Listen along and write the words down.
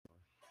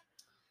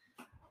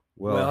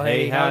Well,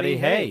 hey, howdy,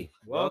 hey.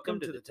 Welcome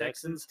to the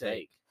Texans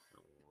Take.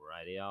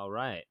 Alrighty, all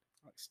right.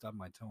 I stubbed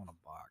my toe in a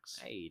box.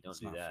 Hey, don't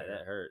That's do not that. fair.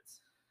 That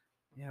hurts.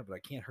 Yeah, but I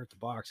can't hurt the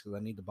box because I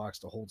need the box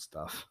to hold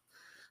stuff.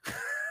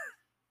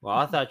 Well,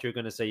 I thought you were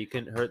going to say you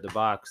couldn't hurt the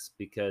box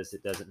because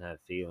it doesn't have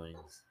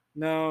feelings.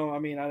 No, I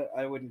mean,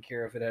 I wouldn't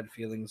care if it had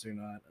feelings or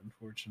not,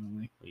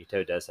 unfortunately. Well, your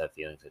toe does have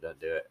feelings, so don't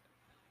do it.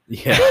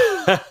 Yeah.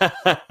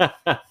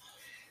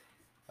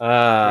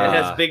 It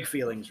has big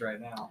feelings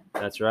right now.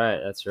 That's right.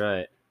 That's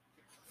right.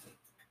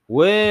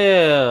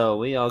 Well,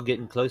 we all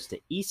getting close to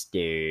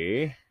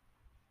Easter.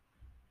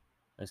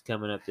 That's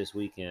coming up this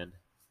weekend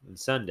on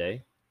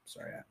Sunday.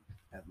 Sorry,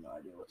 I have no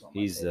idea what's on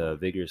my He's table.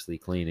 vigorously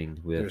cleaning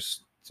with.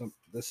 There's some.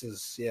 This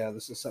is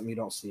something you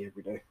don't see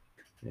every day.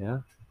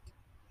 Yeah.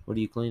 What are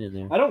you cleaning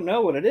there? I don't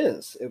know what it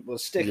is. It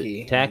was Is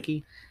sticky. it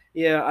tacky?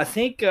 Yeah, I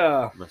think.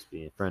 Must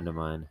be a friend of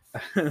mine.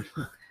 I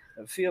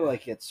feel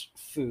like it's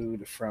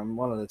food from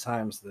one of the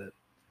times that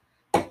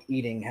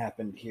eating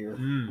happened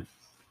here.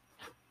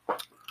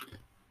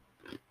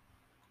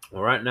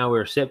 Well, right now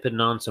we're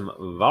sipping on some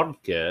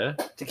vodka.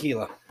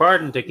 Tequila.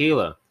 Pardon,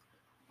 tequila.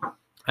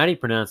 How do you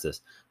pronounce this?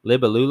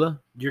 Libelula?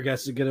 Your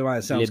guess is good as mine.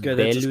 It sounds good.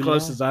 It's as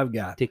close as I've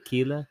got.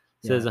 Tequila.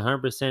 Says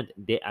 100%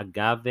 de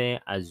agave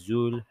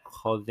azul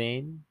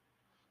joven.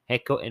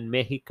 Heco in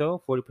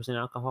Mexico. 40%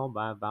 alcohol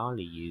by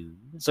volume.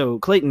 So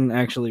Clayton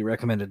actually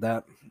recommended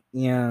that.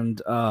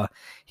 And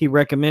he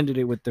recommended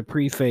it with the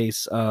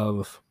preface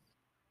of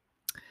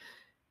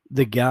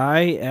the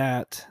guy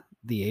at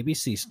the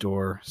ABC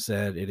store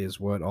said it is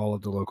what all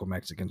of the local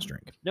Mexicans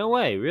drink. No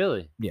way,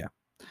 really? Yeah.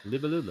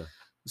 Libelula.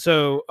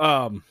 So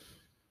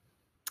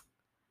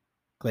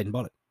Clayton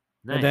bought it.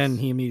 Nice. And then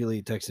he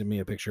immediately texted me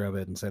a picture of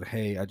it and said,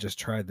 "Hey, I just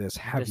tried this.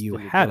 Have you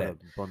had it?"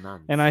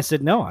 And I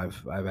said, "No,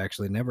 I've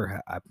actually never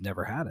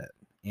had it."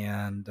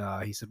 And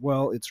he said,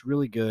 "Well, it's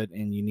really good,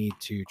 and you need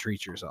to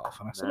treat yourself."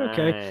 And I said,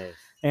 "Okay."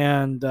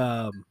 And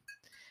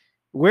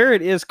where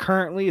it is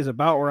currently is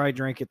about where I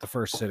drank it the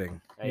first sitting.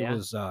 Oh,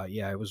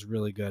 yeah? It was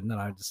really good. And then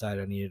I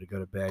decided I needed to go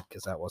to bed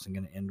because that wasn't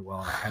going to end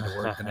well. And I had to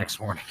work the next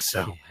morning,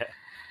 so Yeah.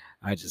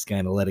 I just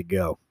kind of let it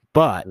go.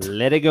 But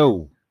Let it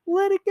go.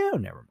 let it go.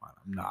 Never mind.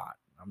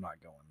 I'm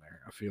not going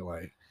there. I feel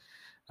like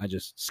I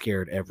just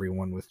scared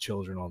everyone with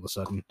children all of a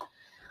sudden.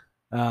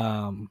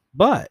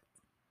 But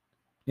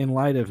in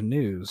light of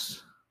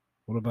news,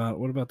 what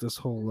about this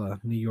whole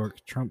New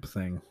York Trump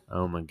thing?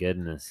 Oh my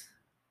goodness.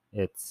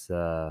 It's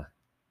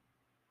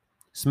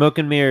smoke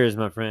and mirrors,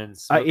 my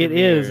friends. It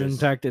is. In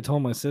fact, I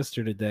told my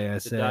sister today. I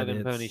said, the dog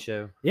and pony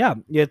show. Yeah,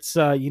 it's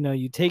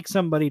you take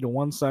somebody to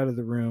one side of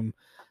the room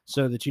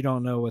so that you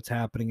don't know what's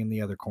happening in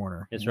the other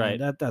corner. That's And right.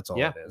 That's all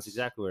Yeah, it is. that's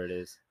exactly what it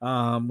is.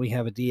 We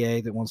have a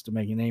DA that wants to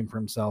make a name for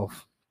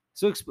himself.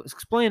 So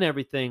explain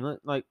everything.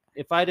 Like,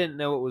 if I didn't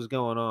know what was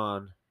going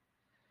on.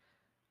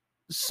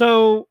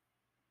 So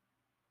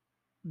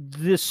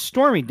this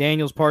Stormy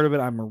Daniels part of it,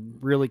 I'm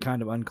really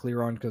kind of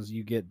unclear on because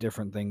you get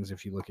different things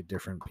if you look at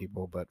different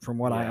people. But from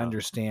what I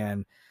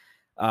understand,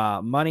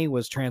 money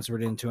was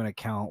transferred into an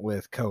account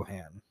with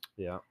Cohen.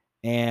 Yeah.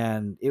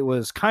 And it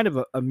was kind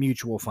of a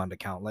mutual fund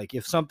account. Like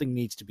if something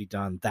needs to be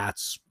done,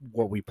 that's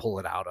what we pull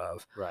it out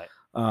of. Right.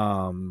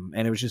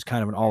 And it was just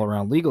kind of an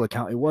all-around legal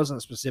account. It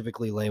wasn't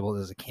specifically labeled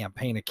as a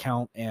campaign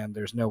account, and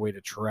there's no way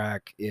to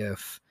track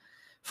if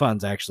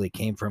funds actually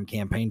came from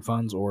campaign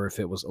funds or if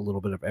it was a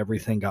little bit of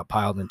everything got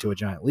piled into a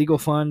giant legal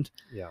fund.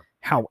 Yeah.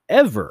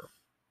 However,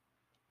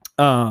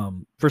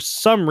 for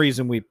some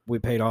reason we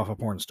paid off a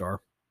porn star.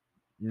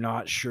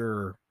 Not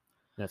sure.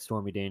 That's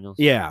Stormy Daniels.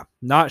 Yeah,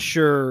 not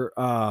sure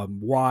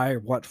why,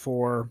 what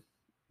for,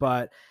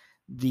 but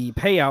the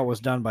payout was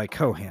done by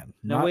Cohen.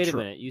 Now, wait a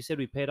minute. You said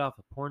we paid off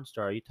a porn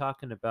star. Are you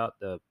talking about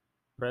the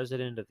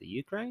president of the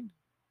Ukraine?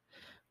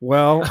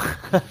 Well,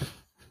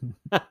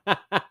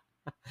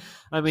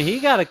 I mean, he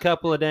got a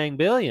couple of dang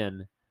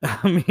billion.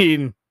 I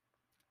mean,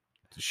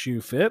 the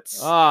shoe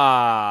fits.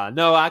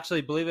 No,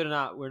 actually, believe it or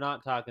not, we're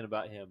not talking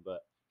about him, but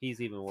he's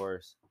even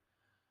worse.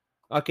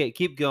 Okay,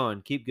 keep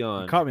going.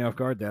 You caught me off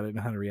guard. That I didn't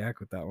know how to react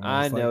with that one.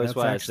 I know, that's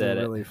why I said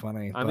it. Really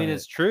funny. I mean,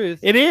 it's truth.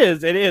 It is,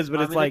 but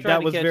I it's mean, like they're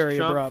that was trying to catch very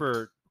Trump abrupt.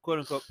 for quote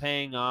unquote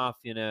paying off,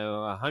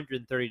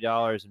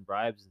 $130 in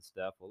bribes and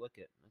stuff. Well, look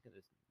at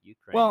this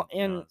Ukraine. Well,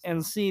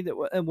 and see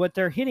that what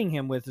they're hitting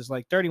him with is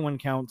like 31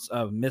 counts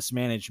of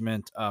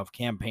mismanagement of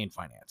campaign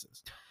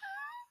finances,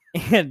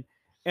 and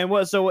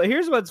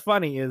here's what's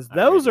funny is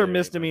those are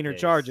misdemeanor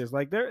charges.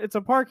 Like it's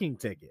a parking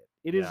ticket.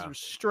 It is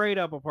straight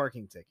up a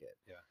parking ticket.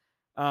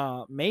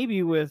 Yeah.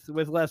 Maybe with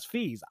less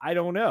fees. I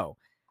don't know.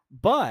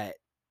 But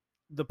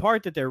the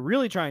part that they're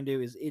really trying to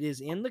do is it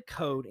is in the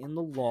code, in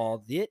the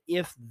law, that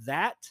if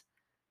that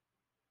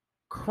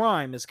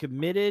crime is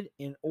committed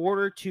in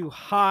order to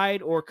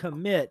hide or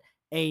commit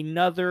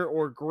another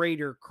or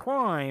greater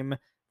crime,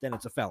 then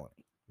it's a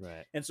felony.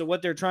 Right. And so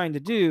what they're trying to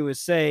do is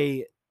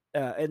say,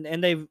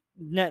 and they've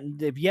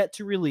yet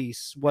to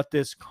release what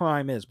this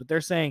crime is, but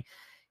they're saying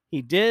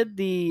he did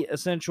the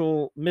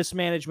essential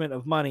mismanagement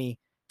of money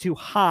to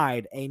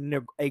hide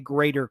a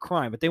greater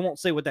crime, but they won't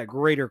say what that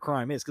greater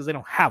crime is because they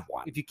don't have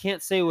one. If you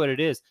can't say what it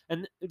is,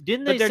 and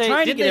didn't But they they're say?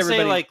 trying to Didn't get they say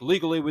everybody- like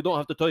legally we don't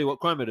have to tell you what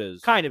crime it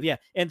is? Kind of, yeah.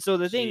 And so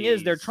the thing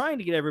is, they're Jeez. trying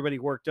to get everybody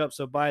worked up.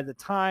 So by the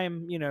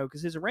time,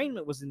 because his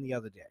arraignment was in the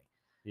other day,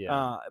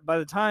 Yeah. by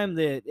the time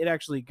that it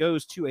actually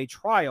goes to a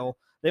trial,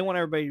 they want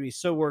everybody to be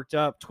so worked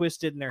up,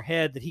 twisted in their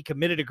head that he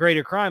committed a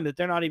greater crime that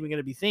they're not even going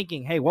to be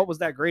thinking, hey, what was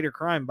that greater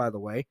crime, by the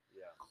way?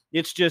 Yeah.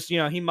 It's just,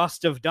 he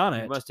must have done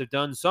it. He must have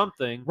done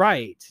something.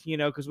 Right.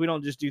 Because we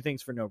don't just do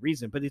things for no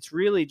reason, but it's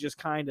really just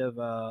kind of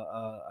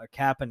a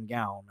cap and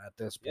gown at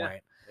this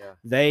point. Yeah.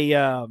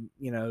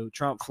 They,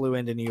 Trump flew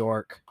into New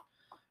York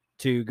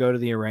to go to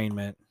the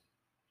arraignment,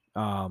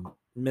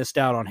 missed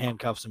out on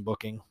handcuffs and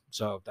booking.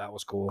 So that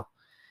was cool.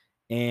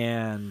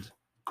 And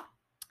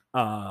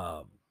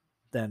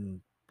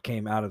then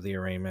came out of the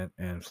arraignment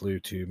and flew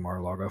to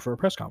Mar-a-Lago for a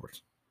press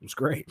conference. It was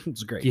great. It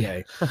was a great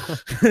day.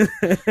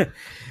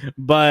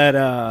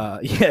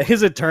 But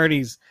his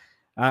attorneys,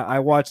 I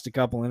watched a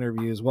couple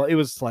interviews. Well, it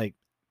was like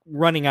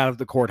running out of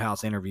the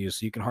courthouse interviews,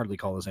 so you can hardly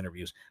call those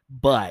interviews.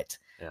 But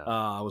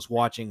I was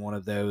watching one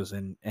of those,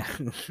 and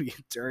the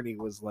attorney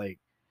was like,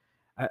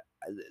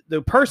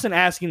 the person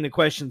asking the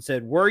question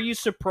said, "Were you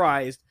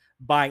surprised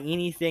by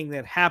anything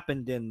that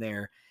happened in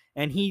there?"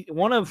 And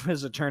one of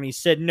his attorneys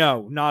said,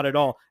 "No, not at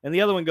all." And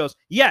the other one goes,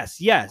 yes,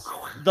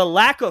 the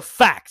lack of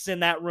facts in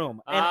that room.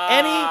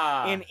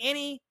 And in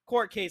any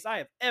court case I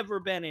have ever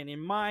been in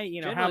my,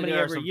 how many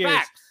ever years,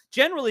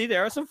 generally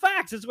there are some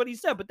facts, is what he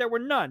said, but there were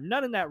none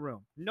in that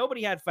room.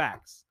 Nobody had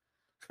facts.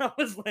 I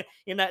was like,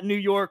 in that New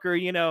Yorker,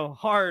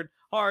 hard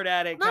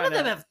at it. None of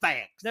them have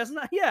facts. That's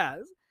not, there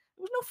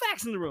was no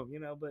facts in the room,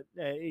 but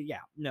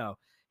no.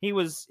 He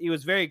was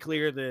very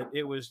clear that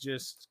it was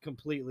just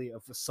completely a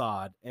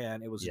facade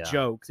and it was a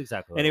joke. That's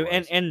exactly what it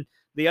was. And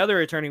the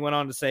other attorney went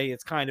on to say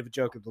it's kind of a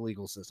joke of the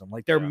legal system.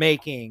 Like they're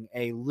making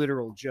a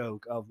literal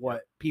joke of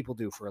what people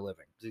do for a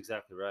living. That's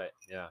exactly right.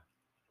 Yeah.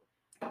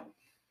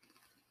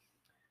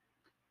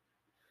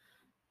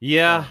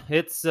 Yeah,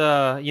 it's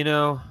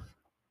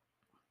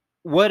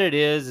what it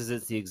is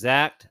it's the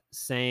exact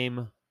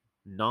same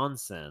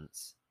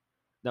nonsense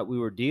that we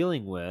were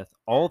dealing with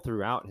all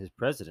throughout his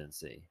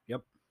presidency.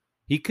 Yep.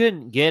 He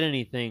couldn't get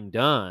anything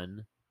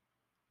done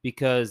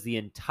because the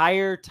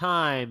entire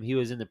time he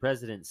was in the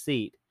president's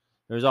seat,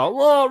 there was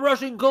all,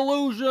 Russian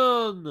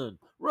collusion, and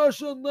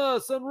Russian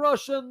this and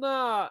Russian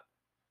that,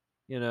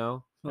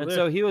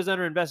 so he was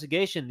under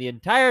investigation the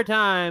entire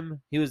time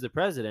he was the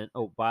president.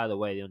 Oh, by the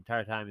way, the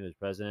entire time he was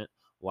president,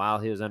 while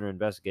he was under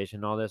investigation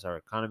and all this, our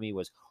economy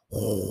was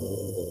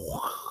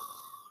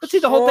But see,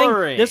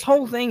 this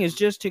whole thing is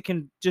just to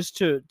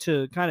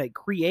kind of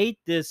create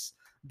this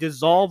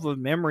dissolve of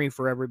memory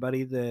for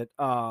everybody that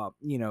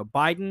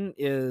Biden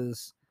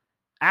is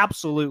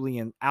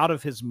absolutely out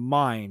of his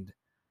mind,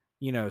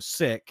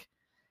 sick.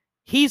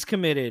 He's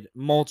committed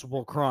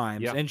multiple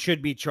crimes and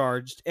should be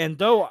charged. And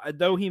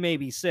though he may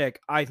be sick,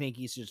 I think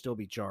he should still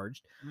be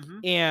charged. Mm-hmm.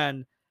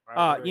 And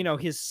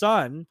his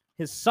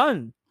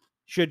son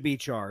should be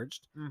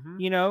charged.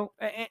 Mm-hmm.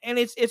 And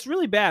it's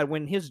really bad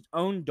when his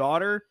own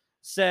daughter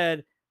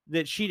said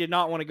that she did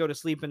not want to go to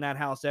sleep in that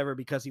house ever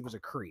because he was a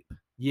creep.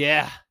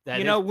 Yeah, that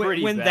is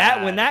pretty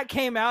bad. When that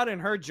came out in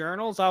her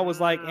journals, I was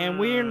like, and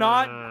we're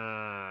not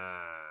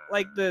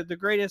like the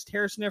greatest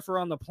hair sniffer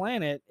on the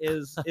planet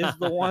is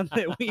the one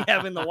that we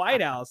have in the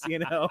White House.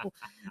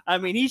 I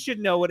mean, he should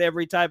know what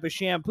every type of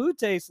shampoo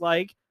tastes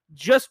like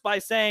just by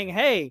saying,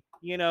 hey,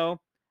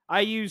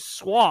 I use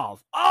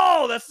Suave.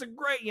 Oh, that's a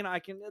great, I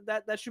can,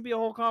 that should be a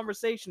whole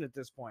conversation at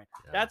this point.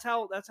 Yeah. That's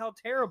how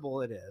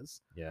terrible it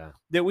is. Yeah.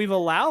 That we've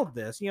allowed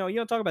this. You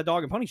don't talk about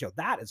dog and pony show.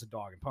 That is a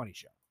dog and pony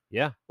show.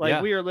 Yeah.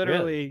 Like we are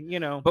literally,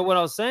 really. But what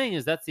I was saying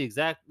is that's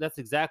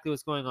exactly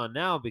what's going on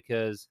now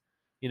because,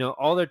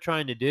 all they're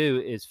trying to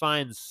do is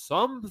find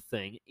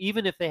something,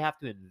 even if they have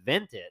to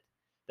invent it,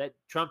 that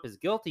Trump is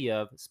guilty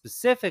of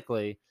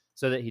specifically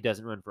so that he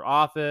doesn't run for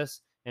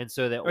office. And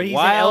so that he's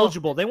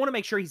ineligible. They want to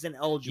make sure he's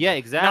ineligible. Yeah,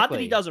 exactly. Not that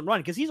he doesn't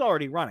run because he's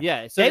already running.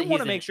 Yeah, so they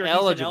want to make sure he's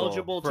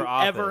ineligible to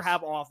ever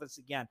have office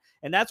again.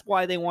 And that's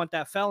why they want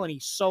that felony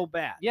so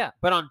bad. Yeah,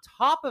 but on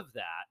top of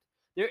that,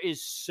 there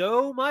is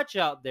so much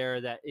out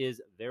there that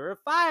is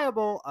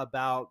verifiable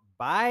about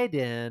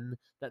Biden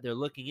that they're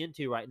looking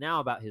into right now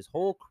about his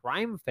whole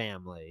crime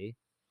family.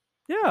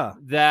 Yeah.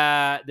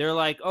 That they're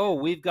like, oh,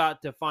 we've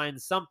got to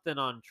find something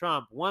on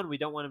Trump. One, we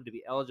don't want him to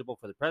be eligible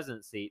for the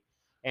presidency seat.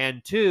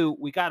 And two,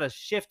 we got to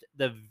shift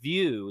the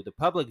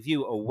public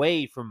view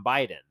away from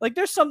Biden. Like,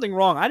 there's something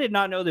wrong. I did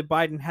not know that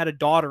Biden had a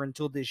daughter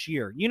until this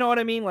year. You know what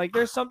I mean? Like,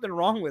 there's something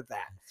wrong with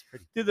that.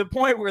 To the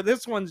point where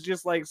this one's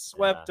just, like,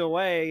 swept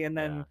away. And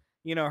then,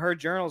 her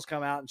journals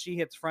come out and she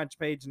hits front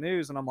page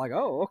news. And I'm like,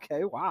 oh,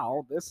 okay,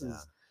 wow, this is...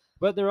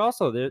 But they're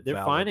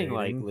finding,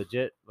 like,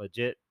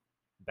 legit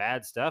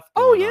bad stuff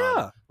going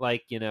on.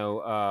 Like,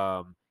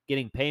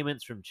 getting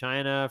payments from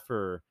China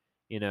for...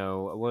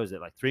 what was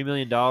it, like $3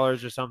 million or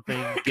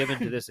something given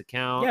to this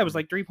account? Yeah, it was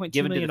like $3.2 million.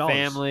 Given to the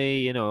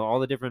family, all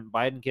the different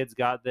Biden kids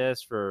got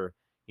this for,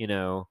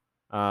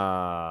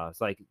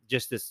 it's like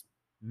just this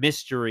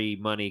mystery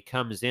money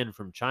comes in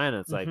from China.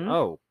 It's like,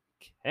 oh,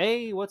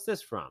 okay, what's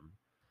this from?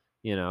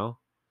 You know,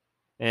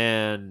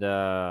 and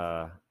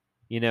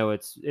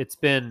it's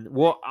been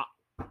what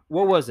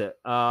was it?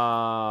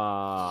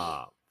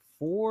 4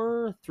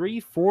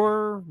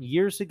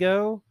 years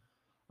ago.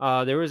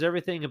 There was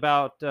everything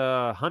about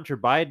Hunter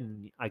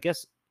Biden. I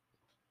guess.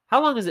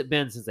 How long has it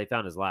been since they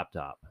found his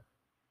laptop?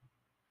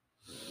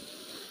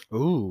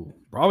 Ooh,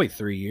 probably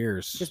 3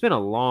 years. It's been a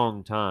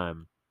long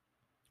time.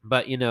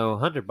 But,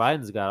 Hunter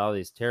Biden's got all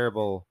these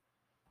terrible,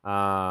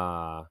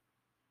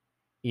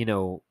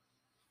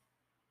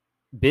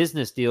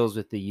 business deals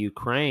with the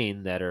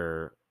Ukraine that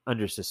are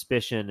under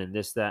suspicion and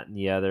this, that, and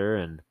the other.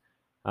 And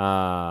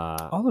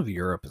all of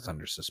Europe is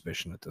under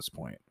suspicion at this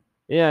point.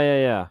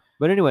 Yeah.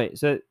 But anyway,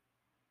 so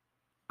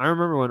I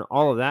remember when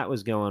all of that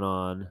was going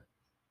on.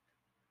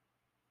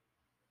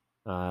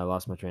 I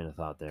lost my train of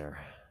thought there.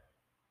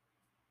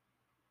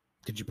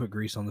 Did you put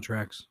grease on the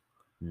tracks?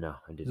 No,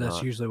 I did not.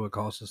 That's usually what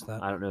causes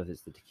that. I don't know if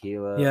it's the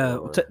tequila. Yeah,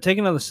 or... take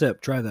another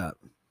sip. Try that.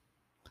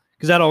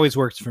 Because that always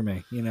works for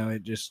me.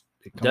 It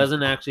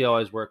doesn't actually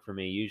always work for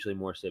me. Usually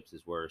more sips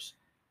is worse.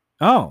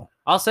 Oh.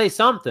 I'll say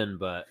something,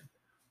 but...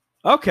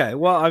 Okay,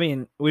 well, I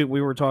mean, we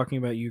were talking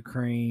about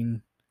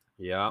Ukraine.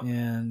 Yeah.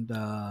 And...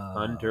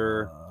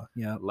 Hunter.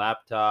 Yeah.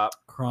 Laptop.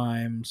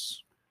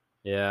 Crimes.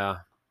 Yeah.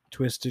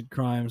 Twisted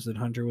crimes that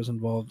Hunter was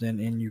involved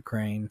in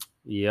Ukraine.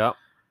 Yep.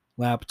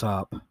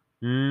 Laptop.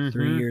 3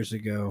 years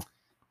ago.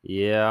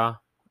 Yeah.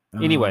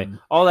 Anyway,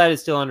 all that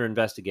is still under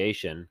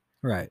investigation.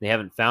 Right. They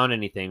haven't found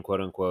anything,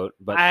 quote unquote,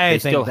 but they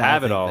still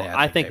have it all.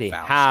 I think they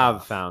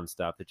have found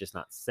stuff. They're just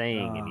not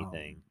saying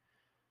anything.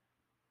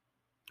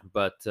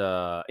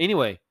 But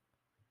anyway,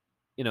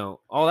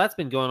 all that's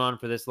been going on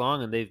for this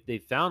long, and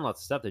they've found lots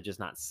of stuff. They're just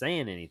not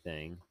saying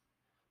anything.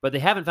 But they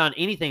haven't found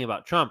anything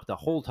about Trump the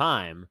whole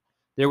time.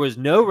 There was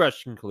no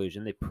Russian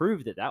collusion. They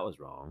proved that was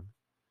wrong.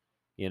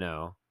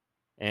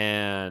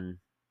 And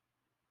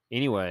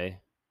anyway.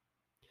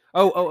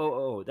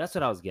 Oh, that's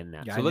what I was getting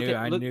at. Yeah, so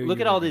look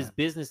at all these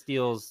business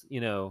deals,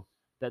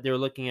 that they're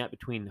looking at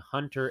between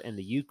Hunter and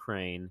the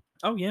Ukraine.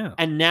 Oh, yeah.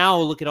 And now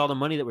look at all the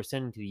money that we're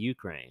sending to the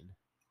Ukraine.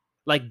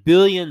 Like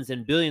billions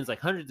and billions, like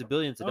hundreds of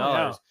billions of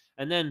dollars.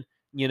 Yeah. And then,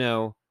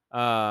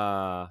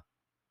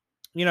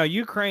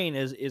 Ukraine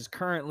is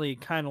currently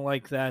kind of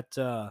like that,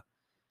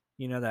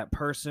 that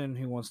person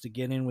who wants to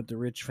get in with the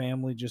rich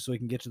family just so he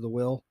can get to the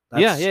will.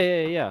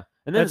 Yeah.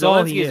 And then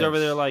Zelensky's over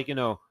there like,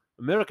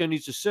 America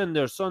needs to send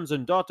their sons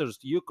and daughters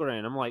to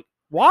Ukraine. I'm like,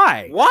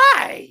 why?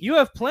 Why? You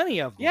have plenty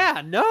of them.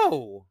 Yeah,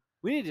 no.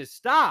 We need to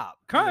stop.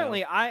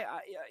 Currently,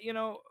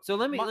 So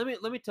let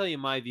me tell you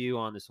my view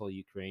on this whole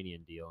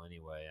Ukrainian deal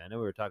anyway. I know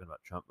we were talking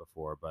about Trump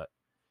before, but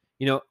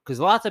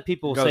because lots of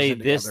people say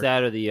this,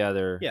 that, or the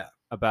other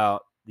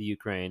about the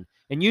Ukraine,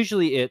 and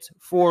usually it's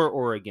for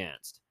or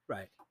against.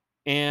 Right.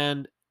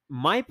 And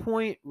my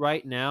point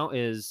right now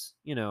is,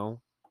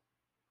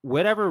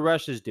 whatever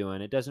Russia's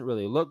doing, it doesn't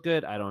really look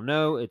good. I don't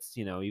know. It's,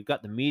 you've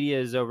got the media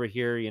is over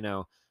here,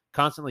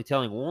 constantly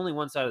telling only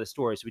one side of the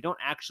story. So we don't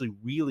actually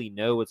really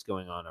know what's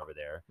going on over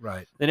there.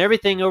 Right. Then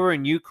everything over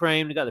in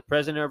Ukraine, we got the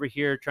president over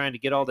here trying to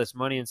get all this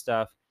money and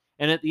stuff.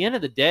 And at the end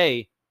of the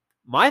day,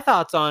 my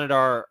thoughts on it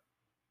are,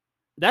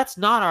 that's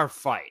not our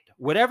fight.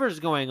 Whatever's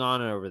going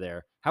on over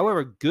there,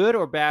 however good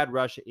or bad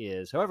Russia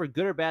is, however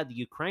good or bad the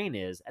Ukraine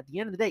is, at the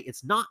end of the day,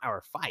 it's not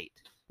our fight.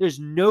 There's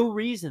no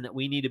reason that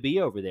we need to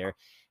be over there.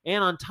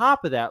 And on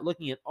top of that,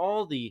 looking at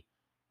all the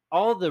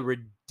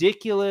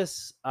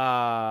ridiculous,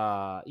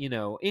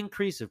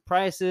 increase of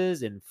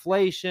prices,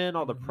 inflation,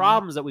 all the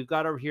problems that we've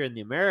got over here in the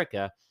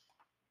America,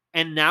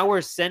 and now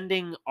we're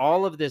sending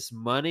all of this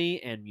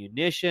money and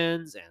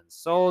munitions and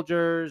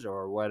soldiers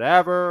or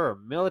whatever, or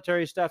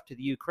military stuff to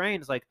the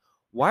Ukraine. It's like,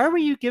 why are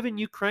you giving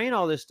Ukraine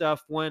all this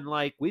stuff when,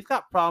 like, we've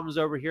got problems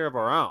over here of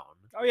our own?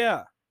 Oh,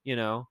 yeah.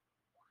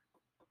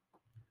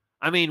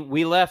 I mean,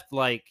 we left,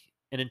 like,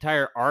 an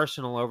entire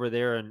arsenal over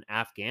there in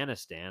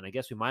Afghanistan. I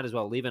guess we might as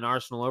well leave an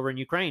arsenal over in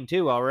Ukraine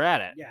too while we're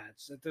at it. Yeah,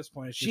 at this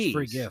point, it's just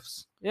free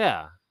gifts.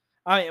 Yeah.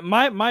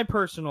 My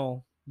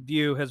personal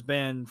view has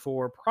been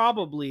for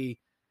probably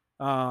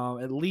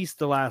at least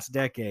the last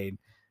decade.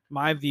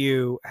 My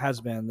view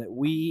has been that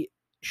we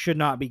should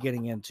not be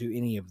getting into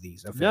any of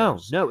these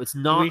affairs. No, it's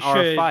not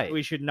our fight.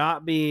 We should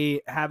not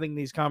be having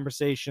these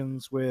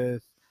conversations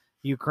with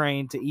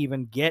Ukraine to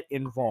even get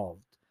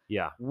involved.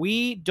 Yeah.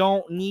 We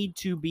don't need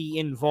to be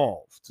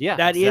involved. Yeah.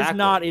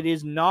 It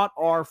is not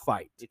our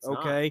fight. It's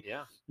okay. Not,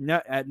 yeah. No,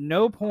 at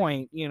no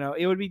point,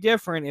 it would be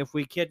different if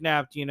we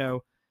kidnapped,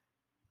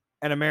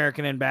 an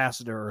American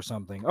ambassador or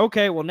something.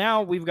 Okay, well,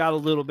 now we've got a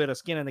little bit of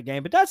skin in the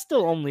game, but that's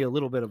still only a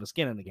little bit of a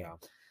skin in the game.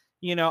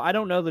 I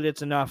don't know that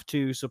it's enough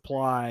to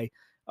supply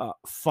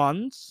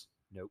funds.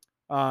 Nope.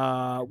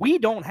 We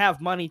don't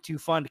have money to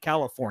fund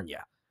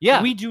California.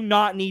 Yeah. We do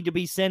not need to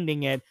be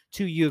sending it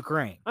to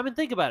Ukraine. I mean,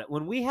 think about it.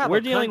 When we're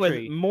dealing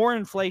with more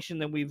inflation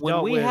than we've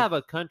dealt with. When we have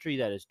a country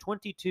that is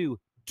 $22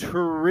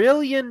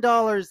 trillion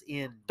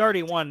in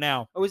 31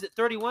 now. Oh, is it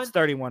 31? It's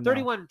 31 now.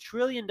 $31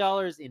 trillion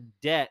in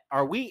debt.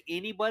 Are we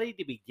anybody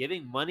to be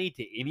giving money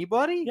to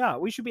anybody? Yeah,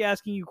 we should be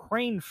asking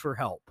Ukraine for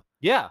help.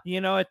 Yeah.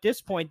 At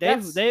this point,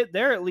 That's-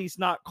 they're at least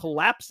not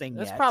collapsing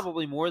That's yet.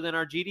 probably more than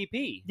our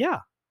GDP. Yeah.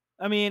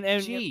 I mean,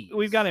 and Jeez.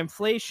 we've got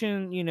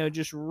inflation,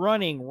 just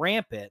running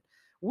rampant.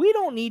 We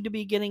don't need to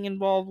be getting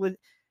involved with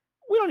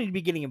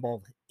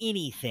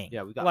anything.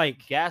 Yeah, we got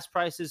like gas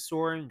prices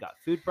soaring, got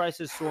food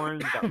prices soaring,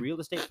 got real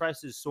estate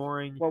prices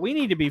soaring. what we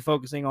need to be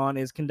focusing on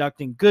is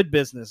conducting good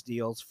business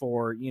deals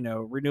for,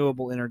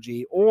 renewable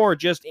energy, or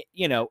just,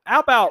 how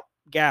about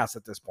gas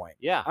at this point?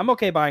 Yeah. I'm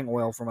okay buying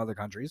oil from other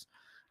countries.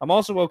 I'm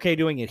also okay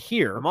doing it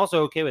here. I'm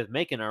also okay with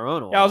making our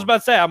own oil. Yeah, I was about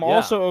to say, I'm Yeah.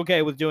 also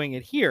okay with doing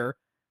it here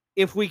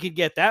if we could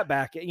get that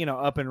back,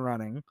 up and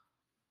running.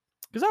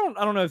 Because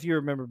I don't know if you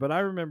remember, but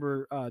I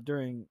remember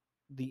during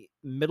the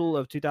middle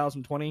of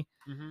 2020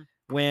 Mhm.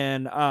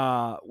 when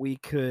I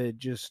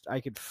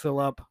could fill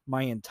up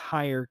my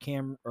entire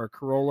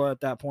Corolla at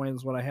that point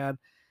is what I had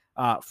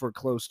for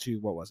close to,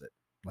 what was it,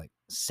 like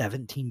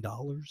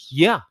 $17?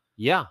 Yeah.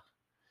 Yeah.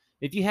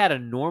 If you had a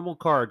normal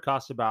car, it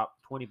cost about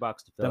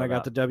 $20 to fill Then it I got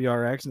up. the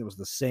WRX, and it was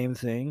the same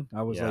thing.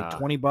 I was like Yeah.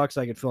 $20,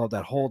 I could fill up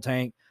that whole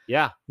tank.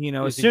 Yeah. As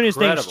was soon as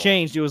things incredible.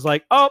 changed, it was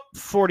like, oh,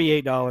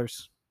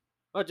 $48.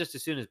 Well, just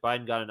as soon as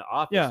Biden got into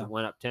office, Yeah. it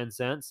went up 10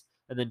 cents.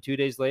 And then 2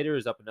 days later, it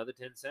was up another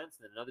 10 cents.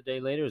 And then another day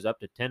later, it was up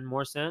to 10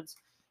 more cents.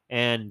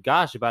 And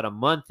gosh, about a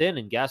month in,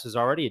 and gas was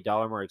already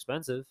 $1 more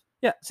expensive.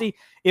 Yeah. See,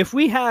 if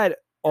we had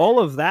all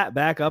of that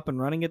back up and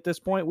running at this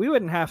point, we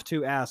wouldn't have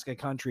to ask a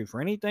country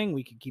for anything.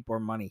 We could keep our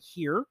money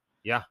here.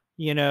 Yeah.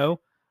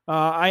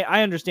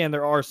 I understand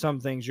there are some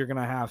things you're going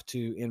to have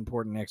to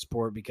import and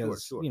export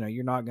because, Sure.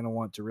 you're not going to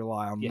want to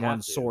rely on You one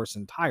have to. source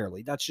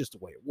entirely. That's just the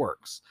way it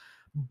works.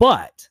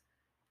 But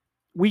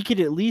we could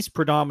at least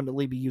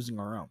predominantly be using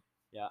our own.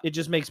 Yeah. It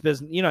just makes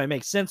business, it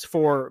makes sense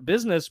for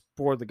business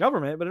for the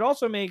government, but it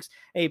also makes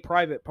a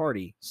private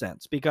party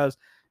sense because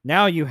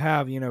now you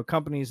have,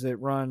 companies that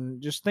run,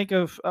 just think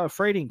of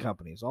freighting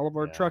companies, all of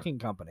our Yeah. trucking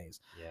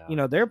companies.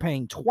 Yeah. They're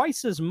paying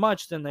twice as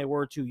much than they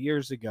were 2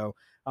 years ago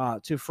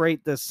to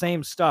freight the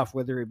same stuff,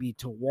 whether it be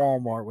to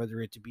Walmart, whether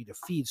it be to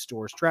feed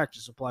stores, Tractor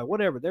Supply,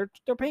 whatever. They're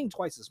paying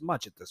twice as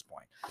much at this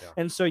point. Yeah.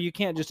 And so you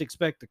can't just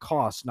expect the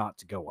cost not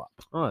to go up.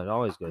 Oh, it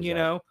always goes You up.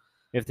 know,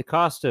 If the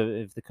cost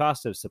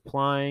of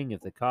supplying,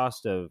 if the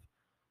cost of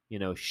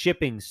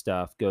shipping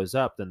stuff goes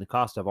up, then the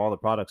cost of all the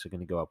products are going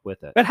to go up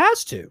with it. it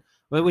has to.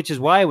 Well, which is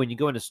why when you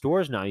go into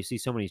stores now, you see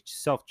so many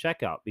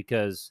self-checkout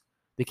because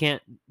they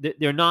can't.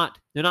 They're not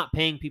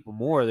paying people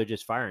more. They're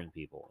just firing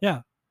people.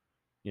 Yeah.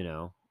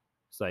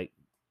 It's like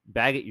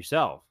bag it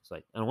yourself. It's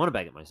like I don't want to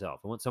bag it myself.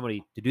 I want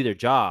somebody to do their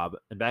job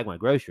and bag my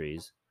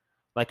groceries,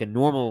 like a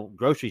normal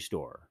grocery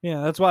store.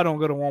 Yeah, that's why I don't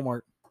go to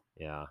Walmart.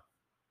 Yeah.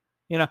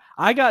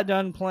 I got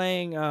done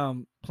playing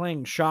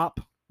shop,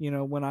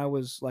 when I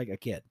was like a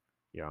kid.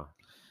 Yeah.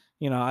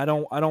 I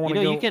don't want to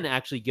go. You can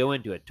actually go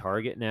into a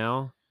Target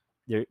now.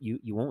 There,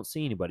 you won't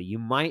see anybody. You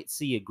might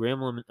see a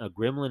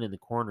gremlin in the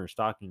corner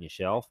stocking a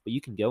shelf, but you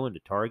can go into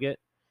Target.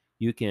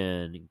 You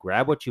can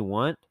grab what you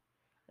want,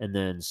 and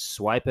then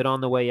swipe it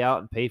on the way out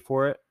and pay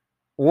for it,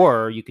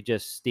 or you could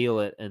just steal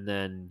it and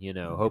then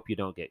hope you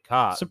don't get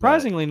caught.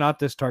 Surprisingly, not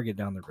this Target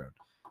down the road.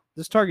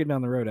 This Target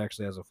down the road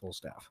actually has a full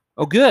staff.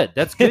 Oh, good.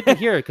 That's good to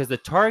hear because the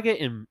Target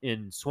in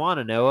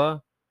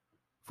Swannanoa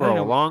for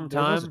a long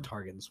time. There was a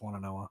Target in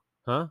Swannanoa.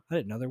 Huh? I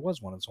didn't know there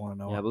was one in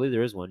Swannanoa. Yeah, I believe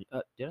there is one.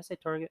 Did I say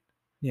Target?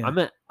 Yeah.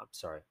 I'm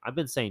sorry. I've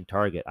been saying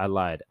Target. I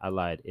lied.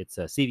 It's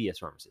a CVS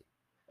pharmacy.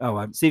 Oh,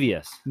 I'm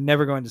CVS.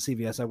 never going to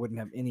CVS. I wouldn't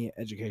have any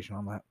education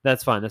on that.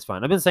 That's fine.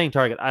 I've been saying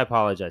Target. I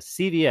apologize.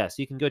 CVS.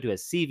 You can go to a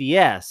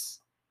CVS,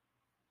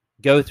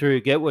 go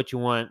through, get what you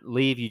want,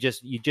 leave. You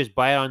just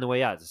buy it on the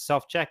way out. It's a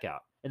self-checkout.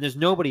 And there's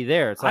nobody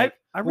there. It's like,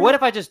 what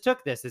if I just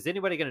took this? Is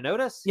anybody going to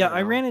notice? Yeah,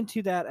 I ran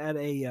into that at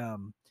a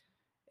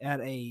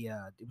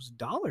it was a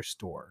dollar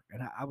store,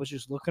 and I was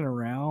just looking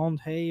around.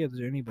 Hey, is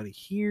there anybody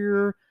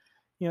here?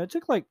 It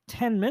took like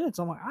 10 minutes.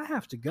 I'm like, I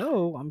have to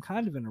go. I'm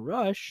kind of in a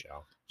rush.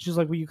 Yeah. She's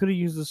like, well, you could have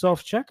used the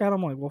self-checkout.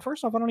 I'm like, well,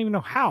 first off, I don't even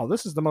know how.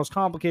 This is the most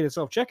complicated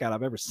self-checkout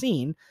I've ever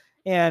seen.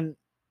 And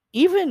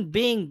even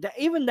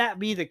that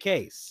be the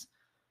case,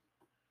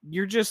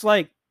 you're just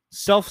like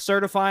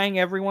self-certifying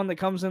everyone that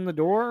comes in the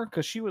door,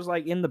 because she was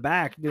like in the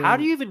back. How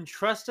do you even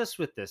trust us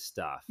with this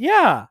stuff?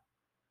 Yeah.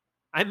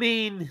 I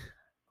mean,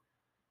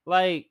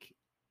 like,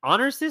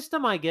 honor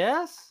system, I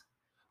guess.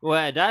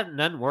 Well, that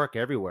doesn't work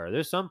everywhere.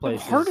 There's some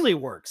places. It hardly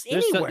works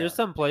anywhere. There's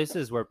some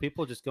places where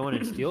people just go in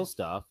and steal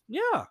stuff.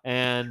 Yeah.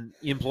 And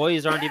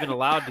employees aren't even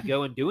allowed to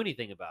go and do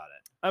anything about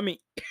it. I mean,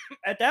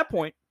 at that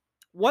point,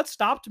 what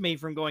stopped me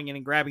from going in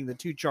and grabbing the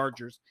 2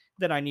 chargers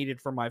that I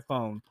needed for my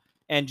phone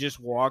and just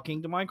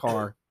walking to my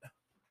car?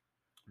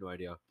 No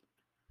idea.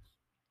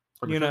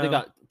 I'm sure they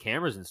got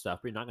cameras and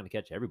stuff, but you're not going to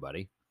catch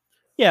everybody.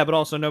 Yeah, but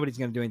also nobody's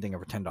going to do anything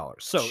over $10.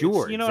 So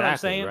sure, you know exactly, what I'm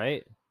saying,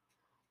 right?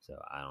 So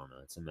I don't know.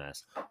 It's a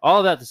mess. All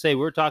of that to say,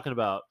 we're talking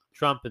about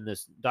Trump and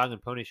this dog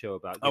and pony show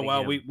about Oh getting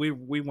wow,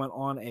 him we went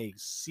on a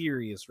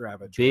serious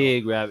rabbit trail.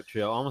 big rabbit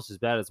trail, almost as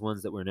bad as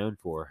ones that we're known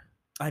for.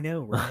 I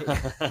know,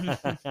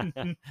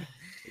 right?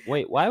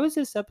 Wait, why was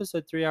this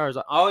episode 3 hours?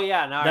 Oh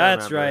yeah, now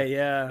That's I right.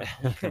 remember.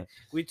 Yeah,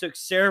 we took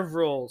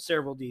several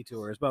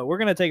detours, but we're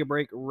gonna take a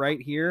break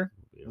right here,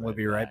 and we'll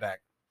be right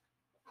back.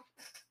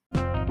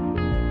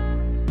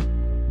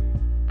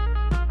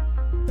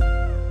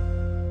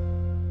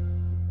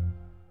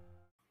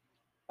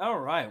 All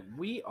right,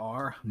 we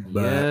are back.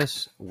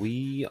 Yes,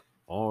 we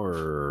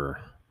are.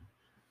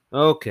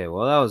 Okay,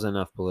 well, that was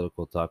enough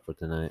political talk for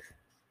tonight.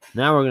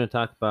 Now we're going to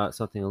talk about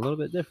something a little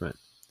bit different.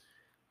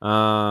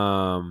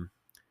 What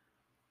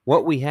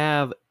we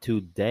have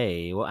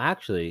today, well,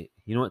 actually,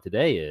 you know what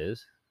today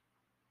is?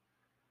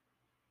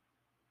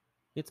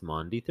 It's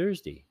Maundy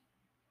Thursday,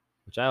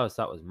 which I always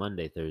thought was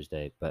Monday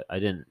Thursday, but I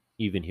didn't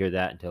even hear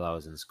that until I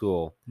was in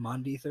school.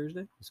 Maundy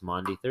Thursday? It's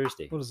Maundy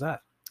Thursday. What is that?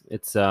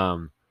 It's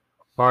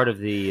part of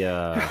the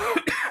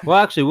well,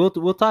 actually,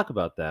 we'll talk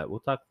about that. We'll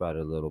talk about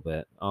it a little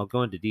bit. I'll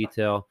go into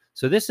detail.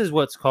 So this is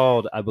what's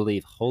called, I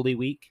believe, Holy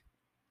Week,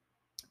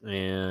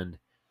 and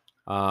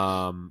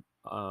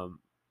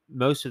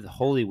most of the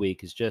Holy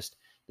Week is just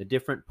the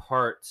different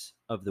parts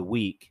of the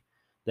week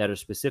that are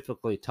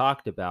specifically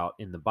talked about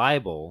in the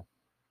Bible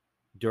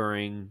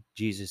during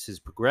Jesus's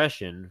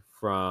progression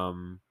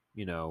from,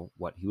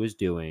 what he was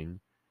doing,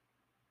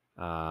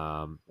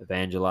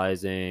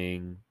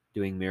 evangelizing,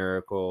 doing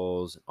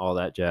miracles, all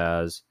that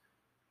jazz,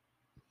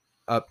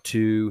 up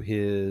to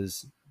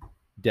his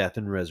death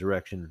and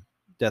resurrection,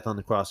 death on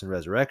the cross and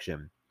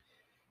resurrection.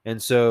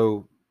 And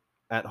so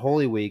at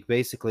Holy Week,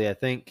 basically, I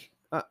think,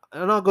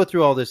 and I'll go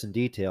through all this in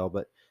detail,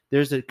 but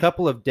there's a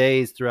couple of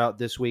days throughout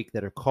this week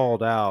that are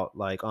called out,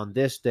 like on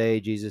this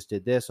day, Jesus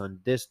did this, on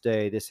this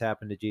day, this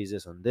happened to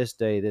Jesus, on this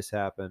day, this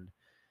happened,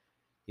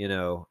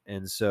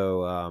 and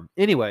so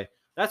anyway,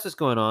 that's what's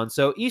going on.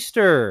 So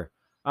Easter,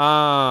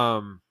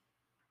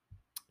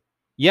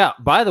 yeah,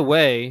 by the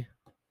way,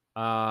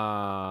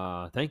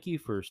 thank you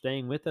for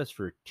staying with us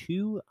for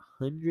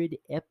 200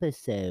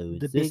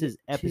 episodes. This is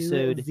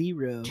episode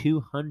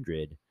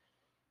 200.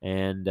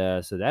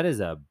 And so that is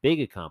a big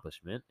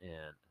accomplishment. And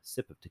a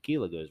sip of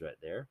tequila goes right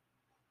there.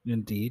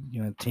 Indeed.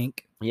 You want to tink?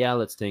 Yeah,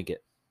 let's tink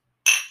it.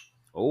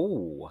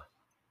 Oh.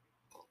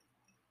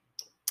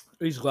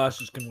 These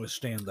glasses can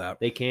withstand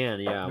that. They can,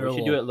 yeah. They're We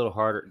should do it a little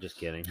harder. Just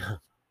kidding.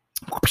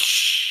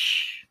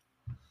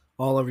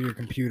 All over your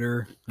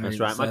computer. That's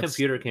right. My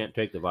computer can't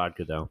take the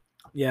vodka, though.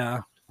 Yeah.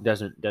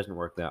 Doesn't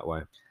work that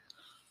way.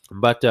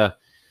 But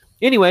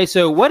anyway,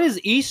 so what is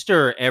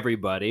Easter,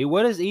 everybody?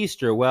 What is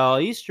Easter?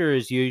 Well, Easter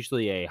is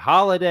usually a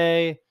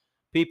holiday.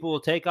 People will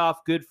take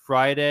off Good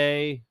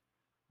Friday.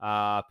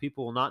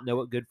 People will not know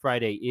what Good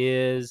Friday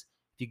is.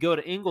 If you go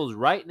to Ingles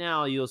right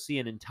now, you'll see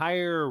an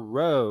entire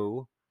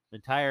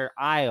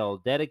aisle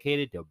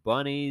dedicated to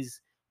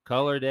bunnies,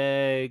 colored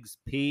eggs,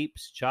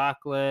 Peeps,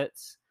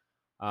 chocolates,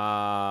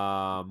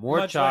 more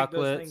Much chocolates.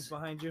 Like those things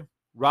behind you.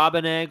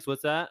 Robin eggs,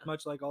 what's that?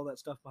 Much like all that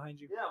stuff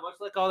behind you. Yeah, much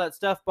like all that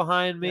stuff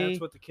behind me. Yeah,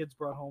 that's what the kids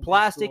brought home.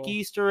 Plastic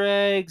Easter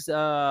eggs,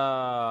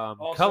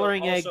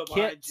 coloring egg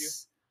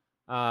kits.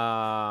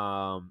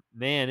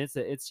 Man,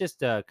 it's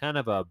just a kind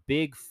of a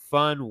big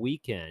fun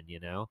weekend,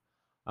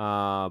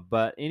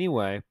 But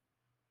anyway,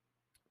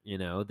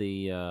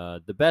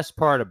 the best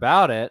part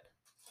about it,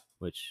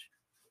 which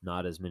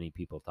not as many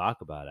people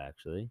talk about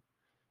actually,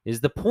 is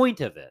the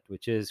point of it,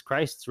 which is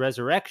Christ's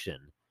resurrection.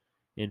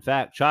 In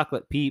fact,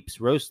 chocolate Peeps,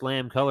 roast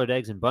lamb, colored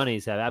eggs, and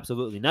bunnies have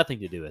absolutely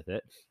nothing to do with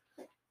it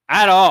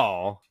at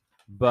all,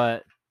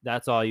 but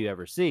that's all you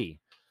ever see.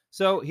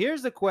 So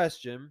here's the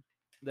question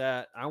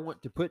that I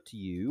want to put to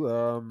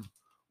you.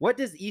 What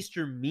does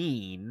Easter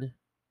mean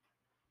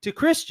to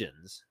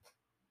Christians?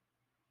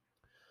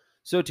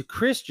 So to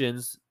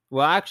Christians,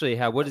 well, actually,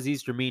 what does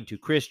Easter mean to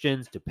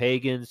Christians, to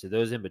pagans, to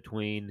those in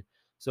between?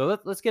 So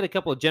let's get a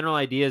couple of general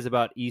ideas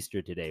about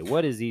Easter today.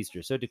 What is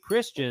Easter? So to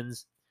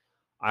Christians,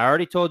 I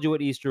already told you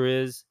what Easter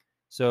is.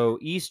 So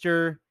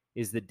Easter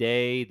is the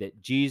day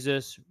that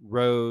Jesus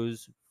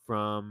rose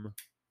from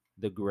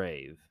the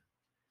grave.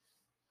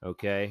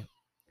 Okay?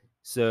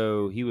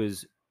 So he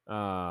was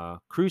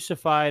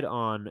crucified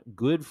on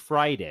Good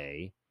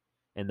Friday,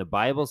 and the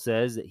Bible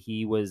says that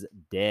he was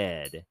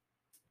dead.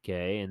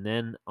 Okay? And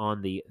then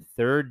on the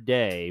third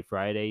day,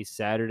 Friday,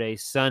 Saturday,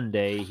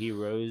 Sunday, he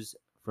rose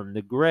from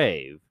the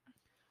grave.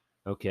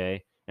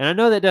 Okay? And I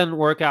know that doesn't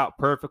work out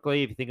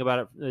perfectly. If you think about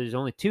it, there's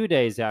only 2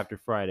 days after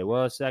Friday.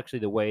 Well, it's actually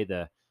the way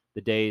the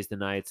days, the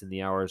nights, and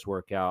the hours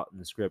work out in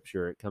the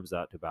scripture. It comes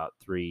out to about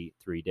three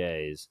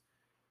days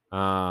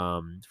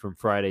from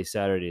Friday,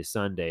 Saturday,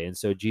 Sunday. And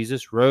so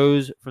Jesus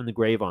rose from the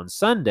grave on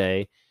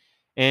Sunday.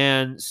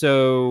 And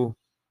so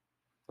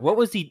what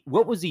was he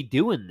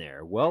doing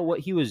there? Well, what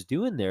he was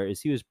doing there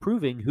is he was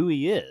proving who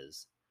he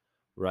is,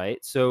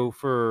 right? So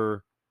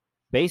for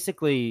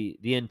basically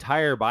the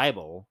entire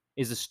Bible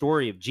is a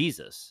story of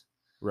Jesus,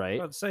 right?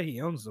 I would say he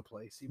owns the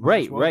place.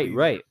 Right.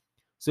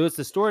 So it's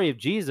the story of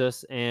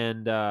Jesus,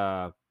 and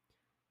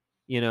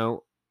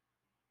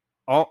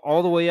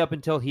all the way up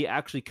until he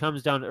actually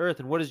comes down to earth.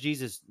 And what is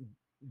Jesus'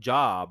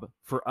 job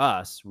for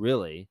us,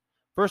 really?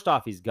 First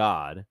off, he's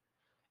God.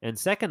 And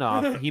second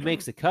off, he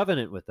makes a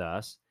covenant with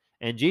us.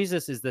 And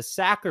Jesus is the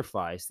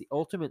sacrifice, the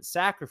ultimate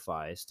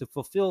sacrifice to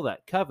fulfill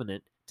that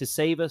covenant to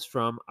save us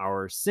from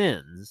our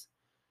sins,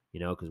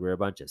 because we're a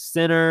bunch of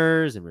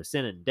sinners and we're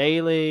sinning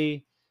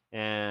daily.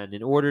 And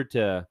in order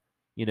to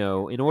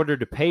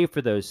pay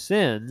for those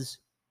sins,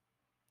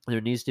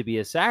 there needs to be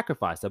a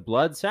sacrifice, a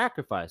blood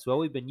sacrifice. Well,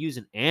 we've been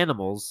using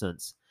animals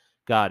since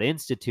God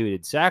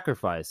instituted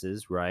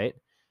sacrifices, right?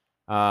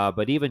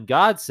 But even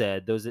God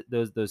said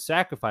those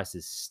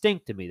sacrifices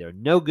stink to me. They're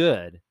no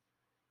good.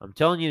 I'm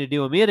telling you to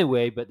do them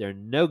anyway, but they're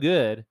no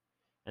good.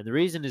 And the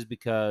reason is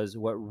because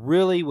what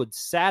really would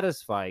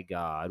satisfy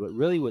God, what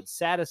really would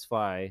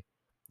satisfy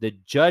the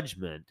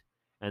judgment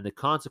and the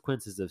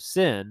consequences of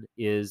sin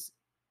is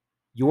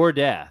your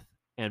death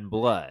and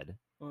blood.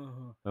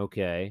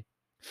 Okay?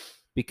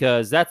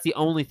 Because that's the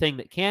only thing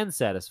that can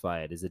satisfy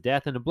it is the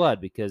death and the blood,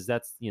 because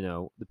that's,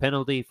 the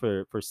penalty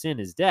for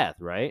sin is death,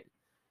 right?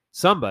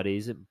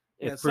 Somebody's.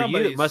 If for you,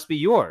 it must be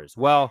yours.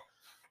 Well,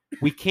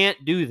 we can't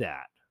do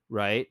that,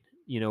 right?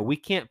 We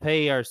can't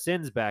pay our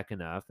sins back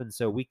enough, and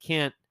so we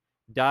can't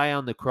die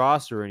on the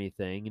cross or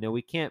anything.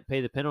 We can't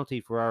pay the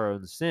penalty for our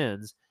own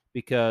sins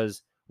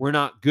because we're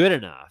not good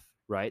enough,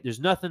 right? There's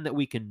nothing that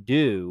we can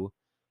do,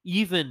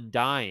 even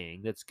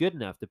dying, that's good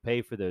enough to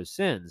pay for those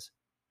sins.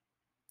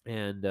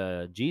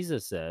 And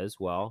Jesus says,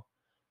 well,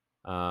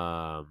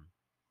 God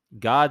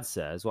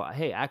says, well,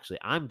 hey, actually,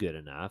 I'm good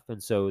enough.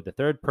 And so the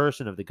third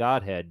person of the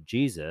Godhead,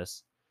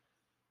 Jesus,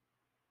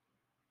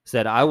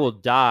 said, I will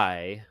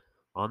die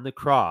on the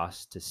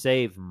cross to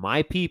save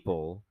my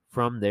people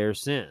from their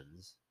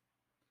sins,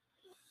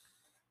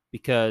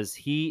 because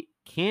he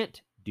can't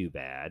do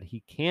bad.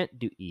 He can't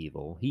do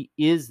evil. He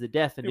is the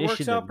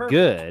definition of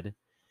good.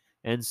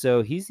 And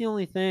so he's the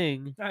only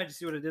thing. I just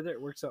see what I did there.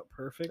 It works out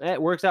perfect.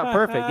 It works out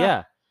perfect.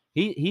 Yeah.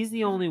 He's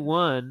the only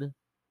one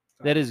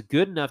that is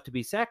good enough to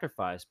be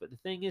sacrificed. But the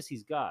thing is,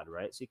 he's God,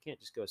 right? So you can't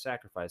just go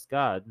sacrifice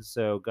God. And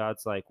so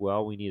God's like,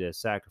 well, we need to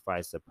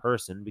sacrifice a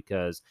person,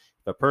 because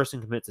if a person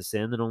commits a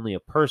sin, then only a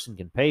person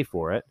can pay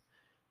for it.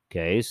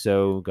 Okay,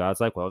 so God's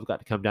like, well, I've got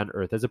to come down to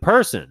earth as a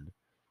person.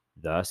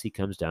 Thus, he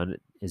comes down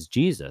as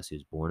Jesus. He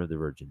was born of the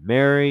Virgin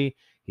Mary.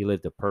 He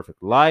lived a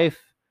perfect life.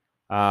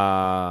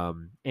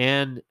 And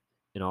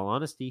in all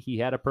honesty, he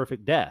had a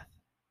perfect death.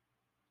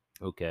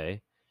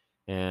 Okay.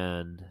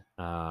 And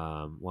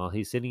while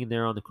he's sitting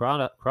there on the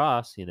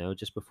cross,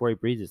 just before he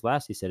breathed his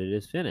last, he said, it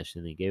is finished.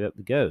 And he gave up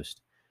the ghost.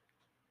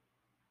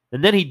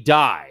 And then he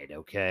died.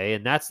 Okay.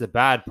 And that's the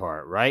bad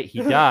part, right?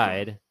 He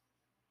died.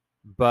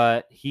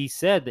 But he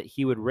said that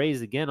he would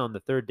raise again on the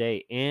third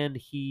day, and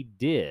he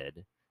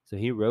did. So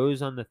he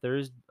rose on the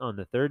third day. On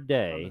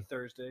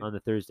the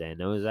Thursday.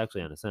 No, it was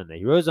actually on a Sunday.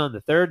 He rose on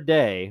the third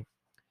day,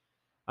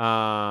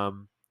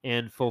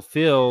 and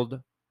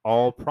fulfilled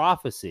all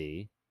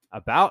prophecy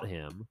about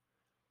him.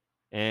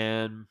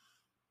 And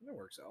it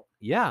works out.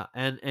 Yeah,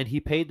 and he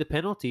paid the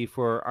penalty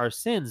for our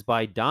sins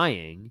by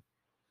dying,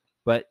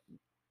 but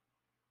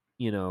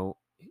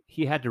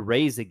he had to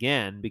raise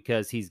again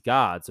because he's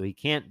God, so he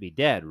can't be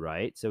dead,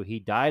 right? So he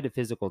died a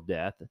physical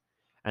death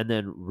and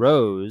then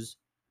rose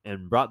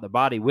and brought the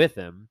body with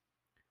him,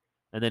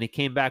 and then he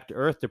came back to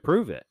earth to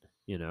prove it,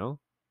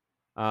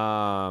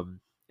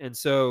 and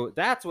so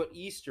that's what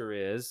Easter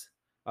is.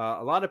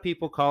 A lot of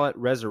people call it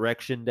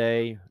Resurrection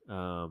Day,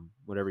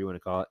 whatever you want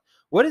to call it.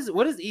 What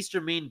does Easter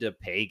mean to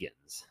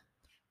pagans?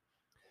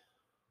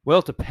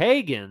 Well, to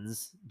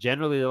pagans,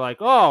 generally they're like,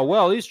 oh,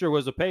 well, Easter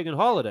was a pagan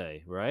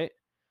holiday, right?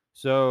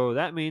 So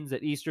that means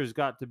that Easter's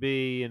got to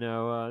be,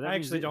 I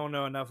actually don't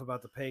know enough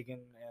about the pagan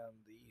and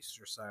the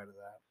Easter side of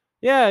that.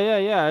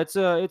 Yeah. It's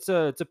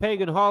a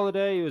pagan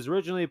holiday. It was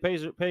originally a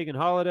pagan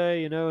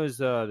holiday. As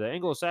the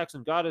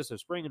Anglo-Saxon goddess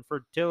of spring and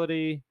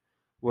fertility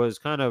was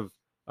kind of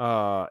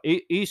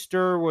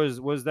Easter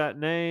was that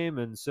name,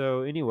 and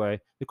so anyway,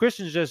 the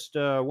Christians just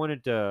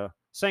wanted to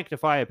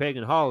sanctify a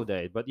pagan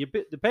holiday, but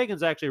the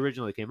pagans actually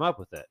originally came up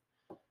with it.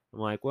 I'm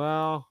like,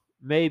 well,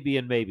 maybe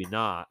and maybe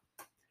not.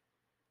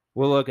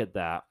 We'll look at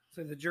that.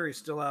 So the jury's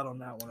still out on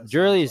that one.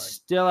 Jury's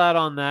still out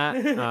on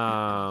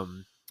that.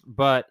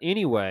 But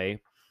anyway,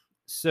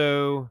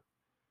 so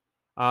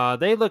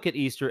they look at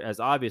Easter as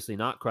obviously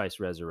not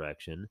Christ's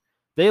resurrection.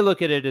 They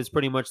look at it as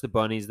pretty much the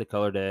bunnies, the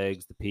colored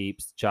eggs, the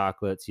peeps, the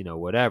chocolates,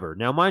 whatever.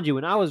 Now, mind you,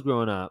 when I was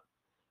growing up,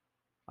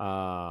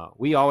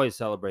 we always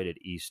celebrated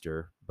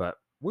Easter, but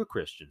we're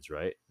Christians,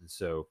 right? And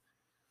so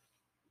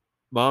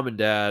Mom and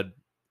Dad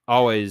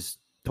always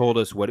told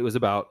us what it was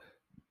about,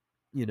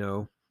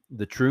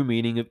 the true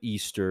meaning of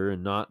Easter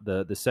and not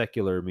the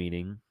secular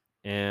meaning.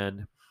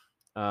 And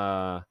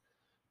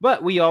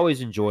but we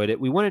always enjoyed it.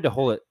 We wanted to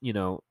hold it,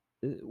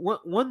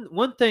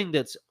 one thing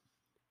that's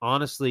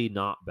honestly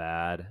not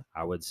bad,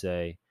 I would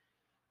say,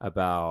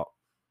 about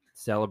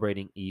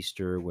celebrating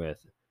Easter with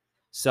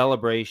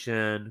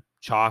celebration,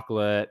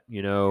 chocolate,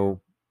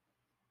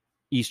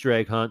 Easter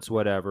egg hunts,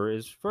 whatever,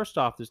 is first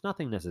off, there's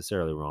nothing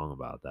necessarily wrong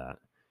about that.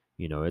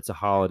 It's a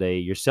holiday.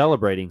 You're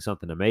celebrating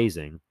something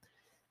amazing.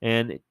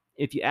 And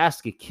if you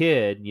ask a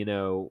kid,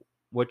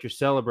 what you're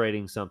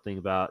celebrating something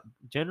about,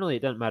 generally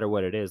it doesn't matter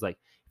what it is. Like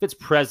if it's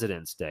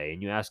President's Day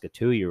and you ask a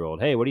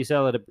 2-year-old, hey, what are you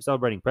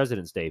celebrating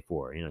President's Day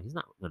for? He's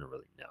not going to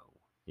really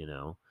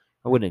know.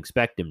 I wouldn't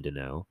expect him to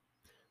know,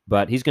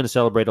 but he's going to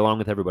celebrate along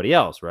with everybody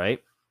else, right?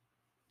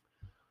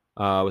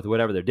 With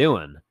whatever they're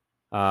doing.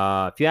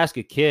 If you ask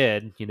a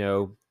kid,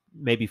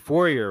 maybe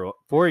 4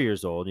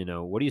 years old,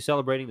 what are you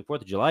celebrating the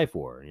 4th of July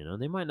for?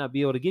 They might not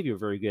be able to give you a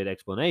very good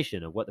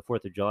explanation of what the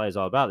 4th of July is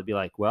all about. They'd be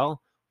like,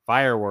 well,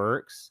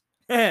 fireworks,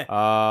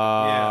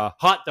 Yeah.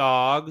 hot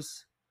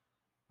dogs.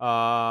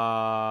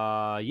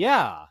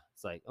 Yeah.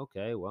 It's like,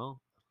 okay,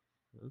 well,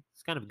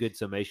 it's kind of a good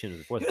summation of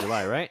the 4th of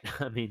July, right?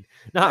 I mean,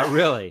 not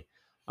really.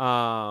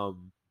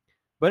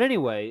 But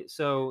anyway,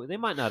 so they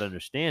might not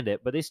understand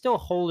it, but they still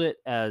hold it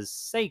as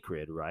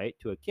sacred, right?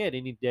 To a kid,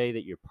 any day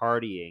that you're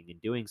partying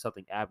and doing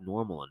something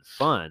abnormal and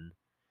fun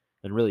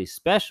and really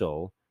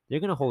special, they're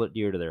going to hold it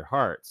dear to their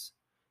hearts.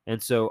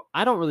 And so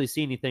I don't really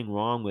see anything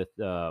wrong with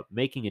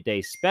making a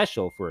day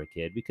special for a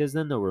kid, because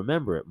then they'll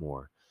remember it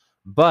more.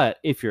 But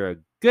if you're a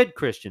good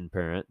Christian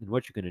parent, then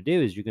what you're going to do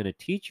is you're going to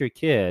teach your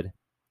kid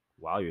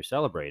while you're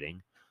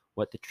celebrating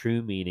what the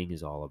true meaning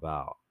is all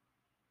about.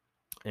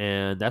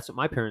 And that's what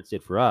my parents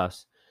did for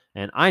us.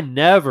 And I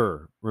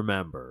never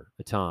remember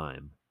a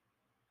time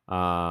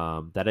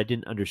that I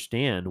didn't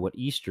understand what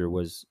Easter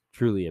was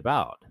truly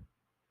about.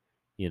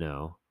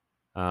 Now,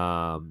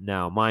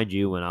 mind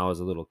you, when I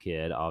was a little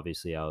kid,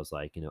 obviously I was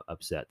like,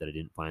 upset that I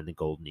didn't find the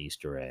golden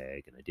Easter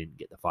egg, and I didn't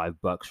get the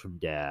 $5 from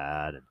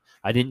Dad, and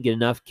I didn't get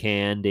enough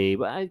candy.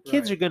 But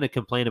kids Right. are going to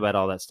complain about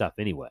all that stuff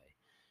anyway.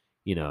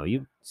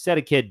 You set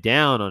a kid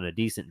down on a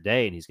decent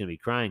day, and he's going to be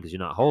crying because you're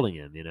not holding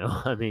him.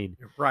 I mean,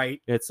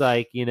 Right. it's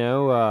like,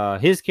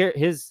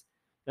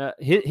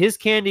 his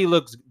candy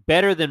looks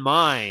better than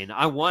mine.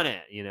 I want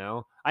it.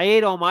 I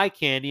ate all my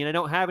candy and I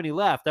don't have any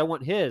left. I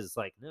want his. It's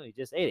like, no, you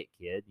just ate it,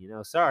 kid.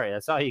 Sorry,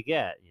 that's all you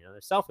get.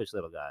 They're selfish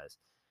little guys.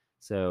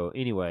 So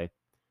anyway,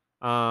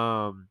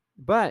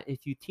 but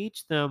if you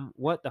teach them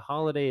what the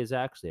holiday is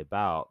actually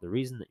about, the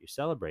reason that you're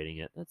celebrating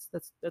it,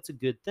 that's a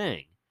good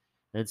thing.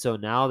 And so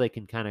now they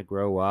can kind of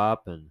grow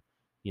up, and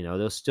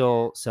they'll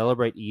still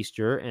celebrate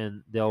Easter,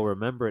 and they'll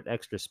remember it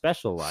extra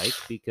special, like,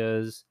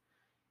 because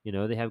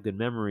they have good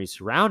memories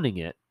surrounding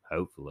it,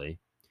 hopefully.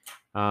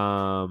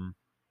 And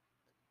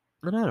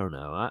I don't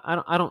know.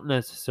 I don't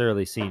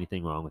necessarily see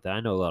anything wrong with that. I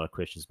know a lot of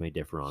Christians may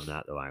differ on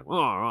that. They're like,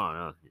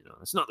 well,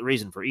 it's not the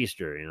reason for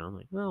Easter. I'm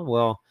like,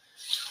 well,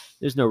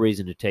 there's no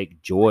reason to take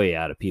joy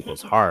out of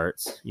people's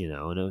hearts.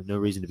 No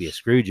reason to be a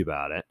Scrooge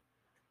about it.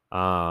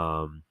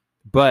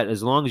 But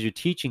as long as you're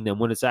teaching them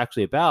what it's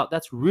actually about,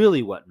 that's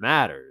really what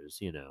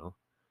matters.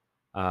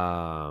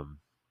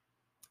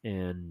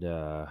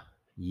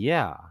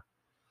 Yeah.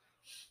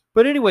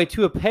 But anyway,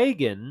 to a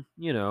pagan,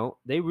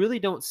 they really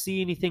don't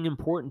see anything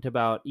important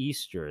about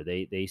Easter.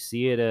 They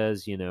see it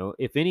as,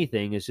 if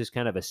anything, it's just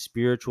kind of a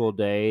spiritual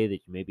day that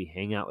you maybe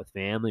hang out with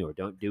family, or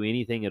don't do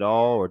anything at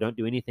all, or don't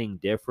do anything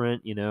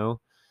different.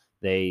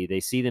 They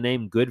see the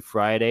name Good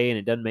Friday and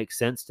it doesn't make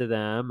sense to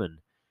them, and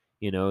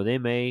they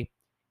may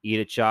eat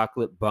a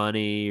chocolate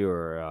bunny,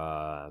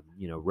 or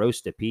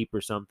roast a peep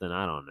or something.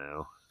 I don't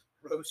know.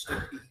 Roast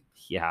a peep.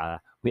 Yeah,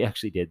 we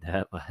actually did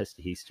that last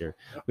Easter.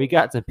 We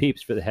got some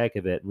peeps for the heck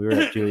of it. We were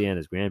at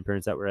Juliana's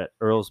grandparents that were at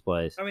Earl's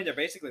place. I mean, they're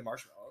basically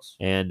marshmallows.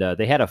 And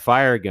they had a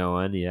fire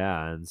going,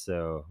 yeah. And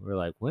so we're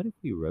like, what if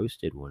we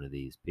roasted one of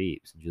these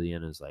peeps? And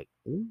Juliana's like,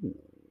 ooh,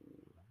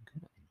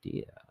 good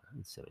idea.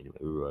 And so anyway,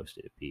 we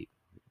roasted a peep.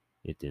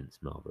 It didn't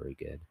smell very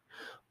good,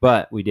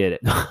 but we did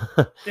it.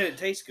 Did it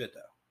taste good,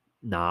 though?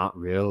 Not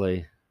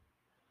really.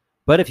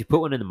 But if you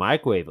put one in the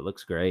microwave, it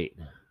looks great.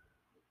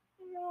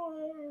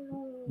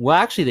 Well,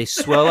 actually, they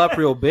swell up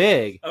real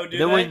big. Oh, do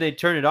then they? when they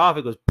turn it off,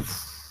 it goes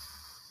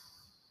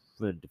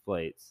and it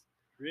deflates.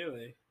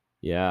 Really?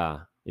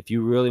 Yeah. If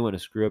you really want to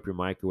screw up your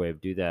microwave,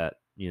 do that.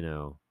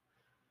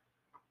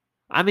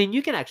 I mean,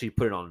 you can actually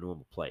put it on a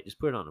normal plate. Just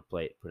put it on a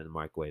plate, put it in the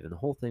microwave, and the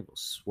whole thing will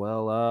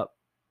swell up.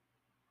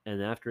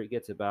 And after it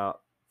gets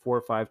about 4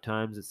 or 5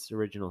 times its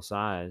original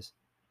size,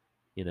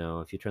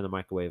 if you turn the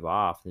microwave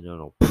off, then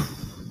it'll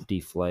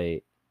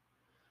deflate.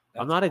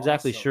 I'm not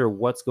exactly sure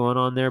what's going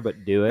on there,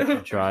 but do it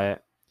and try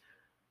it.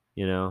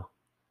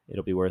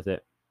 It'll be worth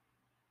it.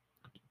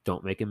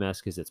 Don't make a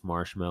mess, because it's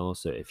marshmallow.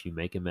 So if you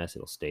make a mess,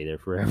 it'll stay there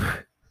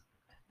forever.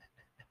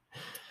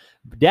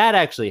 Dad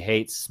actually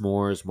hates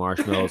s'mores,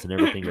 marshmallows, and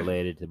everything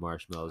related to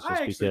marshmallows,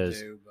 just because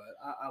do, but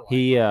I like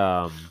he it.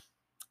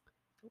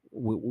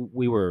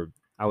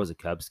 I was a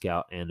Cub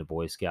Scout and a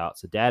Boy Scout,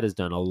 so Dad has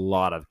done a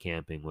lot of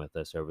camping with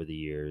us over the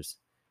years,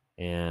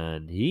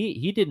 and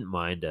he didn't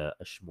mind a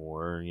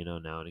s'more,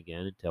 now and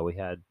again, until we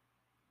had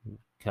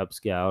Cub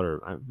Scout, or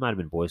it might have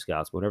been Boy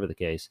Scouts, whatever the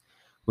case.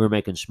 We were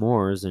making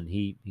s'mores, and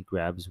he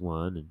grabs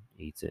one and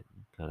eats it,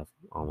 and kind of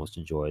almost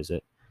enjoys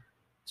it.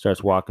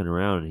 Starts walking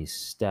around, and he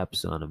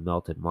steps on a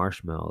melted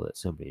marshmallow that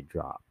somebody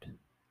dropped.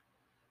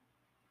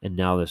 And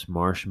now this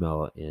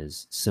marshmallow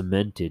is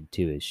cemented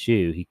to his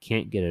shoe. He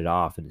can't get it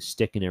off, and it's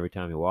sticking every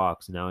time he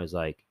walks. And now he's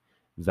like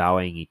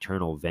vowing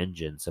eternal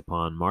vengeance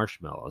upon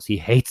marshmallows. He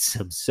hates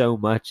them so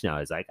much now.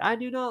 He's like, I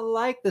do not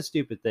like the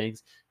stupid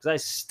things because I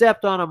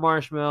stepped on a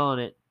marshmallow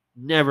and it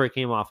never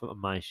came off of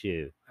my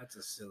shoe. That's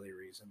a silly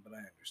reason, but I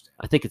understand.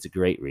 I think it's a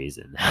great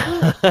reason.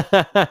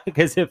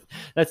 Because if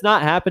that's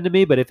not happened to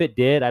me, but if it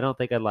did, I don't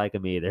think I'd like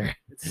him either.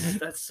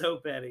 That's so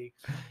petty.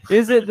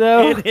 Is it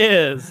though? It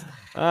is.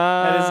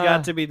 That has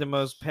got to be the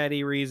most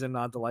petty reason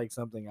not to like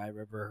something I've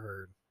ever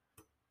heard.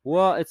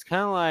 Well, it's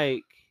kind of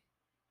like,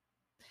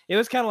 it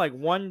was kind of like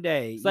one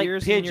day, it's like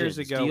years pigeons. and years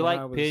ago. Do you when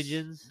like I was,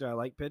 pigeons? Do I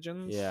like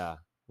pigeons? Yeah.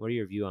 What are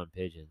your view on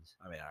pigeons?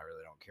 I mean, I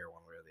really don't care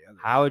one way or the other.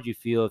 How would you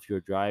feel if you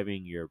were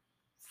driving your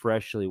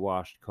freshly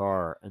washed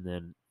car and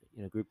then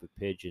a group of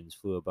pigeons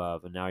flew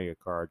above and now your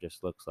car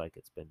just looks like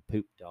it's been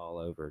pooped all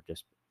over,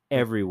 just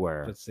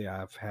everywhere? But see,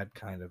 I've had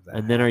kind of that.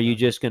 And then are you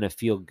just going to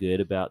feel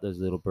good about those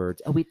little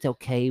birds? Oh, it's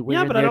okay. We're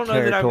yeah, in but I their don't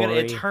know that I'm going to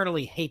territory.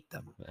 eternally hate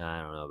them.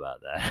 I don't know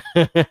about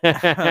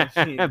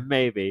that.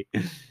 Maybe.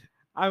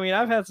 I mean,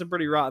 I've had some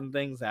pretty rotten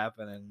things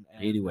happen. And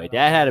anyway,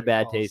 Dad had a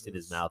bad taste in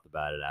his mouth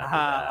about it after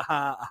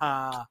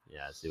that.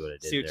 Yeah, I see what I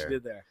did see what there. you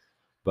did there.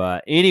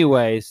 But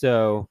anyway,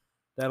 so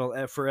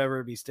that'll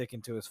forever be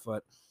sticking to his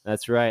foot.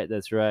 That's right.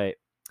 That's right.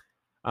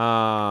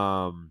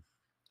 Well,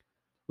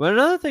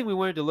 another thing we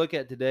wanted to look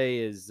at today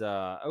is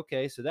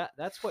okay, so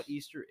that's what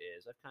Easter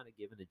is. I've kind of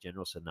given a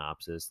general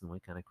synopsis and the way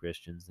kind of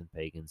Christians and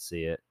pagans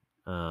see it.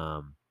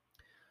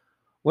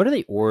 What are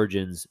the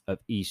origins of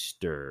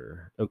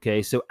Easter?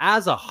 Okay, so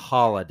as a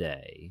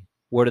holiday,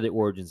 what are the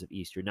origins of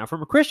Easter? Now,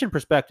 from a Christian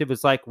perspective,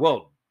 it's like,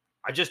 well,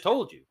 I just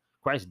told you,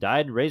 Christ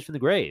died and raised from the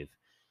grave.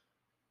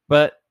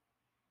 But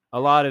a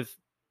lot of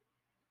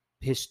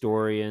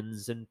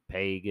historians and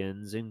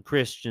pagans and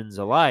Christians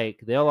alike,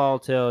 they'll all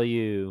tell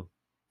you,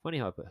 funny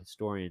how I put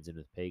historians in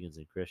with pagans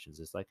and Christians,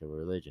 it's like a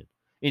religion.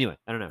 Anyway,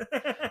 I don't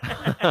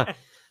know.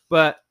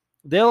 But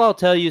they'll all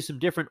tell you some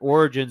different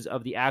origins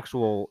of the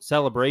actual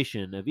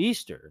celebration of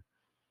Easter.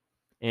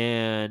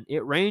 And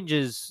it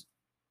ranges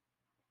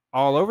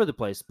all over the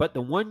place. But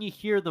the one you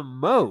hear the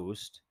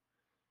most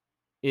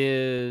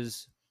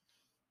is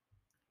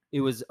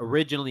it was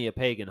originally a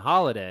pagan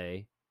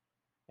holiday.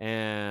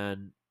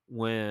 And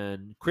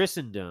when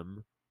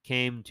Christendom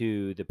came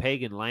to the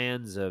pagan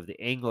lands of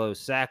the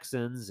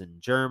Anglo-Saxons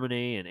and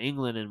Germany and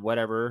England and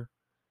whatever,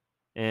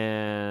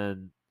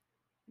 and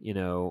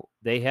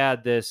they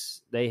had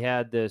this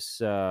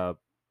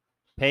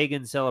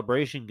pagan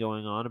celebration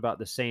going on about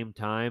the same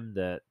time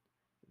that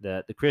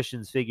the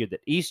Christians figured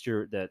that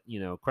Easter, that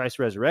Christ's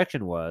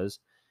resurrection was.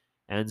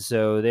 And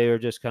so they were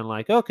just kind of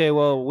like, okay,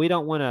 well, we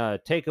don't want to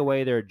take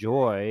away their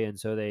joy, and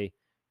so they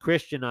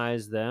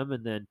Christianized them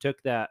and then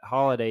took that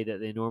holiday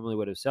that they normally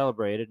would have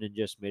celebrated and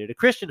just made it a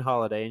Christian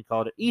holiday and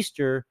called it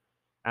Easter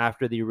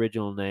after the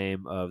original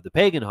name of the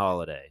pagan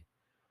holiday.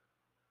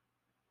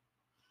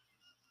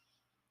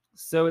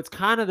 So it's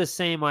kind of the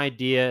same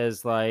idea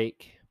as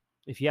like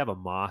if you have a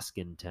mosque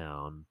in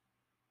town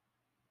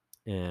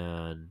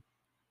and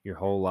your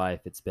whole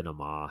life it's been a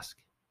mosque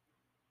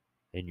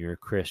and you're a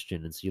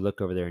Christian, and so you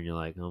look over there and you're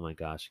like, oh my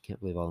gosh, I can't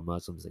believe all the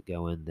Muslims that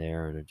go in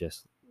there and are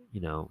just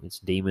it's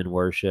demon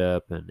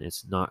worship and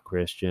it's not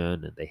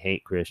Christian and they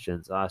hate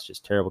Christians. Oh, it's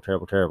just terrible,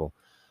 terrible, terrible.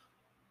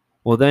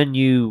 Well, then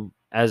you,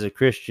 as a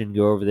Christian,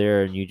 go over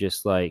there and you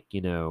just like,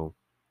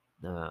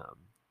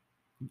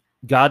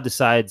 God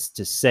decides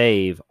to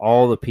save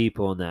all the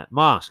people in that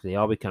mosque. They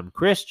all become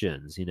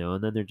Christians,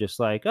 and then they're just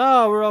like,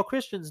 oh, we're all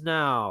Christians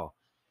now.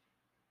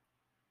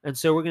 And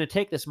so we're going to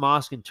take this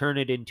mosque and turn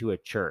it into a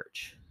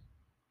church.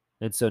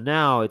 And so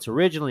now it's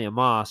originally a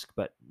mosque,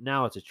 but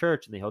now it's a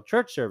church and they hold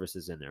church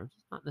services in there.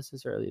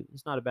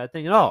 It's not a bad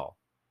thing at all.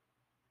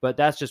 But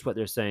that's just what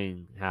they're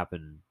saying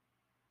happened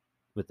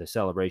with the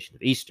celebration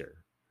of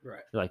Easter.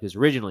 Right. Like it was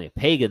originally a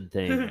pagan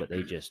thing, but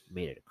they just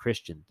made it a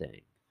Christian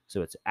thing.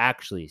 So it's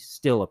actually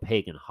still a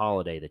pagan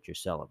holiday that you're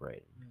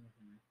celebrating.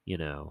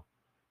 Mm-hmm.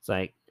 It's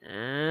like,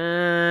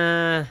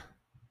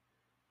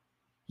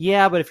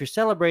 yeah, but if you're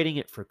celebrating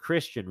it for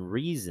Christian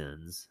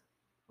reasons,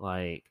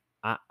 like,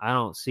 I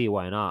don't see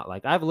why not.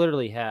 Like, I've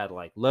literally had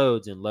like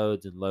loads and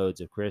loads and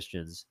loads of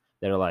Christians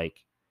that are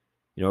like,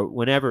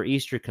 whenever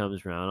Easter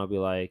comes around, I'll be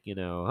like,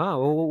 oh,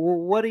 well,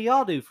 what do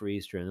y'all do for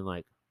Easter? And they're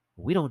like,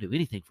 we don't do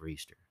anything for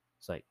Easter.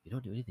 It's like, you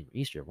don't do anything for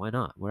Easter. Why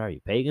not? What are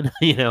you, pagan?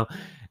 And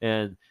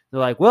they're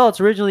like, well,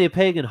 it's originally a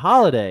pagan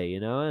holiday,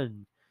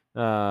 and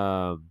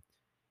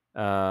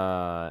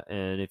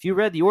if you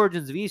read the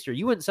origins of Easter,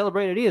 you wouldn't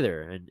celebrate it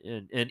either.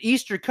 And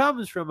Easter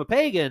comes from a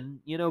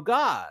pagan,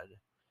 God.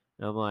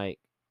 And I'm like,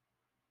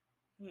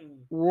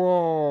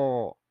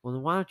 whoa, well,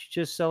 then why don't you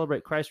just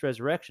celebrate Christ's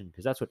resurrection?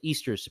 Because that's what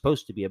Easter is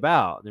supposed to be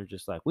about. And they're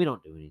just like, we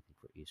don't do anything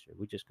for Easter.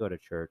 We just go to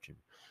church and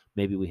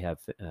maybe we have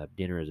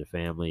dinner as a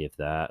family, if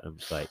that. I'm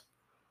just like,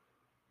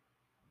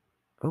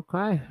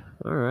 okay,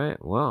 all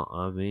right. Well,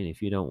 I mean,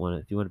 if you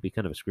want to be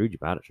kind of a Scrooge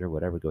about it, sure,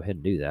 whatever, go ahead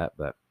and do that.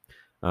 But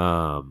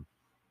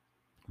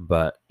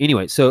But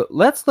anyway, so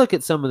let's look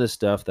at some of the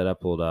stuff that I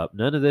pulled up.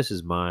 None of this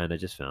is mine. I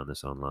just found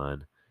this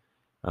online.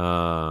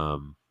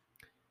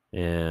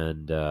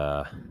 And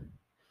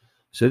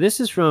so this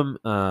is from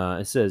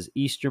it says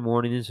Easter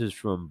morning. This is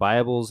from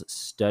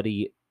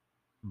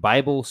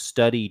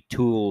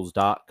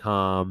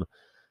BibleStudyTools.com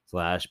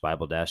 /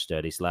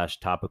 Bible-study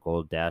 /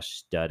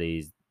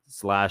 topical-studies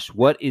 /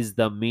 what is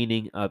the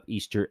meaning of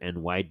Easter and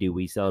why do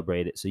we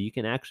celebrate it? So you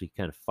can actually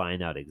kind of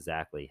find out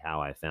exactly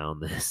how I found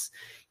this,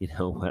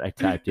 what I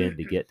typed in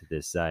to get to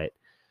this site.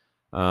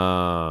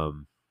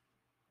 And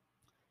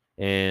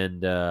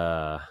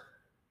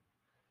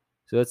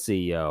so let's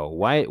see.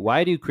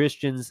 Why do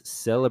Christians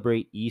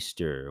celebrate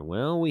Easter?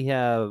 Well,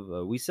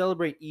 we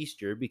celebrate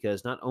Easter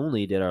because not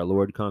only did our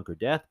Lord conquer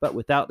death, but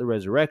without the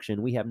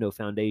resurrection, we have no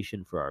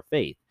foundation for our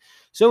faith.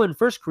 So in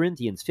 1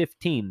 Corinthians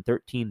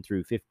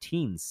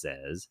 15:13-15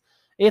 says,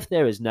 "If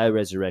there is no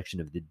resurrection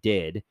of the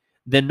dead,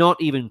 then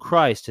not even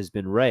Christ has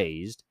been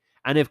raised.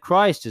 And if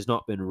Christ has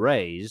not been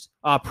raised,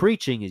 our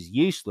preaching is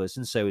useless,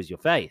 and so is your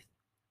faith.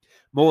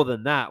 More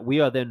than that, we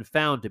are then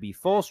found to be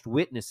false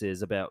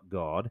witnesses about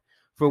God,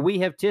 for we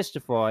have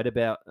testified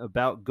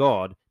about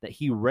God that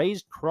he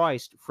raised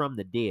Christ from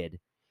the dead,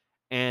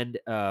 and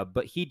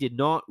but he did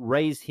not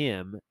raise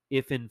him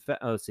if in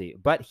fact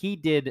but he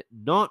did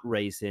not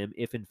raise him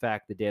if in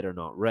fact the dead are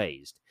not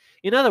raised."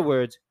 In other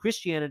words,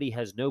 Christianity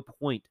has no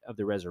point of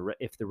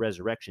if the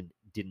resurrection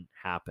didn't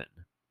happen.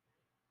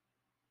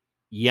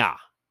 Yeah.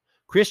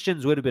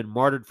 Christians would have been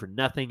martyred for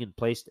nothing and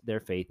placed their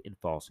faith in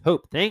false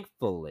hope.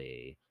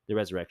 Thankfully, the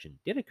resurrection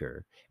did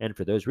occur, and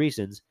for those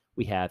reasons,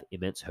 we have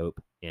immense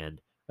hope and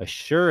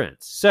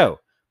assurance. So,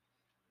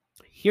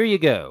 here you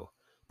go.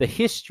 The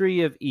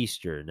history of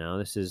Easter. Now,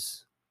 this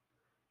is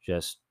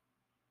just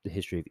the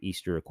history of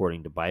Easter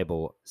according to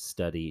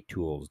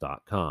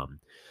BibleStudyTools.com.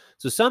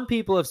 So some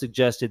people have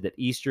suggested that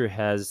Easter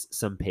has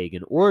some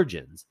pagan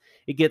origins.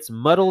 It gets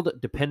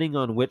muddled depending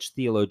on which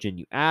theologian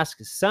you ask.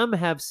 Some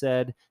have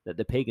said that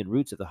the pagan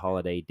roots of the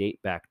holiday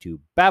date back to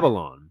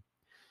Babylon.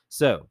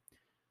 So,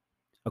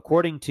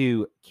 according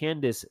to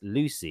Candace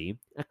Lucy,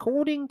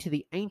 according to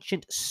the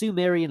ancient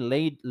Sumerian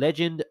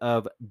legend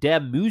of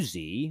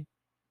Damuzi,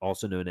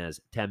 also known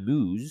as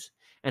Tammuz,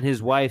 and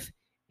his wife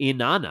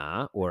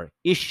Inanna, or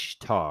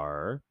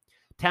Ishtar,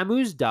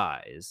 Tammuz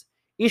dies.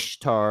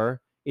 Ishtar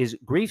is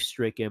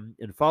grief-stricken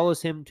and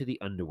follows him to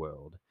the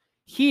underworld.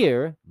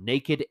 Here,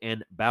 naked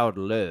and bowed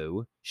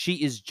low,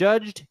 she is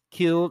judged,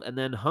 killed, and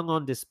then hung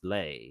on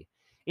display.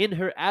 In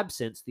her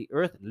absence, the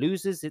earth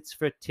loses its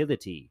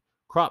fertility.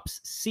 Crops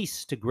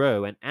cease to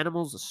grow and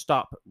animals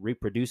stop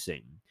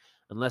reproducing.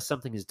 Unless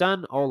something is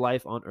done, all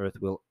life on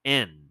Earth will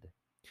end.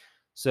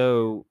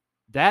 So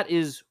that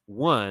is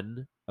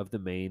one of the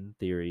main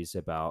theories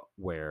about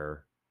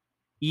where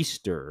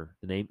Easter,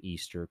 the name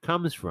Easter,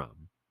 comes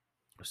from.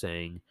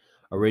 Saying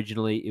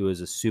originally it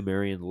was a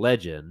Sumerian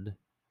legend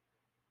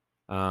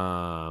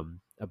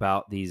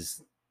about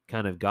these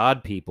kind of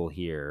god people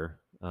here,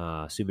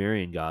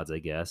 Sumerian gods, I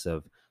guess,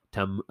 of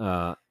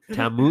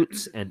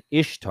Tammuz and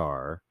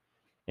Ishtar.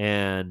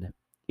 And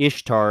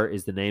Ishtar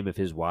is the name of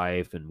his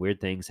wife, and weird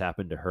things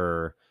happened to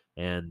her.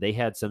 And they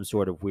had some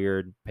sort of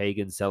weird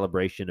pagan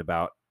celebration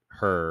about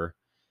her.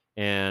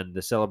 And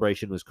the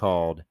celebration was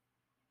called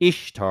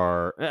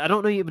Ishtar. I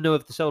don't even know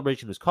if the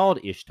celebration was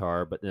called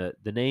Ishtar, but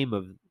the name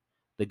of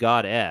the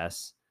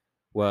goddess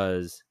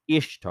was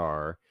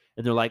Ishtar.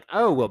 And they're like,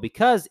 oh, well,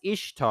 because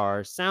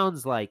Ishtar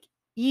sounds like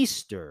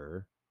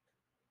Easter,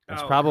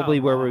 that's probably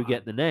where we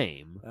get the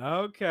name.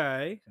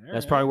 Okay.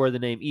 That's probably where the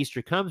name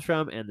Easter comes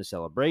from and the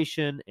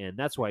celebration. And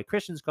that's why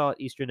Christians call it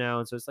Easter now.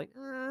 And so it's like,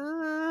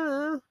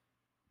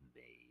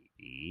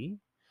 maybe.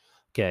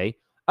 Okay.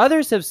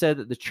 Others have said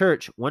that the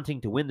church, wanting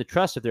to win the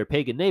trust of their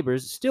pagan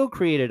neighbors, still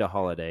created a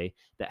holiday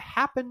that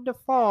happened to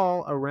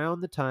fall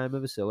around the time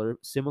of a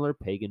similar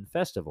pagan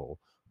festival,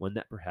 one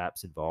that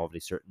perhaps involved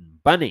a certain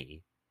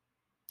bunny.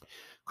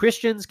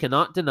 Christians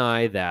cannot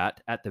deny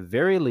that, at the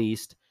very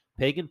least,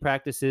 pagan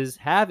practices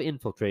have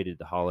infiltrated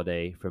the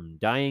holiday, from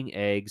dyeing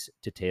eggs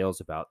to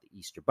tales about the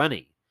Easter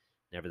bunny.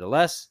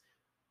 Nevertheless,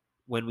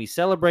 when we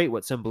celebrate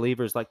what some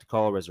believers like to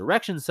call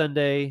Resurrection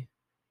Sunday,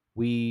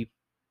 we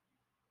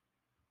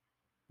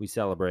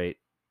celebrate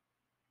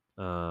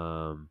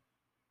and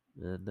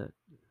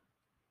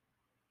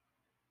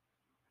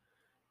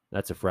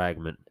that's a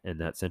fragment, and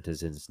that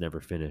sentence is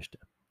never finished,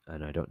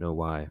 and I don't know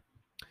why.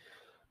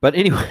 But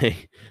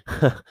anyway,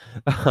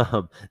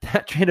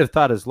 that train of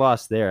thought is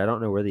lost there. I don't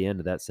know where the end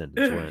of that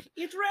sentence went.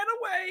 It ran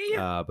away.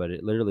 But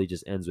it literally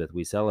just ends with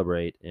 "we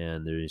celebrate,"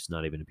 and there's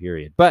not even a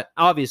period. But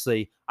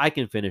obviously, I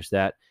can finish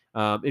that.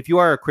 If you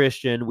are a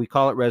Christian, we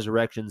call it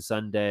Resurrection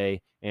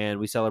Sunday, and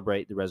we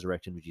celebrate the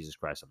resurrection of Jesus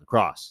Christ on the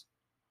cross.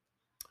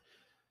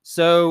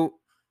 So,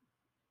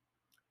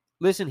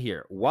 listen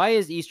here. Why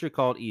is Easter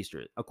called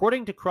Easter?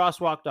 According to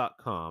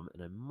crosswalk.com,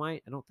 and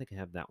I don't think I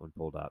have that one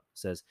pulled up, it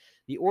says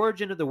the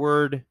origin of the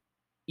word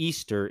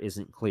Easter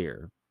isn't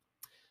clear.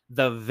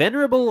 The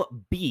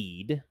Venerable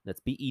Bede, that's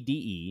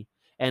Bede,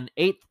 An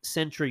 8th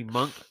century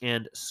monk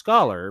and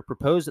scholar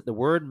proposed that the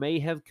word may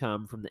have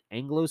come from the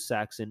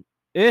Anglo-Saxon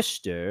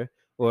Öster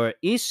or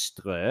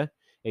Istre,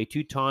 a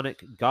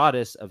Teutonic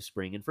goddess of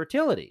spring and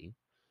fertility.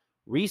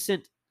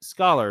 Recent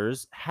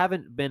scholars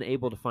haven't been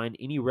able to find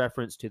any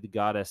reference to the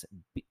goddess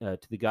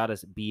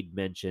Bede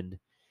mentioned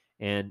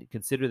and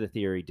consider the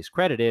theory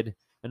discredited.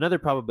 Another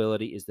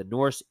probability is the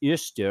Norse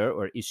Öster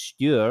or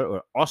Istur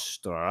or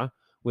Ostra,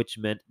 which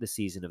meant the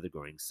season of the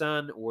growing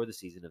sun or the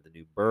season of the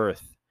new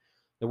birth.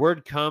 The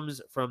word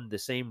comes from the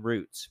same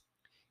roots.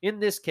 In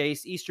this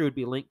case, Easter would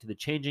be linked to the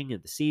changing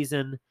of the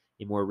season.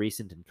 A more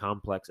recent and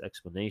complex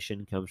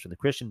explanation comes from the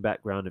Christian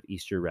background of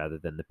Easter rather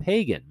than the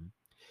pagan.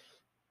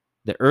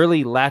 The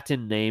early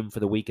Latin name for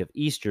the week of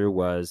Easter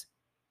was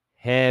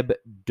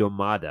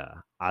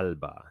Hebdomada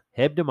alba,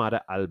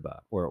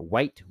 or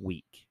White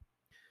Week,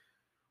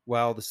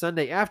 while the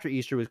Sunday after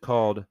Easter was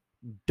called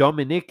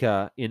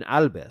Dominica in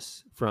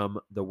albis, from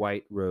the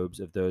white robes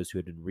of those who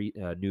had been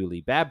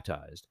newly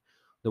baptized.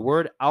 The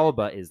word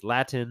alba is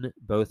Latin,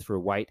 both for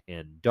white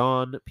and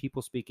dawn.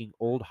 People speaking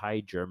Old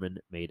High German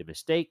made a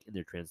mistake in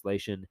their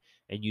translation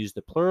and used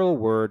the plural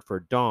word for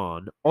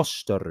dawn,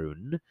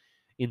 Osterun,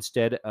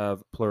 instead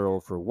of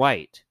plural for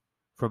white.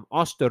 From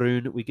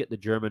Osterun, we get the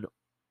German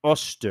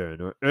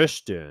Ostern or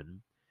Östern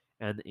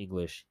and the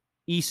English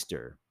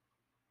Easter.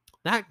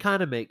 That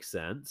kind of makes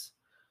sense.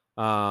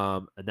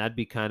 And that'd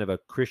be kind of a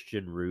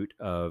Christian root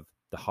of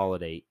the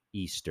holiday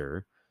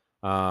Easter.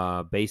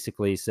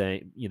 Basically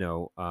saying,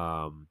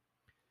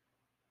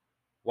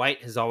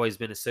 white has always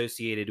been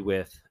associated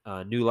with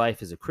new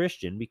life as a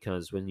Christian,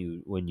 because when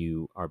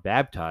you are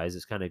baptized,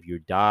 it's kind of your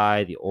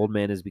die. The old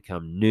man has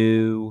become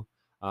new.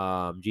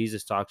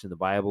 Jesus talks in the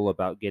Bible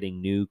about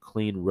getting new,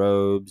 clean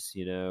robes,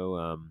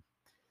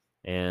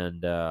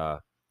 and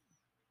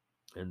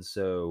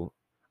so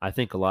I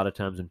think a lot of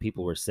times when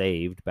people were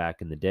saved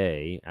back in the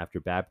day after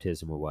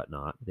baptism or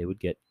whatnot, they would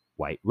get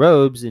white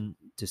robes and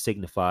to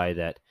signify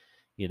that,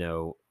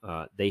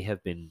 they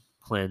have been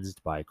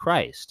cleansed by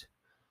Christ.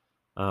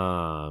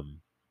 And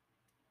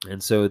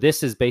so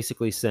this is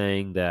basically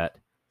saying that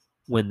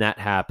when that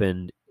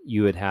happened,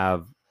 you would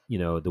have,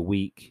 the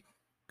week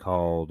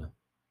called,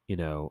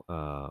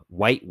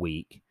 White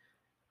Week,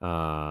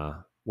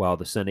 while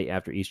the Sunday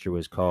after Easter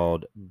was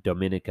called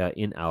Dominica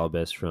in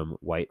albis, from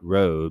white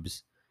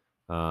robes.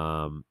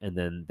 And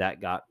then that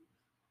got,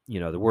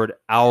 the word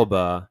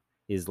alba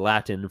is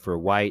Latin for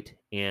white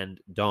and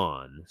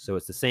dawn. So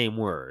it's the same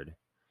word,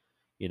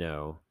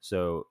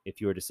 So if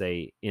you were to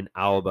say in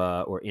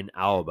alba or in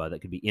alba,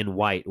 that could be in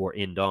white or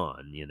in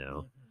dawn,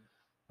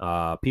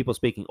 People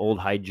speaking Old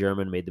High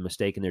German made the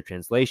mistake in their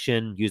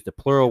translation, used the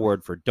plural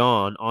word for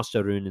dawn,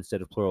 Osterun,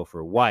 instead of plural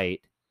for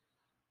white.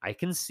 I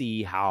can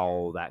see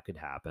how that could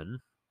happen.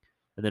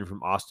 And then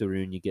from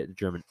Osterun, you get the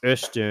German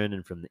Östern,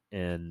 and from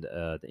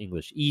the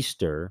English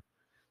Easter.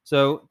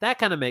 So that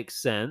kind of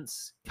makes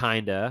sense,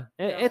 kinda.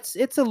 Yeah.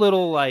 It's a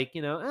little like,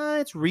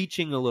 it's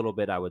reaching a little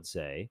bit, I would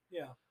say.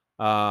 Yeah.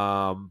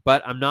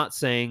 But I'm not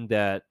saying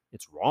that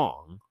it's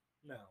wrong.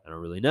 No. I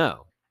don't really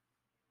know.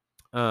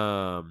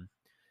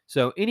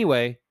 So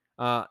anyway,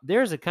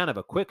 there's a kind of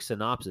a quick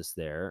synopsis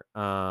there.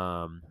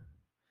 So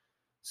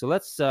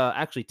let's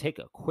actually take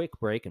a quick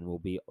break, and we'll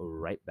be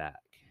right back.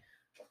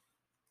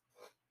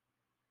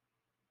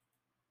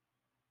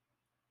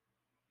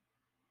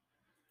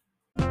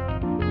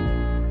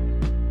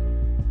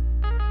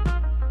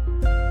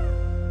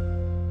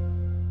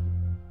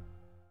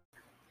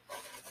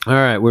 All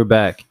right, we're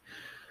back.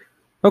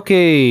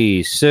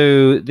 Okay,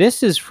 so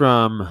this is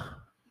from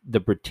the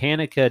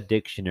Britannica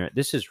Dictionary.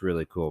 This is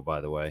really cool, by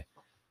the way.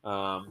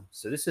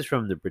 So this is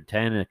from the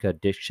Britannica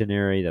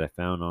Dictionary that I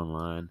found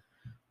online.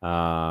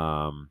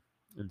 And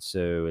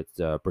so it's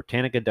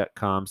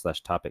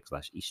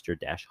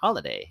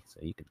britannica.com/topic/Easter-holiday. So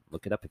you can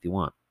look it up if you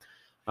want.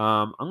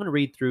 I'm going to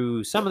read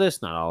through some of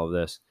this, not all of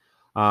this.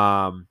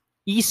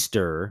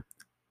 Easter,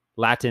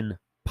 Latin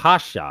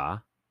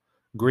Pascha,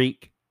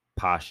 Greek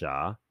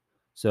Pascha.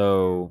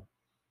 So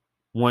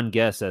one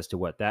guess as to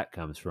what that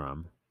comes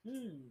from.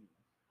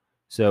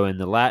 So in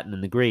the Latin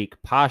and the Greek,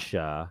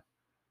 Pascha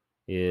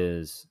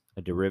is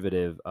a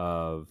derivative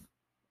of,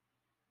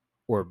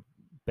 or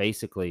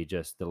basically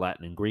just the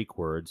Latin and Greek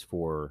words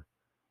for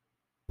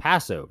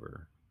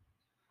Passover.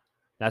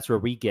 That's where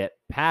we get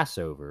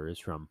Passover, is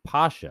from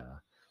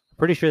Pascha. I'm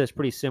pretty sure that's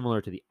pretty similar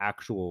to the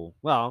actual,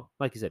 well,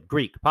 like you said,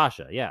 Greek,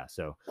 Pascha, yeah.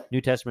 So New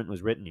Testament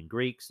was written in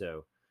Greek,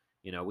 so,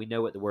 we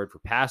know what the word for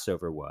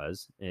Passover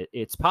was.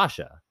 It's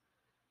Pascha,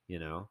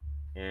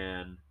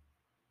 and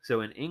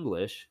so in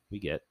English, we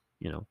get,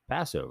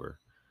 Passover.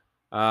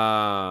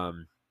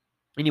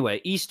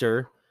 Anyway,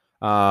 Easter,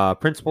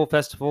 principal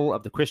festival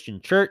of the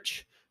Christian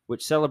Church,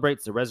 which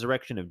celebrates the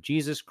resurrection of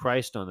Jesus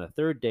Christ on the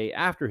third day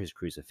after his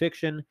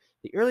crucifixion.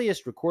 The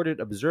earliest recorded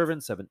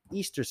observance of an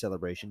Easter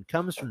celebration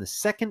comes from the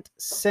 2nd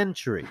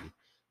century.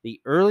 The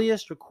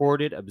earliest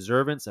recorded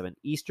observance of an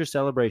Easter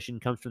celebration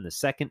comes from the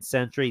 2nd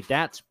century.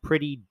 That's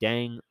pretty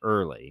dang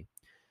early.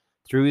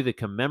 through the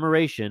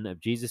commemoration of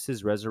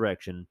Jesus'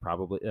 resurrection,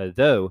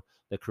 though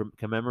the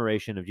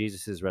commemoration of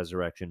Jesus'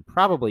 resurrection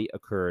probably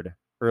occurred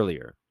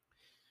earlier.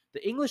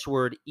 The English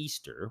word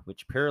Easter,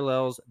 which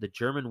parallels the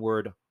German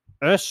word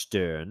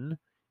Ostern,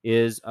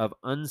 is of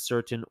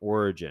uncertain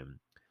origin.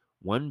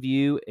 One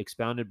view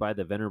expounded by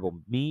the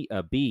Venerable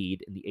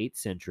Bede in the 8th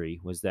century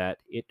was that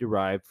it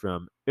derived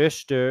from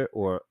Öster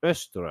or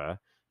Östra,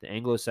 the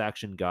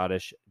Anglo-Saxon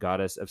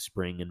goddess of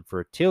spring and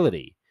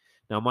fertility.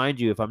 Now, mind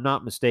you, if I'm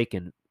not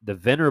mistaken, the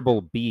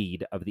Venerable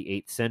Bede of the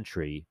 8th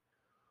century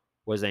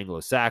was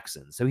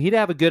Anglo-Saxon. So he'd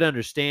have a good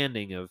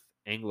understanding of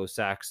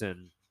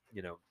Anglo-Saxon,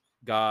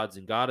 gods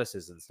and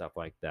goddesses and stuff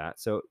like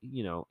that. So,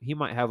 he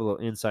might have a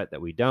little insight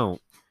that we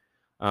don't.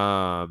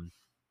 But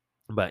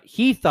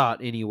he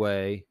thought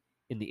anyway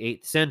in the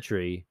 8th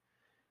century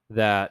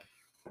that,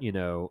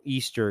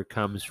 Easter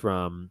comes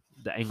from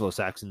the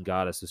Anglo-Saxon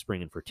goddess of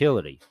spring and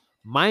fertility.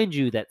 Mind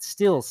you, that's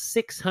still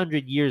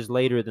 600 years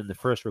later than the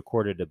first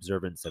recorded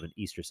observance of an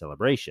Easter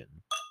celebration.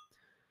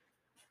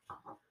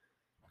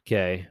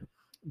 Okay.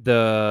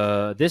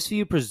 This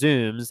view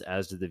presumes,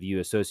 as did the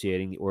view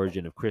associating the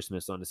origin of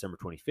Christmas on December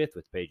 25th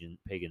with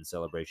pagan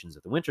celebrations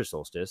of the winter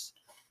solstice,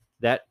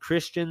 that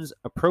Christians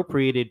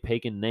appropriated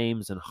pagan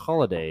names and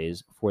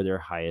holidays for their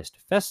highest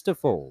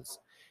festivals.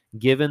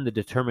 Given the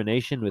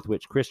determination with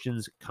which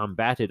Christians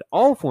combated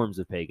all forms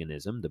of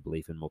paganism, the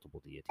belief in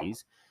multiple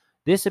deities,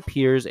 this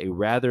appears a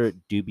rather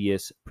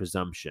dubious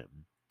presumption.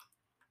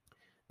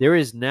 There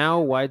is now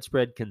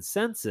widespread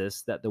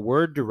consensus that the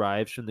word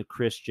derives from the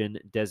Christian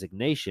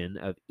designation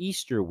of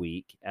Easter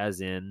week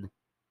as in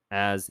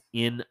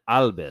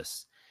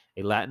albis,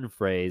 a Latin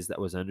phrase that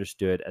was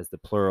understood as the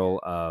plural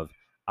of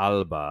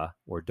alba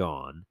or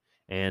dawn,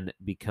 and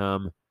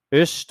become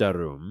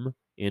Österum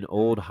in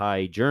Old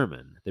High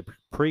German, the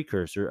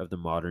precursor of the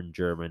modern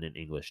German and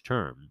English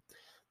term.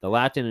 The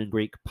Latin and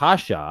Greek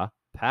Pascha,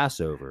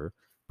 Passover,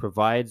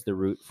 provides the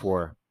root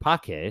for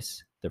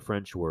Paces, the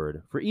French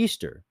word for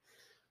Easter.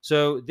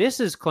 So this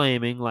is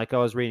claiming, like I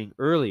was reading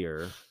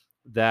earlier,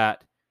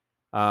 that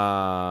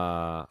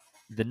the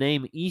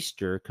name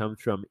Easter comes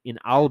from in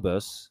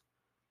albus,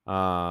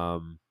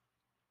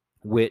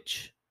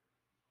 which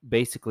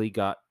basically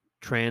got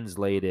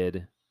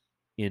translated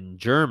in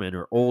German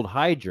or Old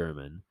High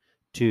German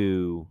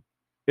to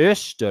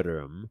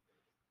Österum,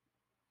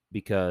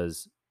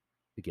 because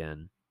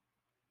again,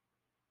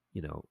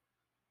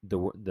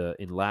 the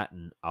in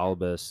Latin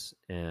albus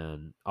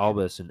and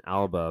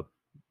alba,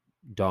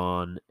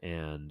 dawn,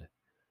 and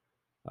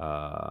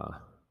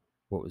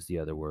what was the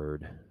other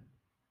word?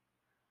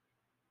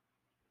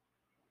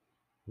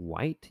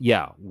 White?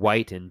 Yeah,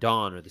 white and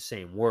dawn are the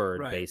same word,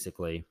 Right.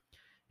 basically.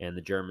 And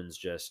the Germans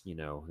just,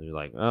 they're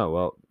like, oh,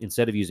 well,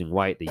 instead of using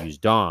white, they use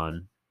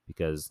dawn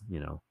because,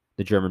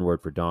 the German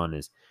word for dawn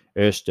is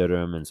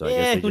Österum. And so I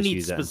guess they who just needs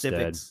use that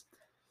specifics? instead.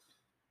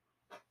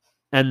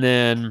 And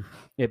then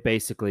it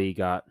basically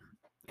got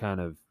kind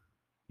of,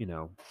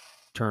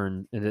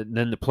 turned. And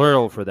then the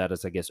plural for that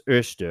is, I guess,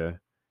 Öster.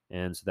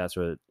 And so that's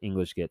where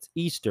English gets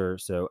Easter.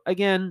 So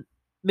again,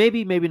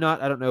 maybe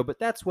not. I don't know. But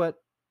that's what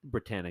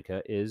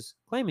Britannica is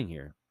claiming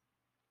here.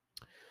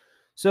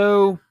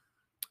 So,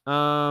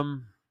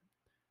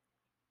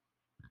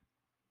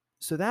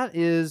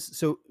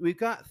 so we've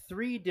got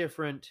 3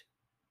 different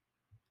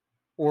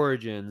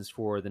origins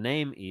for the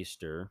name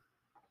Easter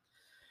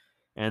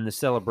and the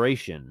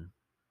celebration.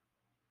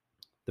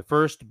 The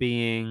first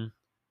being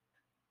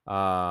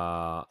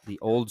the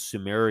old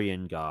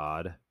Sumerian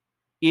god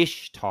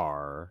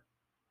Ishtar,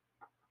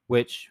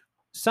 which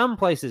some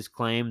places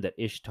claim that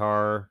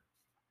Ishtar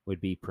would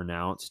be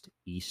pronounced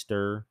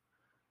Easter.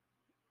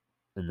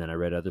 And then I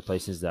read other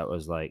places that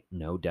was like,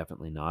 no,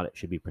 definitely not. It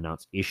should be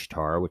pronounced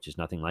Ishtar, which is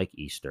nothing like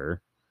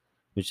Easter.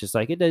 It's just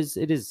like it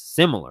is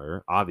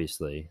similar,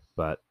 obviously,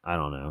 but I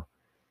don't know.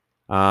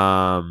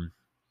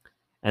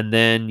 And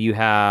then you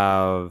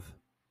have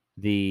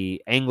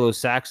the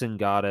Anglo-Saxon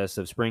goddess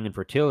of spring and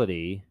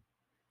fertility,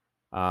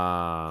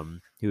 who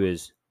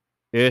is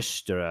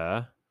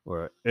Östra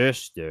or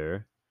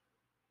Öster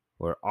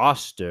or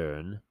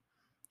Ostern,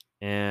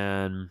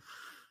 and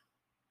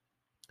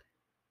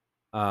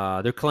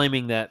they're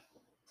claiming that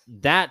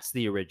that's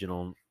the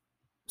original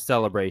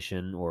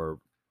celebration or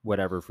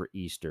whatever for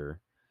Easter.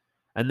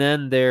 And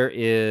then there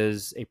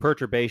is a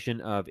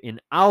perturbation of in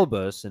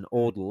albus, an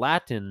old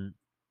Latin,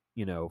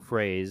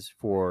 phrase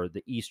for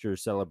the Easter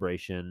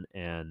celebration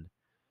and,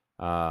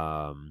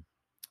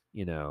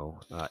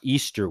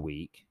 Easter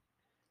week.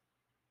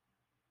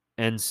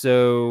 And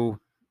so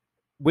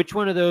which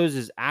one of those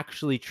is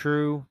actually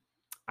true?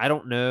 I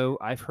don't know.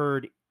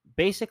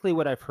 Basically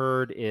what I've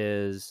heard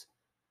is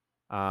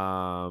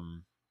the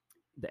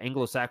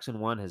Anglo-Saxon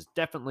one has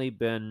definitely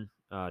been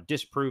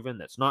disproven.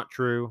 That's not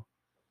true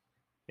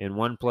in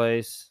one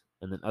place.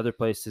 And then other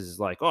places is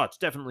like, oh, it's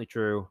definitely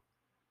true.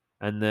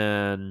 And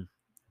then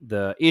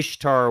the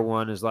Ishtar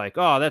one is like,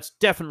 oh, that's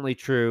definitely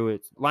true.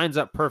 It lines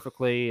up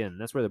perfectly. And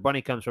that's where the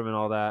bunny comes from and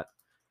all that.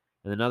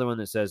 And another one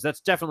that says, that's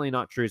definitely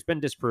not true. It's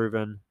been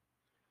disproven.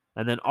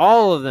 And then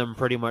all of them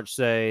pretty much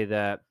say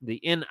that the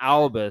in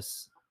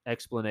albis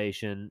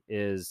explanation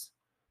is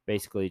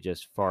basically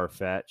just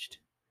far-fetched.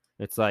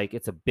 It's like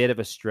it's a bit of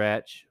a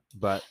stretch,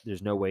 but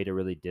there's no way to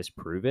really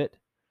disprove it.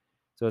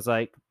 So it's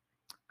like,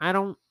 I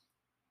don't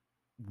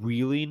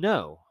really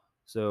know.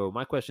 So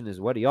my question is,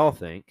 what do y'all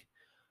think?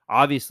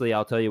 Obviously,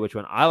 I'll tell you which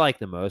one I like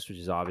the most, which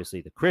is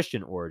obviously the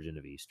Christian origin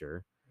of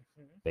Easter.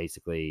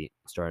 Basically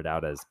started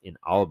out as in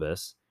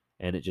albis,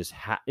 and it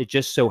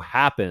just so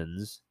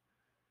happens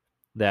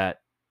that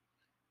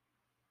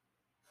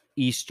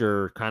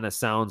Easter kind of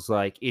sounds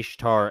like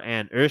Ishtar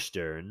and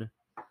Eastern.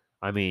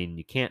 I mean,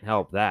 you can't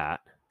help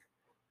that.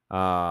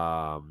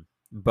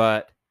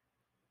 But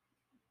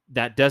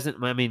that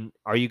doesn't, I mean,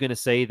 are you going to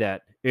say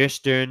that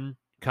Eastern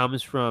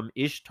comes from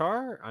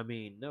Ishtar? I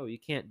mean, no, you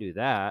can't do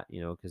that,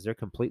 because they're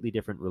completely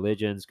different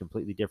religions,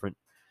 completely different,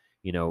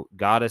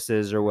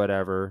 goddesses or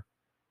whatever.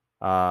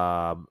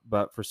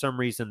 But for some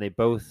reason, they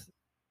both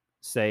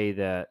say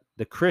that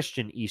the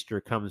Christian Easter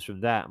comes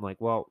from that. I'm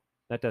like, well,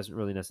 that doesn't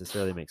really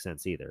necessarily make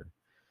sense either.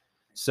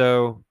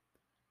 So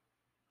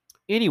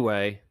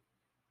anyway,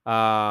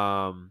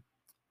 I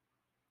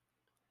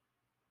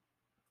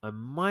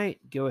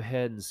might go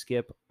ahead and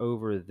skip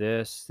over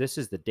this. This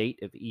is the date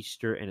of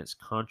Easter and its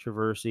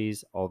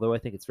controversies. Although I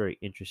think it's very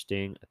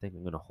interesting, I think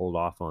I'm going to hold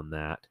off on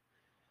that.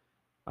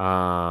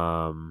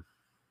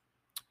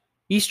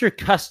 Easter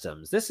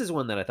customs. This is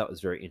one that I thought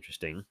was very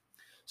interesting.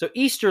 So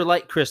Easter,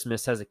 like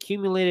Christmas, has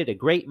accumulated a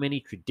great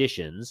many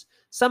traditions,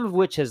 some of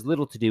which has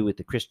little to do with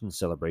the Christian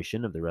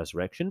celebration of the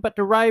resurrection, but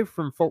derived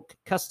from folk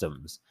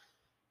customs.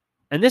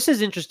 And this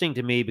is interesting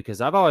to me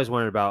because I've always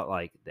wondered about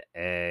like the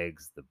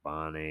eggs, the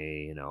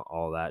bunny,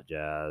 all that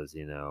jazz,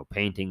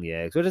 painting the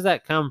eggs. Where does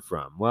that come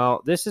from?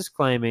 Well, this is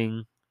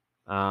claiming,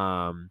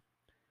 well,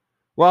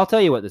 I'll tell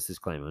you what this is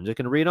claiming. I'm just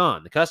going to read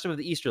on. The custom of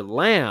the Easter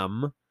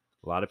lamb,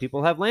 a lot of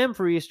people have lamb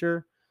for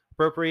Easter,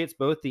 appropriates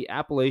both the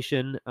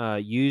appellation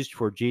used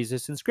for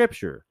Jesus in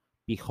Scripture.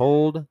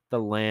 Behold the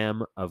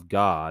Lamb of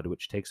God,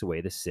 which takes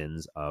away the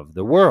sins of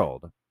the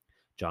world.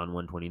 John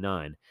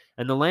 1:29,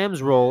 and the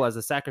lamb's role as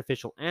a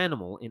sacrificial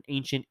animal in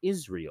ancient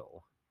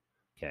Israel.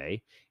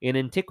 Okay. In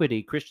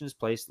antiquity, Christians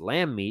placed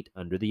lamb meat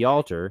under the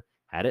altar,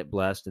 had it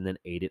blessed, and then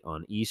ate it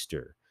on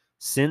Easter.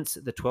 Since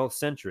the 12th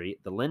century,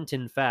 the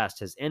Lenten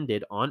fast has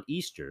ended on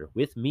Easter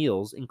with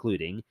meals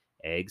including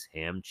eggs,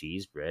 ham,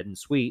 cheese, bread, and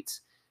sweets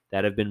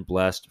that have been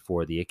blessed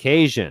for the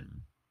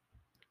occasion.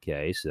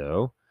 Okay,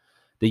 so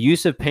the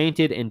use of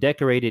painted and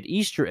decorated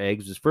Easter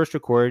eggs was first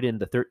recorded in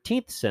the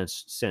 13th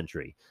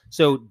century.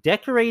 So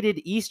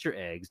decorated Easter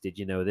eggs, did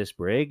you know this,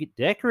 Brig?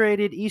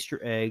 Decorated Easter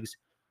eggs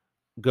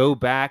go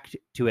back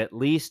to at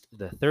least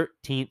the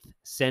 13th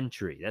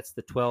century. That's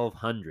the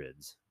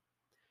 1200s.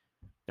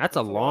 That's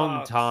a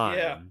long time.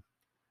 Yeah.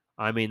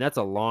 I mean, that's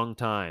a long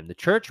time. The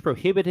church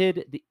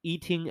prohibited the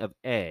eating of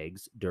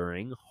eggs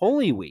during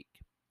Holy Week,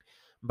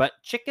 but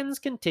chickens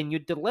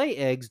continued to lay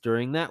eggs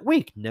during that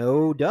week.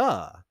 No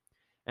duh.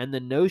 And the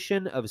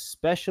notion of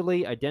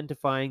specially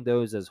identifying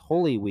those as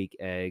Holy Week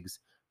eggs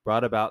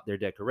brought about their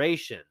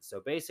decoration.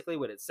 So basically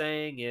what it's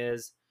saying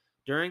is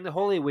during the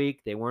Holy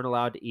Week, they weren't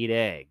allowed to eat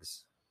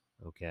eggs.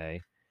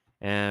 Okay.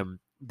 And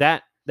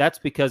that's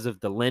because of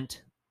the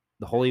Lent.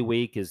 The Holy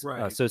Week is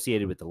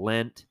associated with the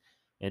Lent.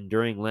 And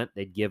during Lent,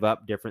 they'd give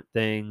up different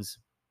things.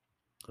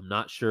 I'm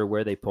not sure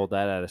where they pulled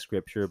that out of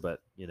Scripture, but,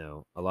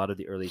 a lot of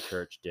the early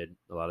church did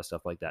a lot of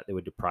stuff like that. They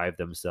would deprive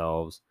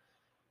themselves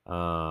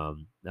of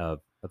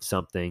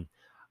something.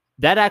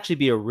 That'd actually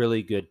be a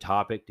really good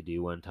topic to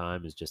do one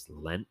time, is just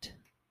Lent,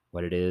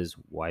 what it is,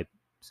 why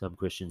some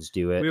Christians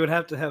do it. We would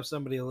have to have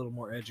somebody a little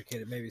more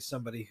educated, maybe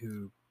somebody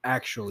who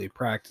actually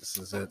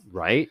practices it.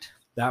 Right?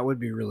 That would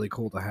be really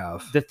cool to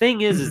have. The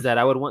thing is that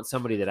I would want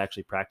somebody that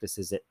actually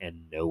practices it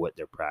and know what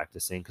they're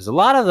practicing, because a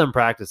lot of them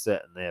practice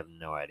it and they have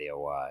no idea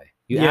why.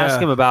 You ask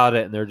them about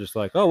it and they're just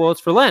like, oh, well,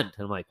 it's for Lent.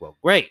 And I'm like, well,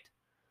 great.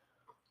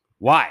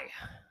 Why?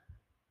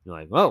 You're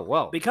like, oh,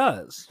 well.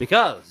 Because.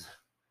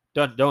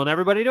 Don't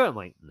everybody do it? I'm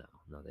like,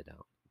 no, they don't.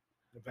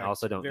 In fact, I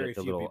also don't get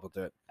the little people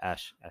do it.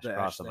 ash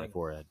cross on my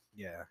forehead.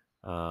 Yeah.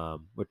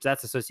 Which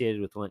that's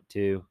associated with Lent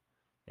too.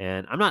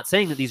 And I'm not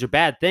saying that these are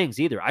bad things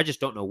either. I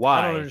just don't know why.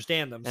 I don't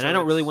understand them. And I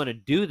don't really want to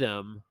do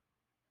them.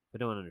 I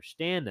don't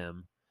understand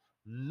them.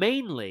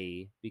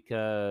 Mainly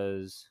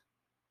because,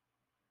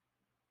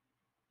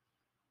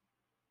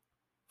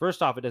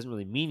 first off, it doesn't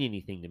really mean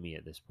anything to me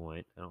at this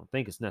point. I don't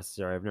think it's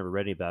necessary. I've never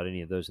read about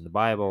any of those in the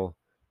Bible.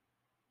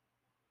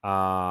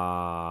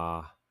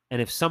 And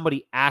if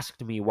somebody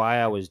asked me why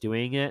I was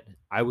doing it,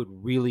 I would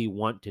really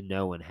want to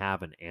know and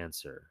have an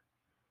answer.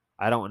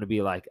 I don't want to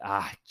be like,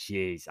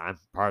 geez, I'm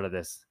part of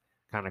this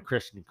kind of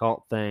Christian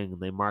cult thing, and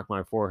they mark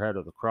my forehead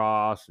with a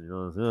cross,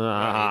 and,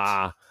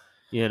 Right.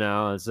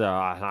 And so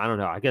I don't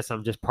know. I guess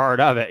I'm just part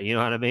of it. You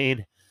know what I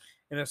mean?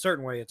 In a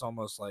certain way, it's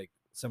almost like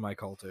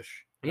semi-cultish.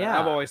 Yeah.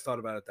 I've always thought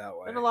about it that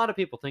way. And a lot of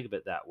people think of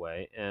it that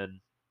way, and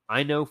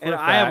I know for a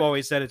fact, I have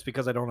always said it's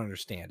because I don't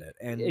understand it.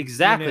 And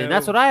exactly, and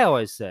that's what I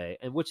always say,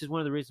 and which is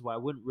one of the reasons why I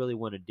wouldn't really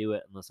want to do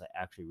it unless I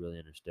actually really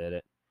understood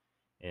it.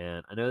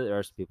 And I know there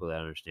are some people that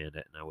understand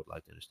it, and I would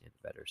like to understand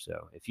it better.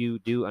 So if you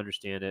do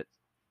understand it,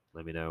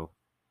 let me know.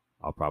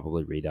 I'll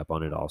probably read up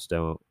on it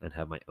also and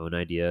have my own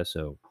idea.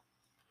 So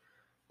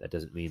that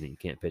doesn't mean that you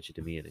can't pitch it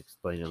to me and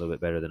explain it a little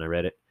bit better than I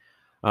read it.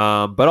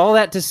 But all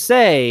that to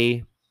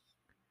say,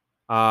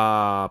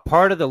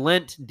 part of the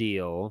Lent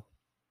deal,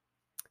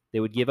 they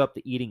would give up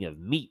the eating of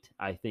meat.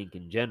 I think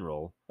in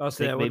general, I'll I say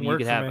think that maybe wouldn't you work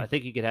could for have. me. I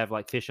think you could have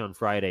like fish on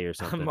Friday or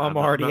something. I'm not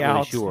already really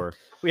out. sure.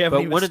 We haven't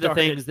But even one of the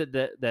started. things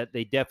that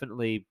they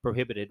definitely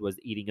prohibited was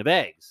the eating of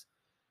eggs.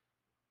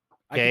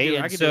 I could do. Okay,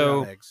 I and could do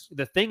without so eggs.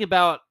 the thing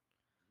about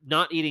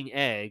not eating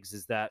eggs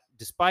is that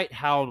despite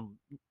how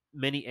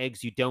many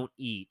eggs you don't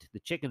eat, the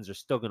chickens are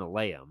still going to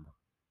lay them,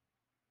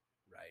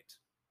 Right.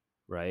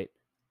 right?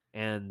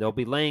 And they'll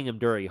be laying them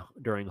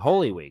during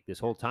Holy Week, this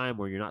whole time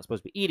where you're not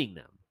supposed to be eating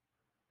them.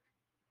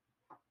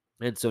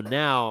 And so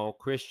now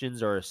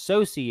Christians are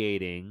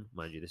associating,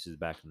 mind you, this is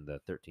back in the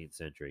 13th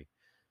century.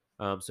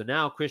 So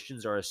now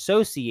Christians are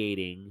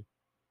associating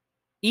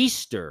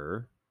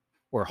Easter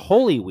or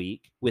Holy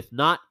Week with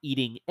not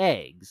eating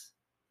eggs.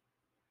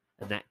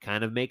 And that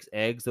kind of makes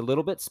eggs a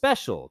little bit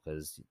special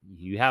because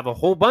you have a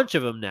whole bunch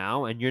of them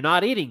now and you're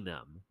not eating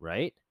them,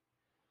 right?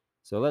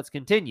 So let's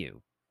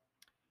continue.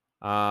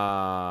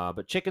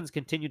 But chickens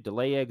continued to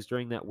lay eggs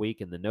during that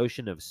week, and the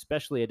notion of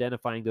specially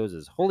identifying those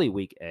as Holy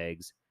Week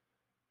eggs,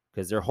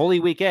 because they're Holy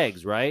Week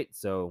eggs, right?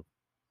 So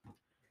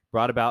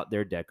brought about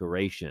their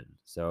decoration.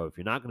 So if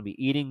you're not going to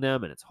be eating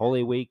them and it's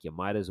Holy Week, you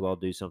might as well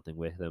do something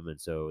with them. And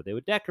so they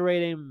would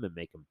decorate them and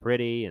make them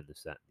pretty and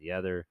this, that, and the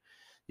other.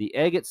 The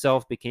egg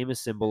itself became a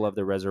symbol of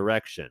the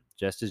resurrection.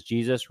 Just as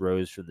Jesus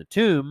rose from the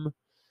tomb,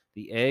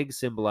 the egg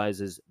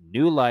symbolizes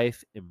new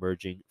life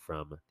emerging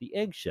from the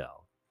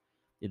eggshell.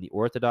 In the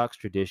Orthodox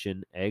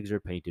tradition, eggs are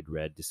painted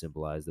red to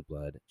symbolize the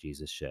blood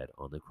Jesus shed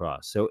on the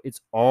cross. So it's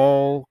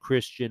all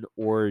Christian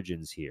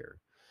origins here.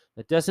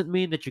 That doesn't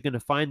mean that you're going to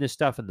find this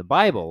stuff in the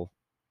Bible,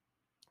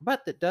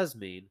 but that does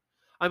mean,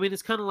 I mean,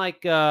 it's kind of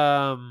like,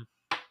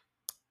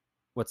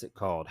 what's it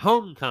called?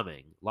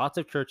 Homecoming. Lots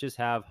of churches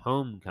have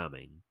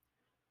homecoming.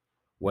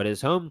 What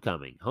is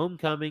homecoming?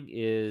 Homecoming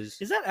is,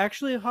 Is that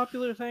actually a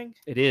popular thing?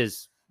 it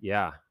is,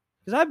 yeah.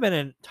 Because I've been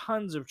in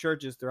tons of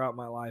churches throughout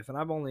my life, and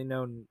I've only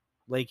known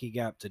Lakey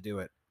Gap to do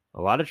it.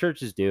 A lot of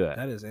churches do it.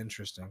 That is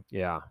interesting.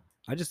 Yeah.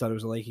 I just thought it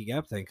was a Lakey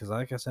Gap thing because,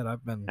 like I said,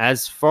 I've been.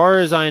 As far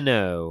as I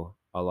know,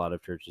 a lot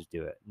of churches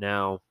do it.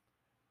 Now,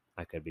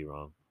 I could be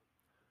wrong.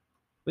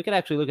 We could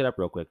actually look it up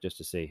real quick just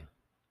to see.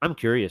 I'm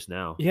curious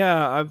now.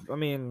 Yeah,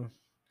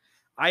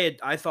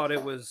 I thought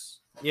it was.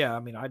 Yeah,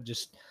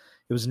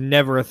 it was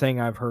never a thing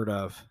I've heard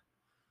of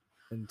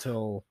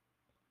until.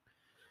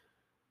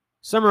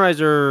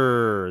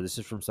 Summarizer. This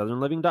is from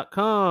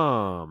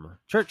southernliving.com.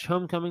 Church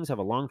homecomings have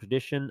a long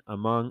tradition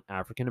among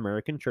African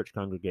American church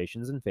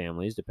congregations and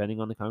families. Depending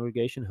on the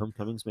congregation,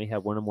 homecomings may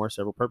have one or more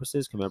several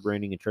purposes: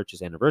 commemorating a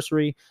church's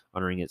anniversary,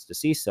 honoring its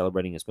deceased,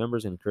 celebrating its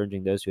members, and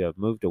encouraging those who have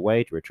moved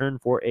away to return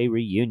for a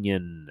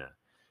reunion.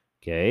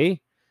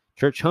 Okay.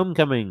 Church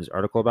homecomings.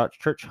 Article about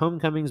church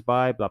homecomings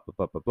by blah, blah,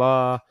 blah, blah,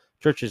 blah.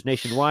 Churches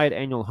nationwide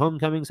annual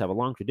homecomings have a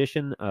long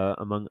tradition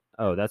among.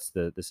 Oh, that's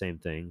the same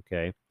thing.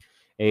 Okay.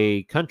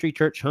 A country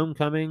church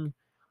homecoming.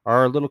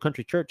 Our little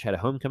country church had a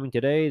homecoming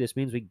today. This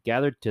means we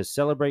gathered to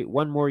celebrate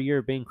one more year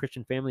of being a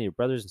Christian family of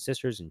brothers and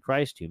sisters in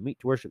Christ who meet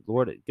to worship the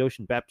Lord at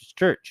Goshen Baptist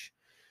Church.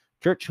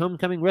 Church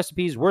homecoming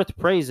recipes worth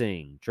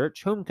praising.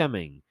 Church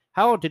homecoming.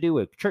 How to do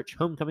a church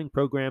homecoming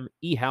program,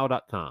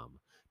 ehow.com.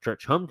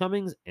 Church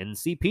homecomings,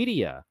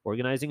 NCpedia.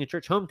 Organizing a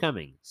church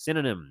homecoming.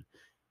 Synonym.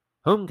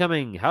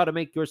 Homecoming, how to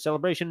make your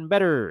celebration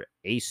better.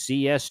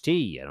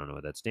 ACST. I don't know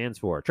what that stands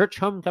for. Church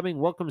homecoming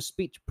welcome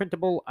speech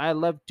printable. I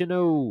love to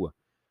know.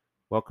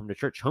 Welcome to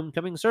church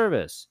homecoming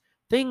service.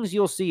 Things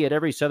you'll see at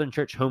every Southern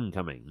church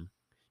homecoming.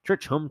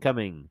 Church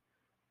homecoming.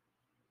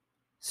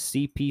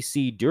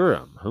 CPC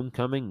Durham.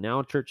 Homecoming,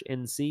 now church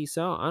NC.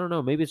 So I don't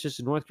know. Maybe it's just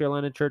a North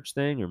Carolina church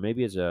thing, or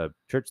maybe it's a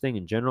church thing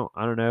in general.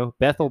 I don't know.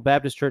 Bethel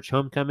Baptist Church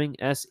homecoming.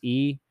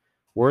 SE.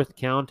 Worth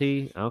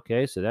County.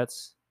 Okay, so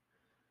that's.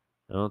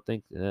 I don't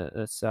think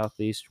that's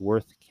southeast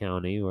Worth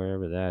County,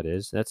 wherever that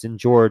is. That's in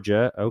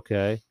Georgia.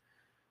 Okay.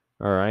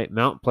 All right.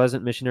 Mount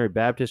Pleasant Missionary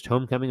Baptist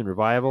Homecoming and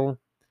Revival.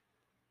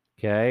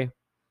 Okay.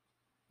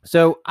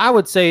 So I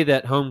would say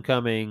that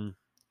homecoming,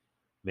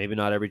 maybe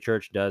not every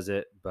church does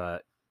it,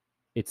 but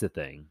it's a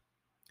thing.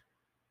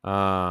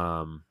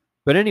 But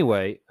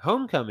anyway,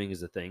 homecoming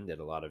is a thing that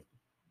a lot of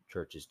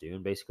churches do.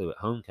 And basically what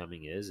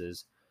homecoming is,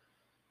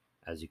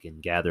 as you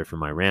can gather from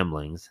my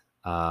ramblings,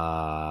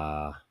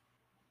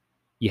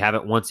 you have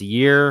it once a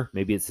year.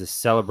 Maybe it's a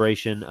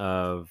celebration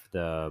of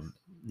the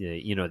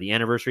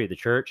anniversary of the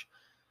church.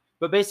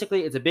 But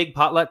basically, it's a big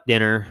potluck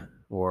dinner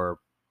or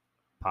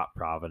pot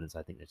providence.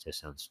 I think that just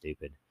sounds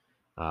stupid,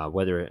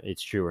 whether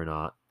it's true or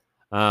not,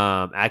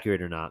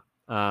 accurate or not.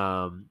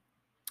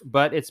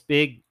 But it's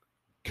big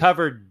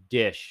covered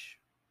dish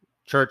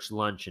church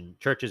luncheon.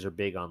 Churches are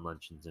big on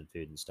luncheons and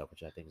food and stuff,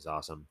 which I think is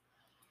awesome.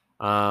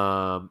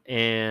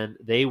 And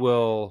they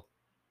will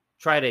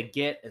try to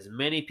get as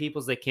many people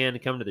as they can to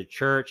come to the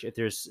church.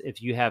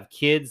 If you have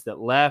kids that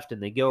left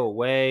and they go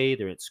away,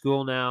 they're at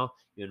school now,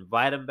 you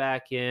invite them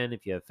back in.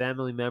 If you have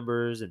family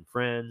members and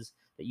friends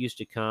that used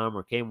to come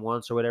or came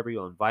once or whatever,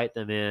 you'll invite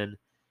them in.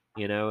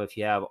 If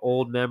you have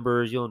old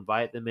members, you'll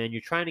invite them in. You're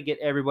trying to get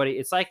everybody.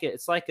 It's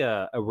like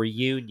a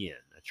reunion,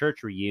 a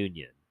church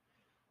reunion.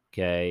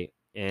 Okay.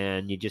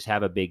 And you just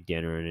have a big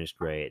dinner and it's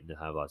great. And they'll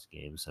have lots of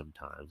games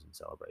sometimes and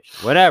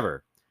celebration,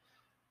 whatever.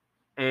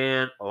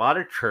 And a lot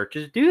of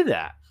churches do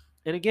that.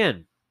 And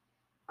again,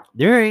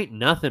 there ain't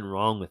nothing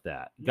wrong with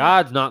that.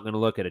 God's not going to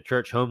look at a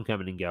church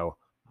homecoming and go,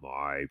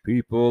 my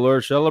people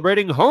are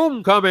celebrating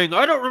homecoming.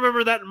 I don't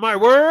remember that in my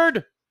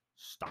word.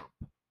 Stomp.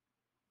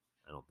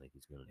 I don't think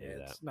he's going to do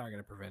that. It's not going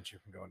to prevent you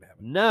from going to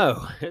heaven.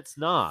 No, it's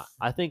not.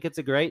 I think it's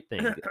a great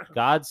thing.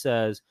 God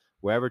says,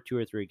 wherever 2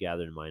 or 3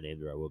 gather in my name,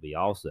 there I will be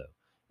also.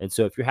 And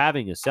so if you're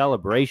having a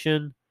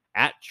celebration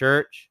at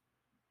church,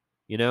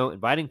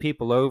 inviting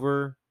people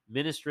over,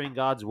 ministering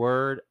God's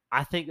word,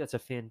 I think that's a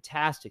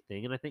fantastic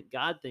thing. And I think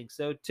God thinks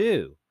so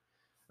too.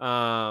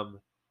 And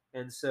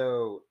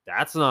so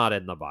that's not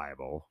in the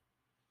Bible.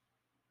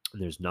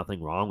 And there's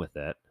nothing wrong with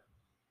it.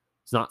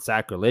 It's not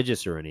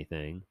sacrilegious or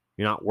anything.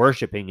 You're not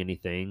worshiping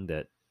anything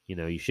that,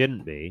 you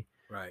shouldn't be.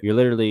 Right. You're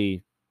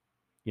literally,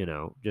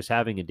 just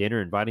having a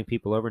dinner, inviting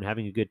people over and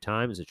having a good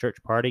time. It's a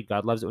church party.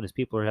 God loves it when his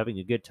people are having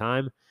a good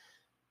time.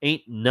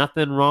 Ain't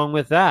nothing wrong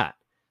with that.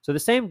 So the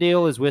same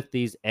deal is with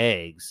these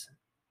eggs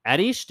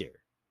at Easter.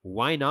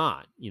 Why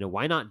not?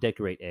 Why not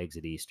decorate eggs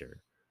at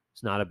Easter?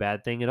 It's not a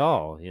bad thing at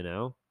all.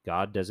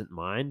 God doesn't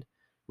mind.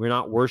 We're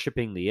not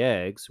worshiping the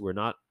eggs. We're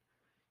not,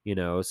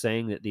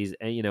 saying that these,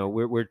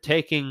 we're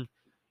taking,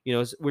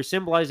 we're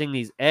symbolizing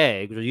these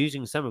eggs. We're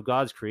using some of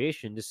God's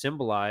creation to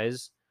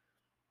symbolize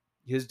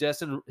his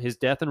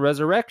death and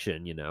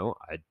resurrection.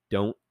 I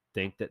don't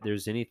think that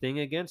there's anything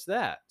against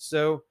that.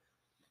 So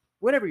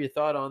whatever your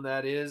thought on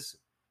that is,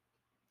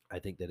 I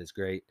think that is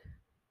great.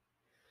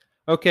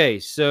 Okay,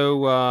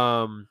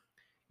 so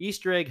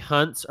Easter egg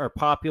hunts are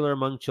popular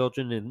among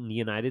children in the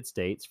United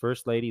States.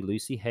 First Lady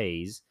Lucy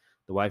Hayes,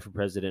 the wife of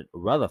President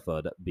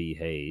Rutherford B.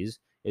 Hayes,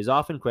 is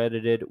often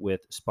credited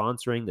with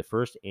sponsoring the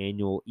first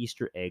annual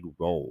Easter egg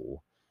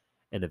roll,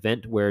 an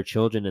event where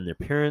children and their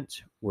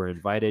parents were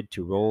invited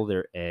to roll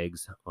their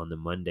eggs on the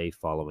Monday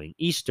following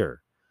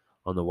Easter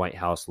on the White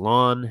House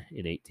lawn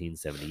in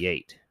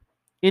 1878.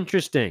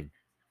 Interesting.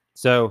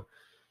 So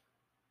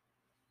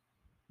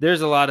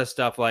there's a lot of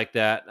stuff like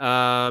that.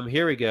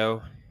 Here we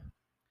go.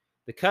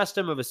 The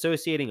custom of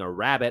associating a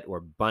rabbit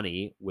or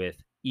bunny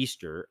with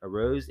Easter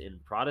arose in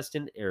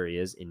Protestant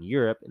areas in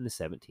Europe in the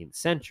 17th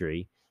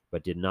century,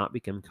 but did not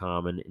become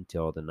common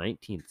until the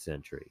 19th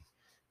century.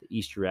 The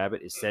Easter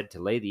rabbit is said to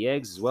lay the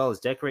eggs as well as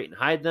decorate and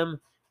hide them. In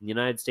the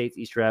United States,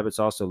 Easter rabbits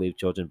also leave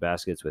children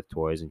baskets with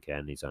toys and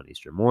candies on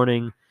Easter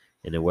morning.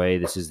 In a way,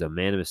 this is the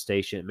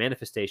manifestation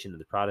of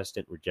the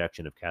Protestant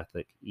rejection of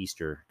Catholic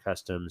Easter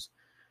customs.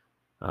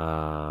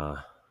 Okay,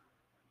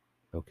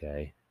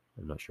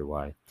 I'm not sure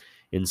why.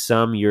 In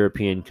some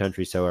European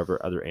countries,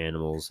 however, other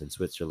animals, in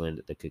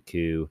Switzerland, the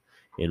cuckoo,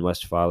 in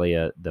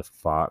Westphalia, the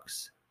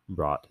fox,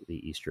 brought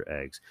the Easter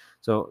eggs.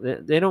 So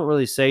they don't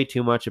really say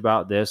too much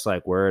about this,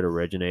 like where it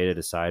originated,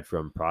 aside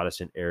from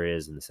Protestant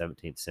areas in the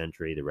 17th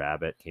century. The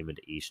rabbit came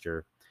into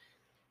Easter.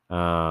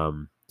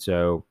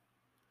 So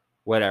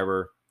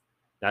whatever.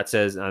 That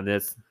says on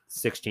this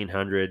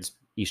 1600s,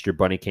 Easter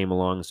bunny came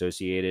along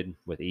associated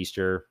with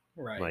Easter.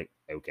 Right. Like,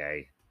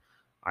 okay.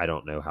 I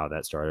don't know how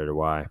that started or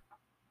why.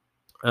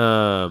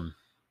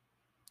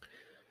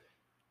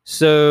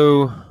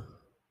 So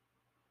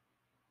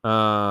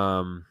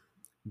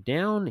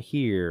down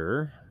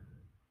here.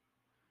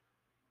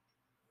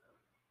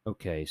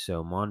 Okay,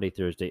 so Monday,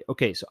 Thursday.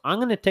 Okay, so I'm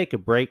going to take a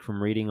break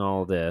from reading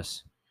all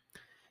this,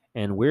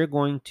 and we're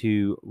going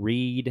to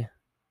read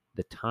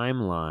the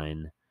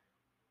timeline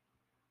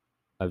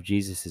of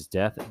Jesus'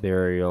 death,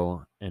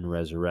 burial, and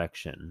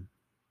resurrection.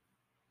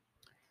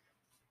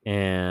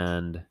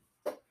 And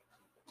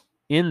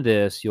in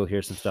this, you'll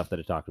hear some stuff that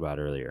I talked about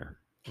earlier.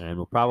 And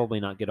we'll probably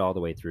not get all the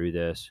way through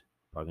this.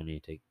 Probably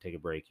need to take a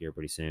break here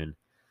pretty soon.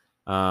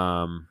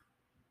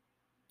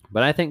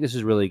 But I think this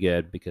is really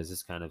good because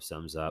this kind of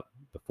sums up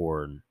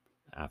before and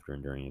after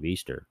and during of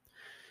Easter.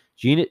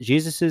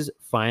 Jesus'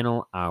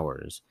 final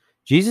hours.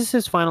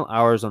 Jesus' final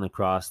hours on the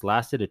cross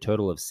lasted a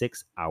total of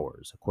 6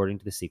 hours, according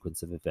to the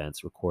sequence of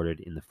events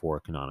recorded in the 4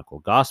 canonical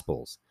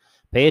Gospels.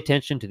 Pay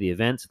attention to the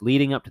events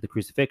leading up to the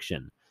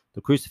crucifixion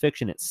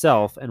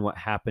itself, and what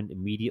happened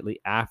immediately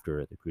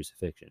after the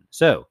crucifixion.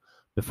 So,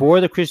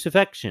 before the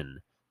crucifixion,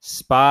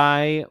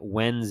 Spy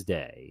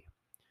Wednesday.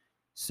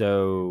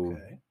 So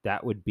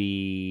that would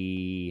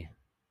be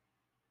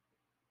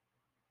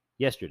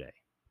yesterday,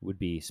 would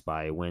be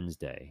Spy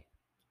Wednesday.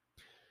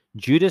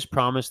 Judas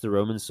promised the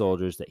Roman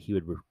soldiers that he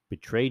would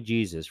betray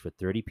Jesus for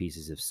 30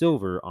 pieces of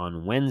silver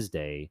on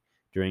Wednesday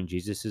during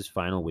Jesus'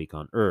 final week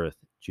on earth.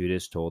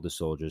 Judas told the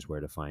soldiers where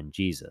to find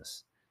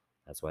Jesus.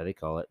 That's why they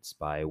call it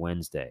Spy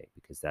Wednesday,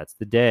 because that's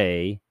the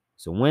day,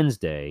 so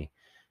Wednesday,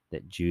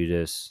 that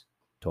Judas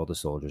told the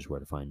soldiers where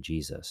to find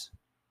Jesus.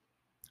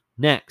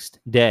 Next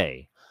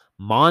day,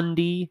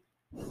 Maundy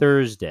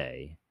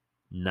Thursday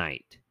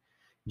night,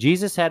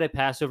 Jesus had a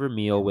Passover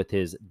meal with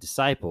his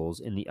disciples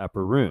in the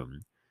upper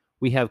room.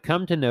 We have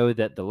come to know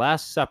that the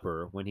Last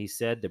Supper, when he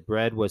said the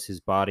bread was his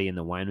body and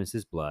the wine was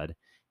his blood,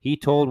 he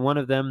told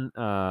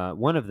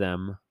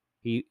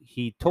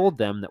he told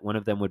them that one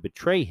of them would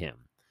betray him.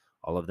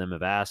 All of them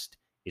have asked,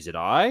 "Is it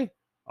I?"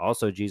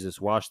 Also,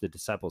 Jesus washed the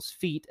disciples'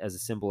 feet as a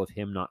symbol of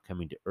him not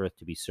coming to earth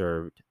to be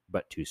served,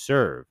 but to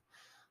serve.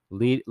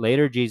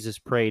 Later, Jesus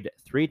prayed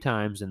 3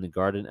 times in the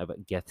Garden of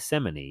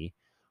Gethsemane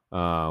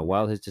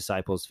while his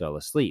disciples fell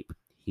asleep.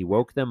 He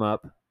woke them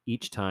up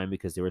each time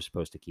because they were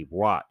supposed to keep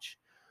watch.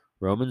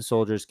 Roman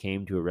soldiers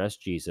came to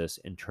arrest Jesus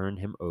and turned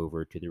him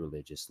over to the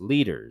religious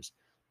leaders.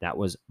 That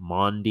was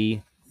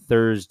Maundy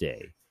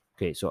Thursday.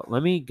 Okay, so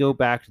let me go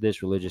back to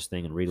this religious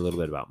thing and read a little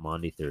bit about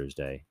Maundy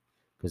Thursday,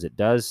 because it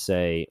does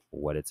say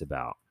what it's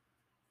about.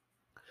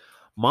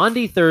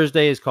 Maundy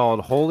Thursday is called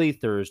Holy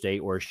Thursday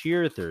or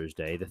Sheer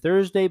Thursday, the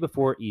Thursday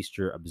before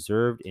Easter,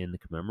 observed in the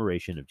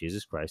commemoration of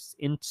Jesus Christ's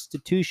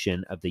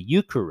institution of the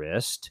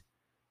Eucharist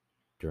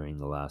during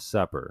the Last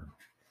Supper.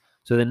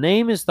 So the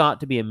name is thought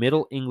to be a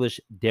Middle English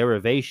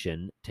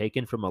derivation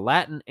taken from a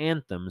Latin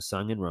anthem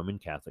sung in Roman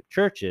Catholic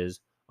churches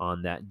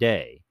on that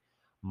day.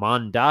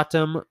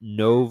 Mandatum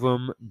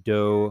novum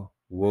do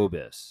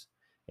vobis,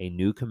 a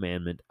new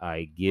commandment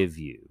I give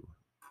you.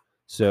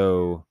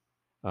 So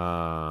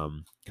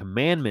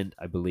commandment,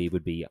 I believe,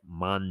 would be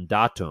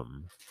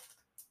mandatum.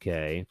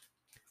 Okay.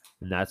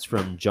 And that's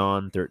from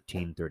John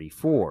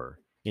 13:34.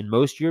 In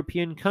most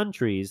European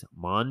countries,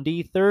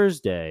 Maundy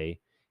Thursday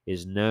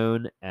is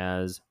known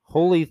as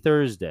Holy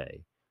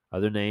Thursday.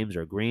 Other names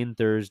are Green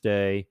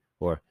Thursday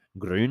or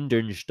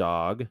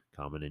Gründonnerstag,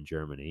 common in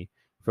Germany,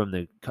 from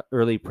the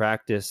early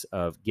practice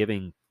of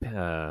giving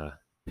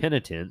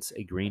penitents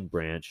a green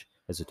branch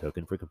as a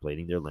token for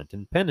completing their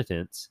Lenten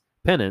penance,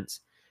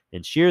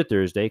 and Sheer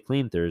Thursday,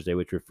 Clean Thursday,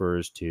 which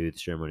refers to the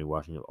ceremony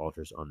washing of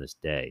altars on this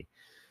day.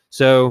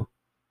 So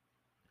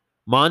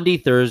Maundy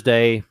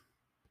Thursday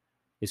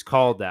is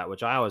called that,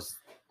 which I was,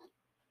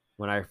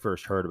 when I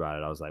first heard about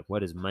it, I was like,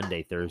 what is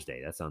Monday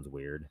Thursday? That sounds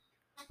weird.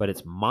 But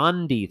it's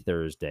Maundy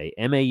Thursday,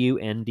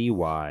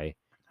 Maundy,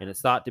 and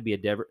it's thought to be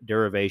a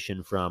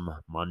derivation from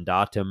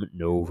Mandatum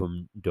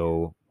Novum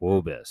do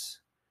Vobis,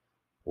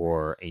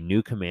 or a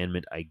new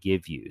commandment I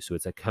give you. So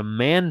it's a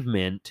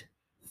commandment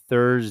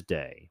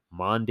Thursday.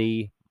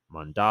 Maundy,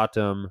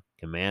 Mandatum,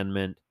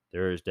 commandment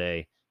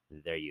Thursday.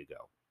 There you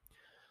go.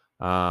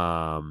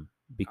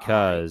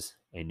 Because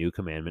a new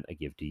commandment I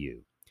give to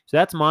you. So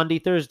that's Maundy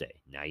Thursday.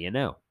 Now you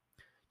know.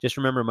 Just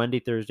remember Monday,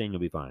 Thursday, and you'll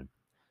be fine.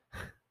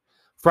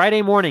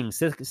 Friday morning,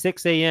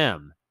 6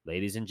 a.m.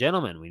 Ladies and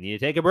gentlemen, we need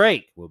to take a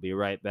break. We'll be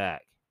right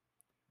back.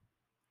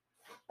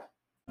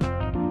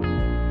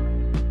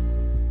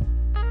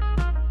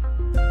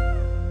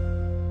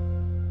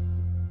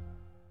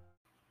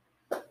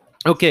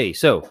 Okay,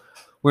 so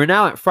we're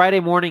now at Friday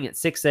morning at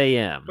 6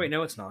 a.m. Wait,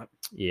 no, it's not.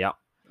 Yeah.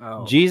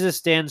 Oh. Jesus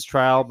stands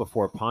trial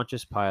before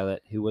Pontius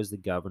Pilate, who was the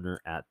governor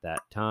at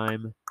that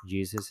time.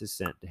 Jesus is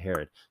sent to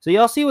Herod. So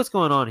y'all see what's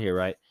going on here,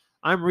 right?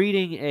 I'm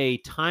reading a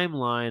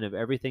timeline of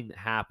everything that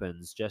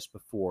happens just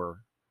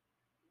before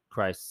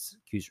Christ's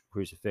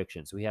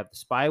crucifixion. So we have the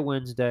Spy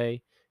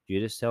Wednesday.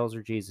 Judas tells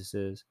her Jesus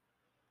is.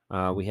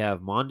 We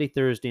have Maundy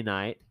Thursday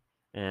night,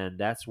 and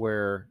that's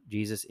where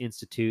Jesus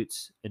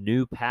institutes a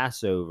new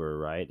Passover,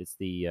 right? It's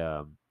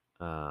the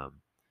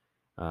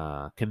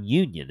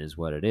communion is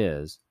what it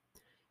is.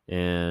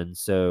 And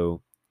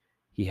so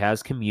he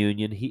has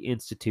communion. He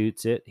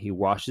institutes it. He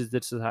washes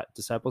the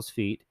disciples'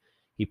 feet.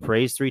 He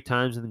prays 3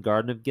 times in the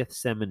Garden of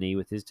Gethsemane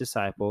with his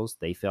disciples.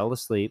 They fell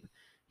asleep.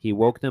 He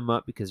woke them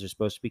up because they're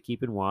supposed to be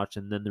keeping watch.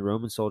 And then the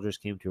Roman soldiers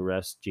came to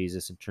arrest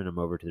Jesus and turn him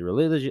over to the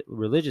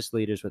religious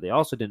leaders. What they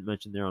also didn't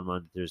mention there on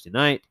Monday, Thursday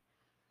night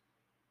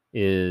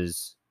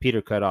is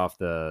Peter cut off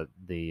the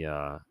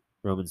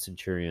Roman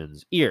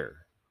centurion's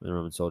ear, the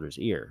Roman soldier's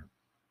ear.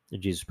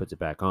 And Jesus puts it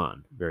back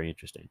on. Very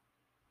interesting.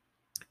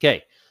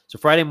 Okay, so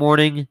Friday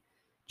morning,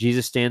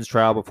 Jesus stands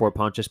trial before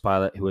Pontius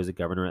Pilate, who was the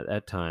governor at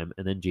that time,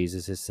 and then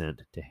Jesus is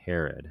sent to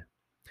Herod.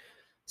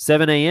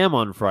 7 a.m.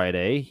 on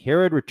Friday,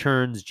 Herod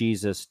returns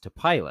Jesus to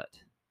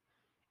Pilate.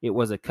 It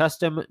was a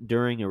custom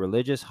during a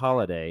religious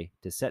holiday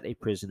to set a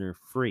prisoner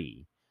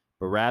free.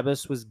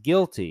 Barabbas was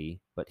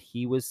guilty, but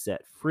he was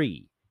set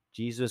free.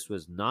 Jesus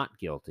was not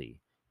guilty,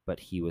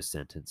 but he was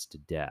sentenced to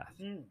death.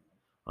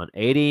 On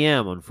 8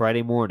 a.m. on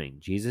Friday morning,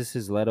 Jesus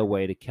is led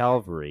away to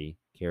Calvary,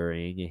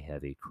 carrying a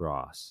heavy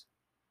cross.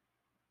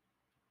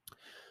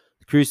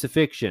 The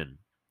crucifixion,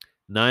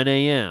 9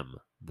 a.m.,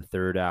 the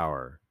 3rd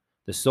hour.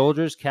 The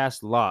soldiers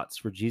cast lots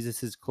for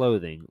Jesus'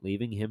 clothing,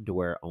 leaving him to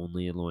wear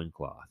only a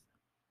loincloth.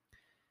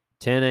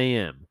 10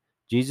 a.m.,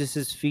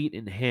 Jesus' feet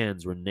and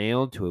hands were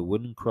nailed to a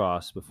wooden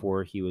cross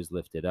before he was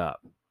lifted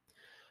up.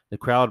 The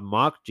crowd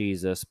mocked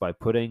Jesus by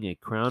putting a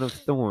crown of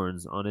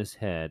thorns on his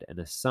head and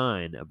a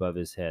sign above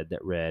his head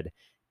that read,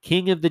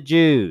 "King of the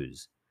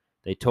Jews."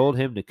 They told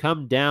him to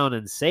come down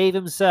and save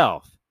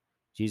himself.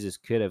 Jesus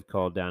could have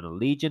called down a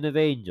legion of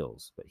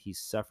angels, but he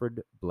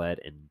suffered, bled,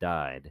 and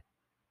died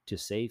to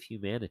save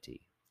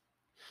humanity.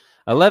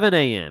 11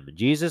 a.m.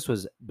 Jesus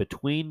was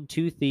between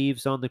two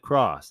thieves on the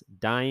cross.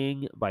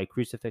 Dying by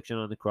crucifixion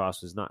on the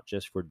cross was not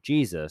just for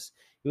Jesus,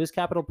 it was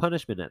capital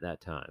punishment at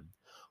that time.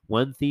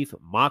 One thief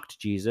mocked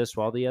Jesus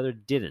while the other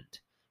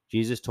didn't.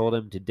 Jesus told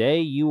him, "Today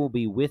you will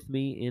be with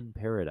me in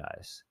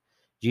paradise."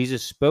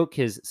 Jesus spoke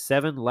his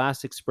 7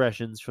 last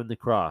expressions from the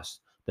cross.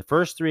 The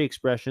first 3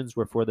 expressions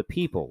were for the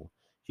people.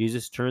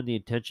 Jesus turned the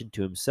attention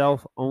to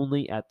himself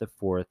only at the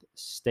 4th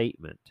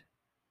statement.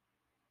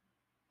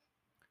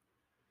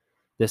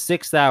 The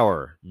 6th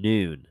hour,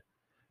 noon.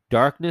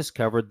 Darkness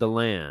covered the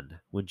land.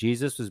 When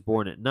Jesus was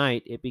born at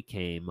night, it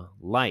became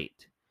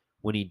light.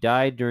 When he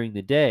died during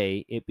the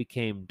day, it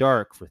became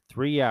dark for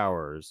 3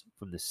 hours,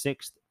 from the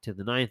 6th to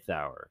the 9th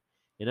hour.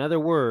 In other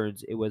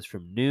words, it was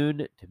from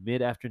noon to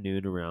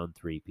mid-afternoon around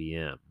 3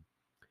 p.m.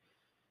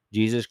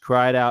 Jesus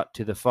cried out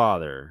to the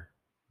Father.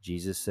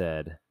 Jesus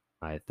said,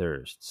 "I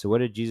thirst." So what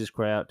did Jesus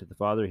cry out to the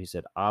Father? He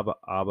said, "Abba,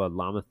 Abba,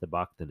 lama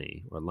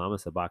sabachthani," or lama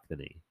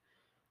sabachthani.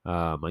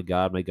 My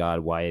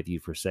God, why have you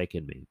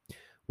forsaken me?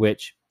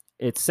 Which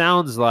it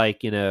sounds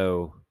like,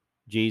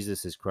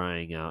 Jesus is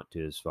crying out to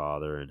his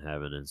Father in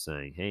heaven and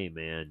saying, "Hey,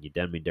 man, you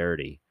done me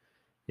dirty."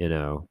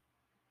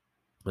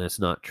 That's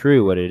not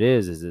true. What it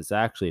is it's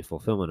actually a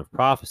fulfillment of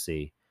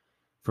prophecy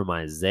from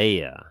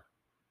Isaiah.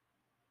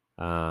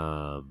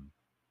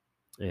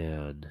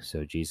 And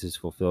so Jesus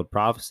fulfilled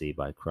prophecy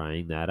by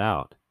crying that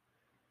out.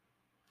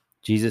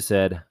 Jesus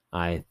said,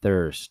 "I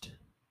thirst."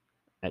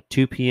 At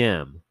 2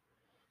 p.m.,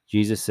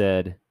 Jesus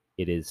said,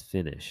 "It is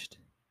finished."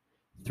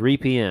 3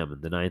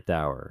 p.m., the 9th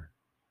hour,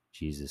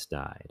 Jesus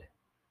died.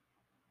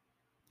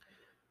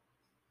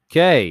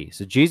 Okay,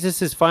 so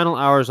Jesus' final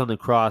hours on the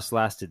cross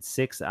lasted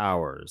 6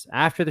 hours.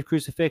 After the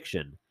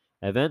crucifixion,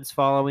 events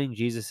following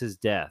Jesus'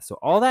 death. So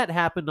all that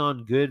happened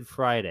on Good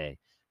Friday.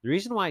 The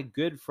reason why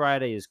Good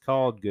Friday is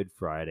called Good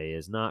Friday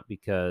is not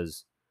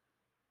because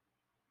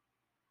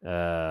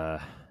it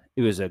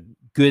was a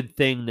good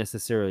thing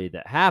necessarily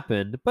that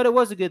happened, but it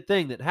was a good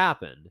thing that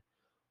happened.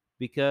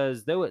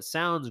 Because though it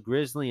sounds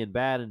grisly and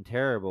bad and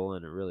terrible,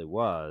 and it really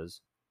was,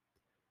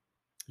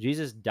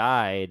 Jesus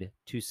died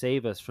to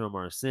save us from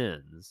our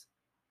sins.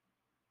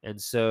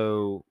 And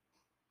so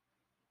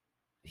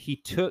he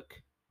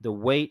took the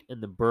weight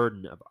and the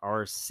burden of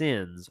our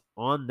sins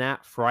on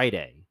that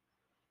Friday.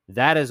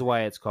 That is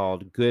why it's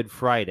called Good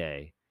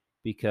Friday,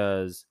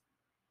 because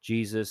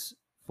Jesus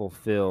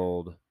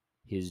fulfilled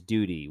his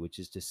duty, which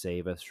is to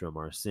save us from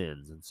our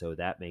sins. And so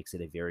that makes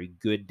it a very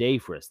good day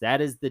for us.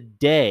 That is the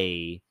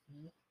day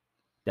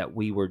that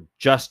we were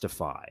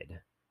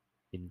justified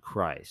in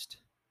Christ,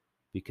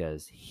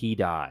 because he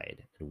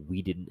died and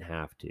we didn't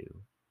have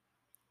to.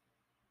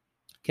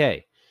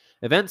 Okay,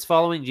 events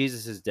following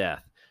Jesus'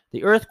 death.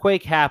 The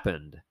earthquake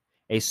happened.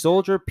 A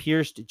soldier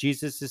pierced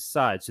Jesus'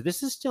 side. So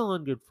this is still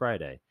on Good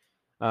Friday.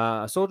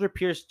 A soldier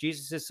pierced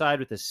Jesus' side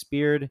with a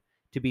spear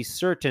to be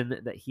certain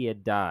that he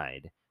had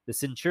died. The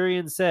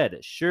centurion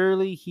said,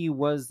 "Surely he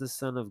was the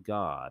Son of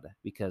God,"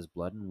 because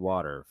blood and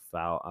water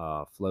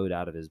flowed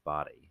out of his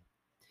body.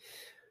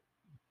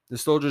 The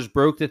soldiers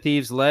broke the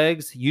thieves'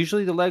 legs.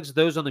 Usually the legs of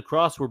those on the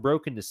cross were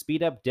broken to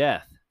speed up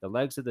death. The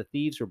legs of the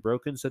thieves were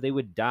broken so they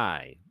would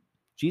die.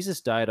 Jesus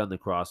died on the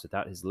cross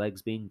without his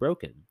legs being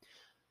broken.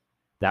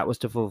 That was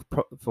to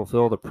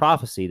fulfill the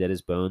prophecy that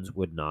his bones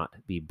would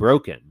not be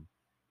broken.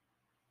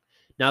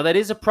 Now, that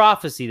is a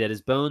prophecy that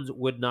his bones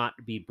would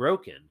not be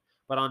broken.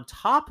 But on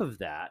top of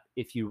that,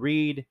 if you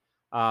read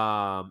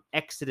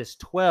Exodus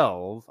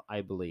 12,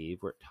 I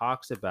believe, where it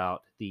talks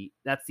about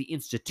that's the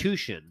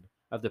institution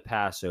of the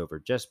Passover,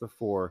 just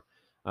before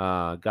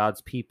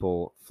God's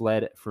people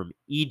fled from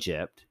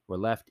Egypt or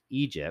left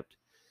Egypt.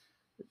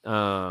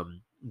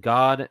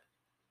 God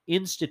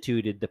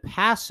instituted the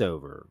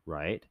Passover,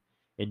 right?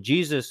 And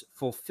Jesus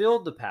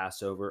fulfilled the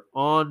Passover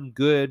on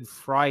Good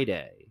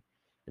Friday.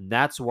 And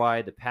that's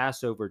why the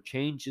Passover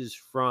changes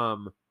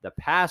from the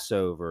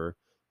Passover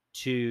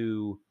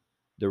to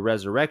the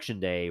Resurrection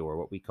Day, or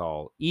what we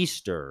call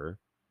Easter,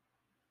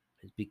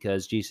 is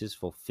because Jesus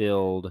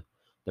fulfilled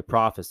the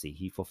prophecy.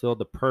 He fulfilled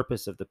the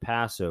purpose of the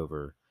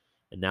Passover,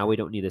 and now we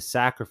don't need a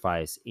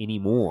sacrifice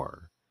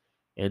anymore.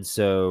 And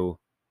so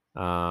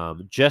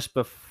just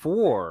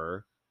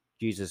before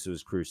Jesus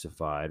was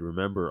crucified,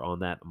 remember on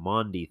that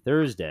Maundy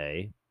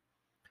Thursday,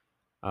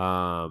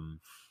 that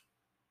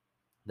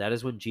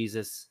is when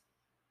Jesus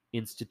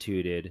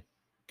instituted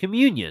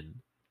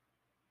communion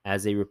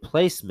as a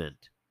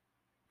replacement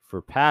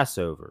for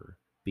Passover,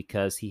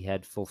 because he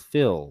had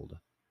fulfilled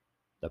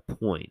the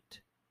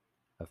point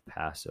of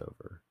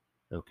Passover.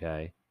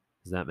 Okay?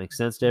 Does that make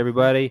sense to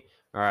everybody?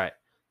 All right,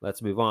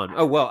 let's move on.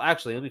 Oh, well,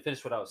 actually, let me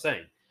finish what I was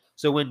saying.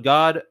 So when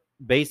God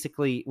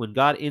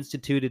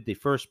instituted the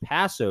first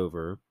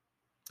Passover,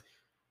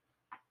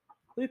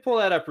 let me pull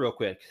that up real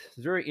quick. It's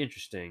very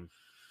interesting.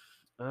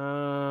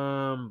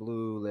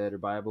 Blue letter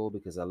Bible,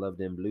 because I love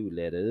them blue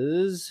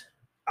letters.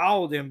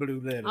 All them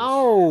blue letters.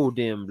 Oh,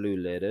 them blue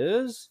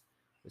letters.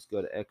 Let's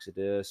go to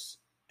Exodus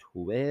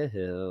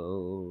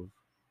 12.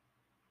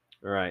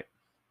 All right.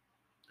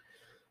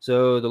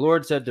 So the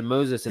Lord said to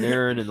Moses and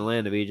Aaron in the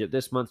land of Egypt,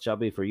 "This month shall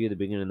be for you the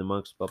beginning of the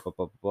months, blah, blah,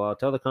 blah, blah, blah.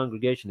 Tell the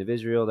congregation of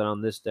Israel that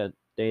on this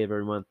day of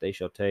every month they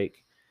shall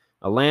take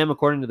a lamb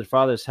according to the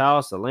father's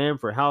house, a lamb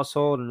for a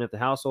household, and if the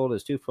household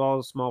is too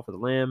small for the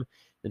lamb,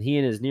 then he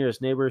and his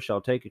nearest neighbor shall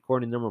take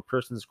according to the number of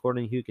persons,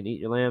 according to who can eat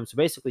your lamb." So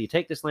basically, you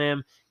take this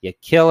lamb, you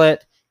kill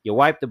it, you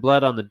wipe the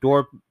blood on the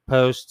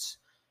doorposts,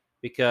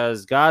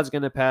 because God's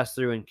going to pass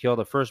through and kill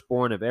the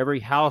firstborn of every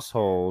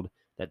household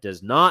that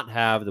does not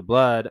have the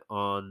blood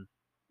on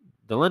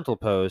the lintel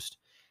post.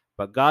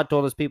 But God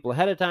told his people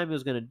ahead of time he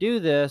was going to do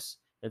this,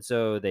 and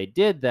so they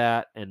did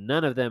that, and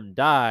none of them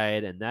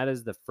died, and that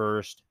is the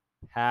first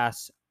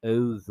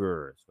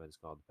Passover. That's why it's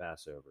called the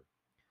Passover.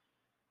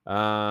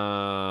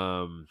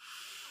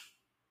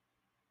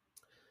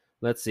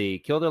 Let's see.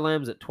 Kill their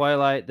lambs at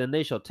twilight. Then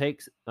they shall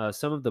take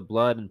some of the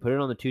blood and put it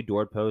on the two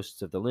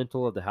doorposts of the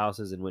lintel of the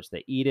houses in which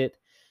they eat it.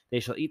 They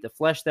shall eat the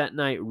flesh that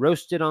night,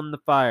 roasted on the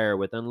fire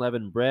with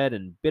unleavened bread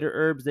and bitter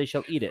herbs. They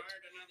shall eat it.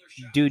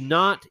 Do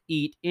not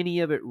eat any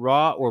of it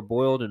raw or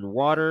boiled in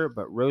water,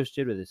 but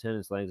roasted with its head,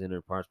 its legs, and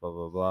inner parts, blah,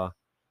 blah, blah.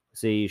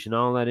 See, you shall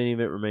not let any of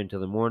it remain till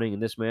the morning. In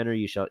this manner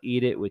you shall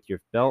eat it with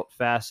your belt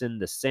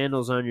fastened, the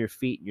sandals on your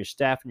feet, and your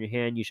staff in your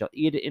hand. You shall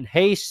eat it in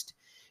haste.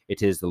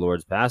 It is the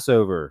Lord's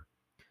Passover.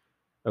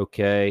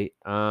 Okay.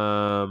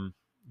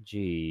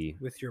 Gee.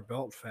 With your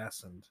belt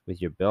fastened.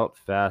 With your belt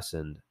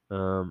fastened.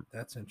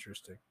 That's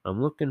interesting.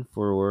 I'm looking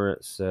for where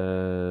it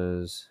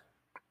says.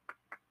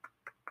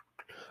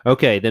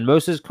 Okay, then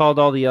Moses called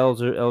all the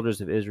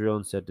elders of Israel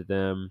and said to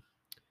them,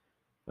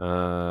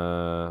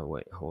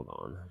 wait, hold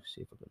on. Let's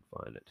see if I can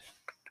find it.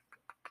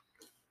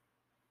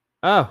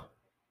 Oh,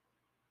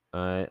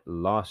 I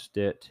lost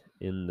it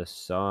in the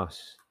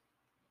sauce.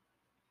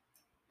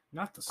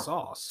 Not the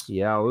sauce.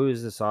 Yeah, what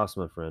was the sauce,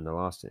 my friend? I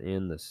lost it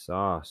in the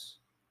sauce.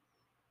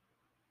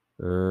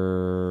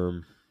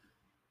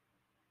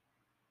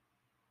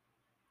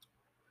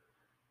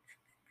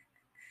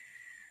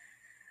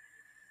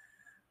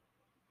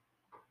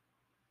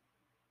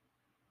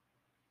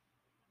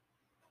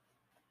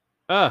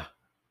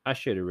 I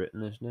should have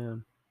written this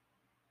down.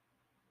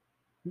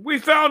 We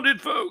found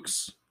it,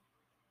 folks.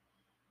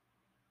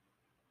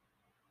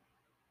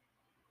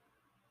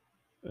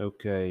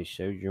 Okay,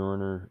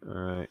 sojourner. All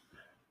right.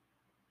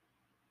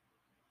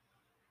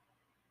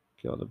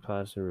 Kill the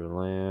Passover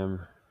lamb.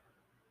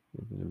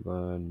 The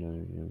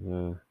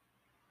blood.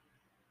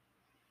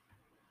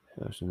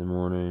 House in the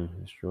morning.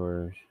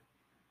 Destroyers.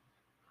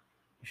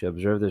 You shall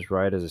observe this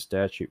rite as a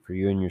statute for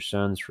you and your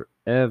sons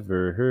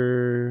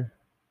forever.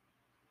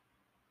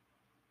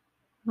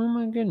 Oh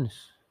my goodness.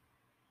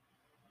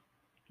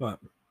 What?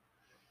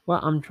 Well,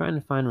 I'm trying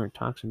to find where it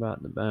talks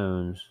about the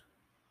bones.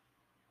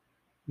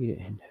 Eat it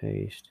in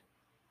haste.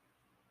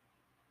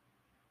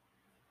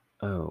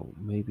 Oh,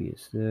 maybe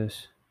it's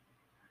this.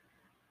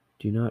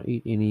 Do not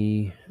eat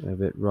any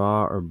of it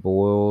raw or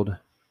boiled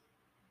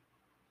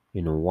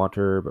in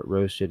water, but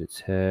roasted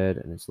its head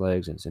and its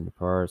legs and its inner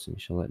parts, and you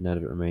shall let none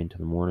of it remain till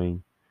the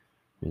morning.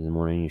 In the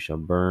morning you shall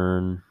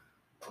burn.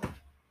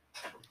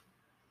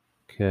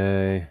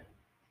 Okay.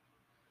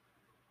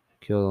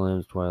 Kill the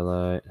lamb's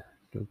twilight.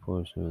 Don't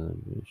pour some of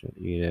them. You shall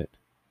eat it.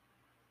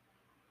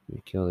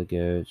 You kill the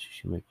goats. You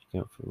shall make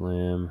account for the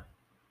lamb.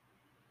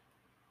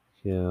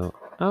 Kill.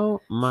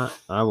 Oh my!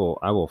 I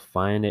will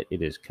find it.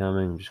 It is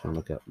coming. I'm just gonna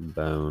look up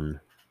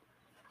bone.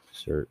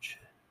 Search.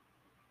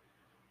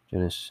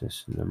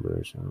 Genesis,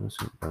 Numbers. Oh, let's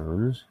get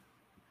bones.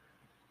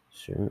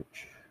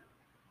 Search.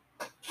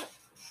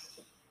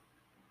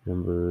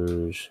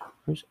 Numbers.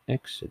 Where's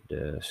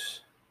Exodus?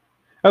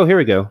 Oh, here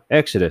we go.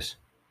 Exodus.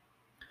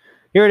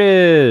 Here it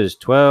is.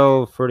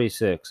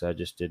 12:46. I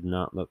just did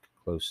not look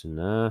close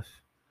enough.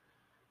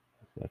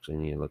 I actually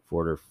need to look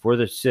for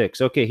the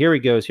 6. Okay, here he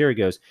goes.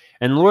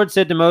 And the Lord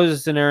said to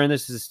Moses and Aaron,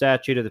 "This is the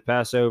statute of the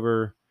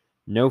Passover.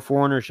 No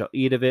foreigner shall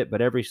eat of it,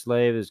 but every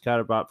slave is caught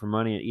or bought for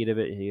money and eat of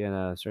it.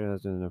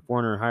 A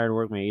foreigner hired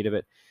work may eat of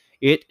it.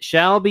 It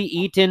shall be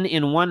eaten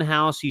in one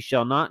house. You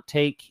shall not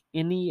take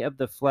any of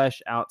the flesh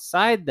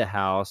outside the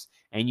house,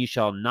 and you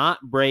shall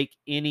not break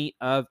any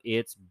of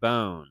its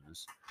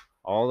bones.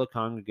 All the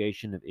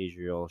congregation of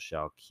Israel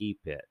shall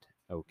keep it."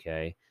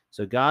 Okay.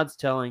 So God's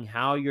telling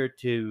how you're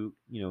to,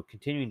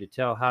 continuing to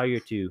tell how you're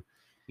to,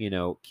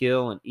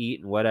 kill and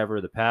eat and whatever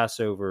the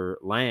Passover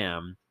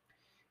lamb.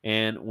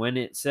 And when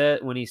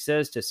he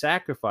says to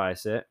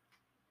sacrifice it,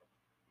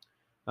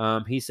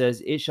 he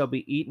says, "It shall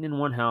be eaten in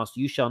one house.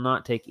 You shall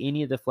not take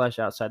any of the flesh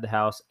outside the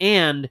house,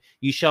 and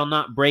you shall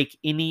not break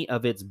any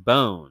of its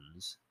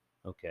bones."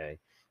 Okay.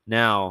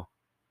 Now,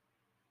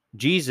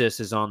 Jesus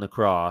is on the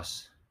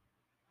cross.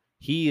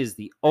 He is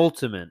the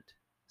ultimate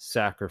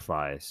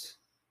sacrifice.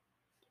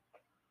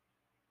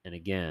 And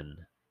again,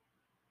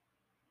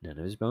 none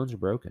of his bones are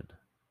broken.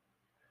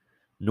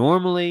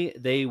 Normally,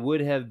 they would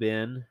have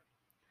been,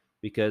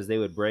 because they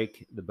would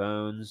break the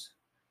bones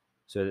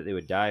so that they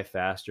would die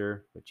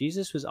faster. But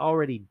Jesus was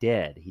already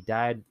dead. He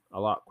died a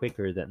lot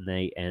quicker than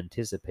they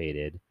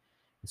anticipated.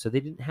 And so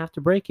they didn't have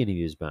to break any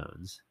of his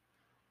bones.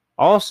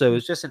 Also,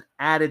 it's just an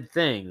added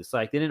thing. It's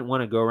like they didn't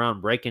want to go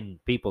around breaking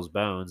people's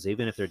bones,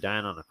 even if they're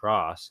dying on the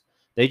cross.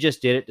 They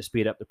just did it to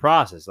speed up the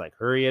process. Like,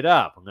 hurry it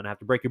up. I'm going to have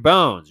to break your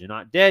bones. You're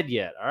not dead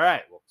yet. All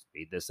right, well,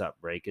 speed this up.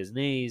 Break his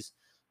knees.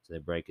 So they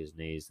break his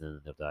knees,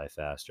 then they'll die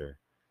faster.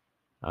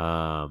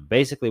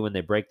 Basically, when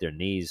they break their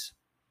knees,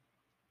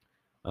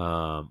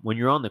 when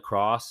you're on the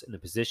cross in the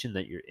position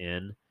that you're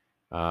in,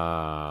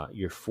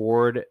 you're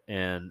forward,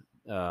 and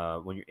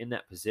when you're in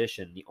that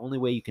position, the only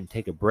way you can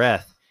take a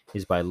breath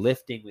is by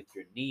lifting with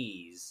your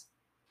knees,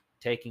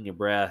 taking a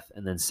breath,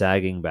 and then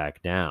sagging back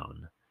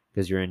down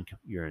because you're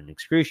in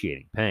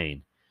excruciating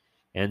pain.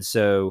 And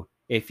so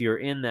if you're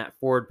in that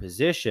forward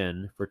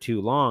position for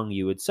too long,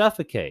 you would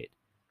suffocate.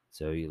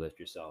 So you lift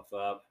yourself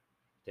up,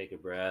 take a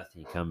breath,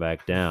 and you come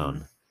back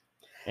down.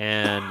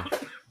 And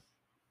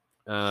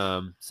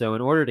so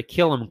in order to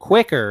kill him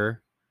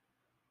quicker,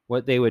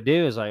 what they would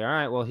do is like, all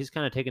right, well, he's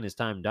kind of taking his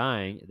time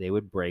dying. They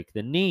would break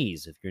the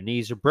knees. If your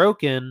knees are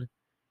broken,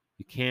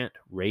 you can't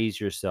raise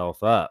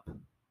yourself up.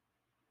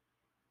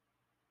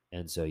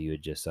 And so you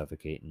would just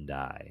suffocate and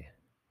die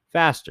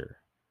faster.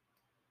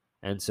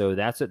 And so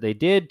that's what they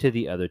did to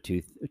the other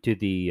two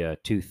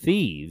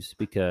thieves,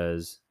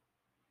 because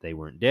they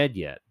weren't dead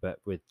yet. But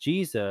with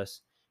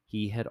Jesus,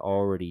 he had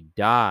already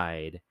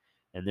died.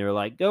 And they were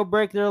like, go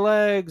break their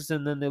legs.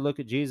 And then they look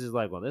at Jesus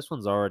like, well, this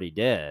one's already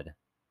dead,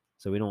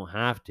 so we don't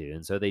have to.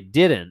 And so they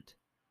didn't,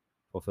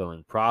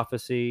 fulfilling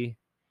prophecy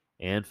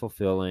and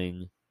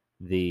fulfilling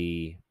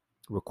the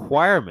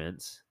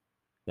requirements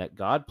that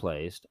God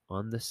placed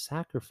on the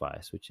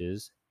sacrifice, which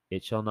is,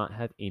 it shall not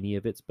have any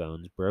of its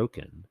bones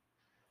broken.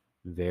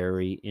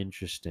 Very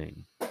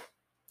interesting.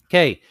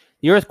 Okay,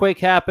 the earthquake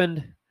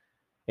happened.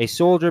 A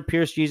soldier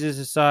pierced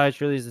Jesus' side.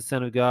 Surely he's the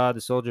Son of God.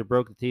 The soldier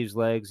broke the thief's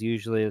legs.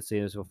 Usually, let's see,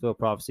 it was fulfilled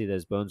prophecy that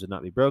his bones would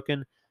not be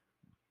broken.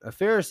 A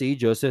Pharisee,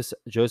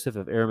 Joseph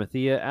of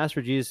Arimathea, asked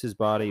for Jesus'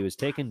 body. He was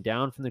taken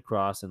down from the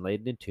cross and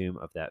laid in the tomb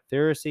of that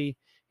Pharisee.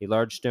 A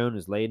large stone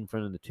was laid in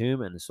front of the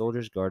tomb, and the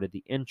soldiers guarded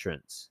the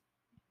entrance.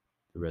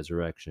 The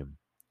resurrection.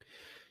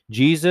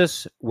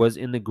 Jesus was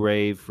in the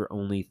grave for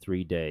only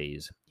 3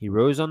 days. He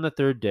rose on the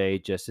third day,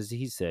 just as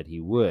he said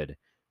he would.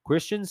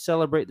 Christians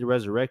celebrate the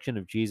resurrection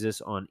of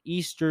Jesus on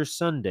Easter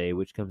Sunday,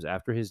 which comes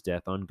after his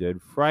death on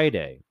Good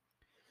Friday.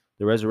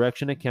 The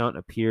resurrection account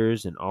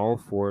appears in all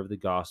 4 of the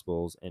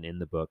Gospels and in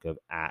the book of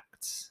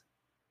Acts.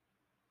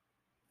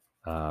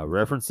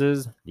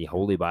 References the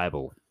Holy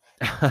Bible.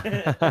 So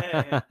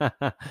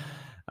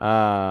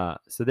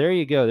there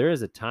you go. There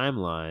is a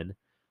timeline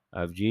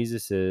of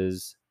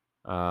Jesus's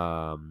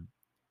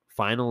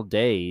final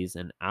days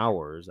and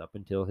hours up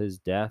until his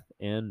death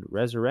and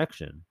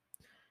resurrection.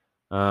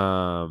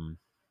 And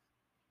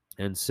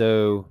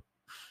so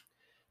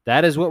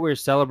that is what we're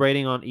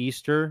celebrating on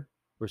Easter.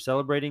 We're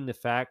celebrating the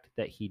fact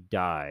that he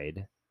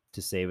died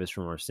to save us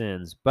from our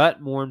sins,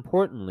 but more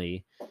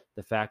importantly,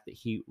 the fact that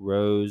he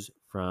rose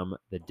from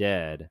the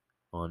dead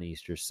on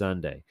Easter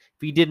Sunday.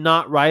 If he did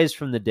not rise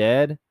from the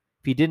dead,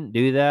 if he didn't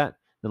do that,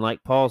 then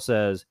like Paul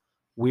says,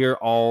 we're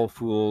all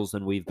fools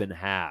and we've been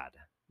had.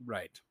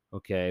 Right.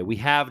 Okay, we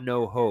have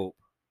no hope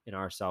in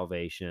our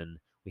salvation.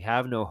 We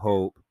have no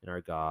hope in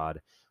our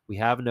God. We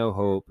have no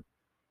hope,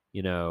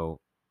 in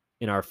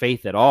our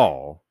faith at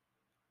all.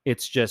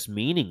 It's just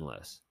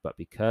meaningless. But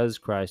because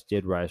Christ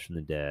did rise from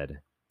the dead,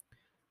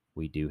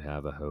 we do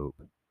have a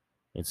hope.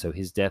 And so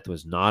his death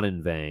was not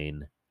in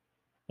vain,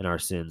 and our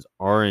sins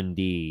are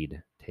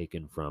indeed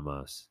taken from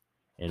us.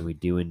 And we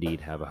do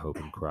indeed have a hope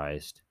in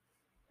Christ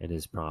and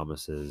his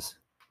promises.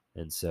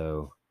 And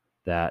so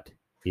that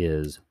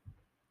is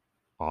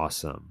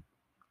awesome.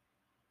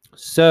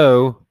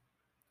 So,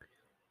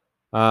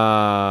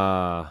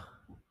 I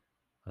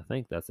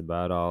think that's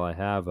about all I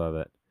have of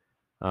it.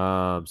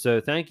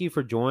 So thank you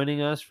for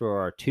joining us for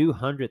our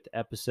 200th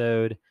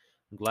episode.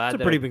 I'm glad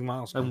It's a pretty big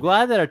milestone. I'm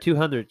glad that our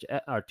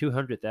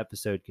 200th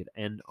episode could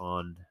end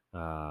on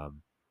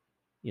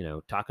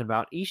talking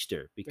about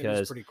Easter, It is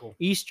because pretty cool.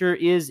 Easter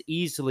is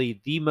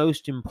easily the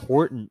most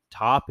important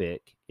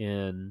topic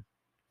in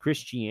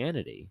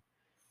Christianity.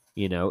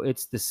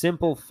 It's the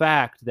simple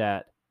fact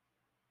that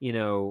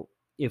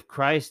if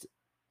Christ,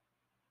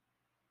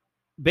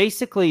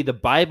 basically the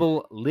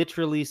Bible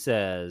literally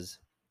says,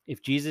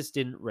 if Jesus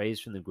didn't raise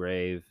from the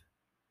grave,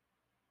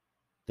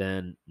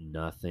 then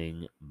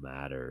nothing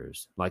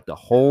matters. Like the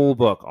whole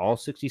book, all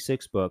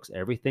 66 books,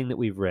 everything that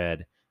we've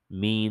read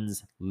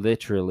means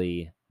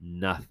literally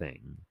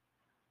nothing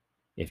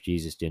if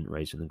Jesus didn't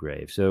raise from the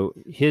grave. So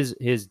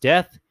his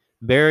death,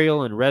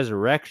 burial, and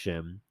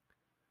resurrection,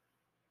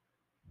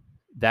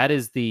 that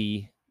is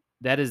the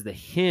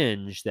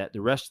hinge that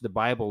the rest of the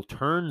Bible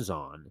turns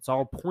on. It's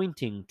all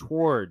pointing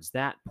towards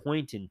that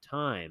point in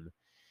time.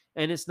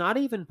 And it's not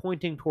even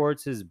pointing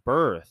towards his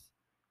birth,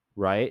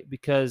 right?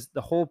 Because the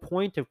whole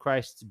point of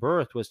Christ's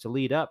birth was to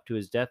lead up to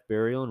his death,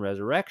 burial, and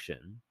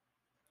resurrection.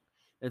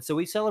 And so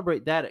we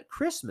celebrate that at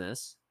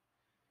Christmas.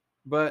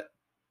 But,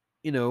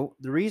 the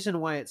reason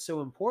why it's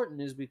so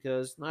important is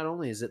because not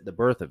only is it the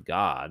birth of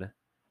God,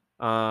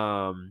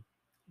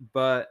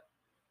 but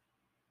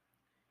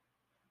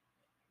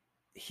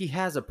he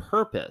has a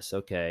purpose,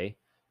 okay?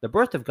 The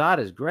birth of God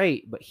is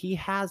great, but he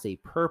has a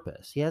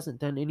purpose. He hasn't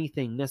done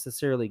anything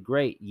necessarily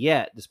great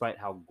yet, despite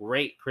how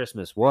great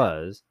Christmas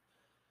was,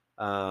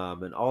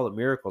 and all the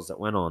miracles that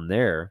went on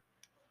there.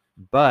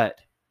 But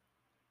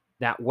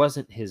that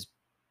wasn't his,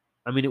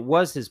 I mean, it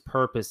was his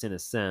purpose in a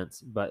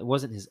sense, but it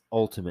wasn't his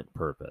ultimate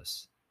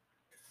purpose.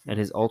 And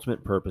his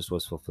ultimate purpose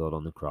was fulfilled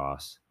on the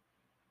cross.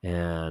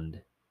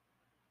 And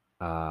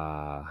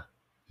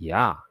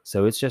yeah,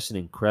 so it's just an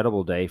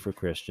incredible day for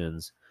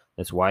Christians.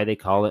 That's why they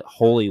call it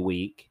Holy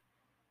Week,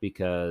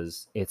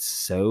 because it's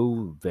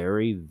so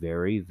very,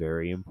 very,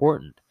 very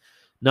important.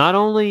 Not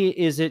only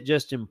is it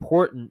just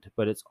important,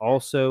 but it's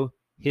also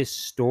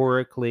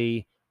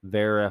historically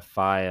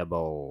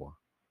verifiable.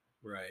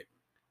 Right.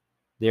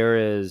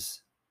 There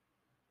is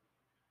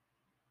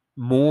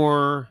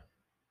more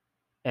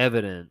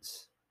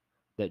evidence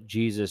that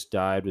Jesus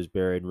died, was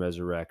buried, and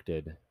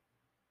resurrected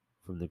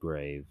from the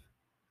grave,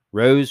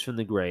 rose from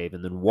the grave,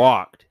 and then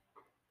walked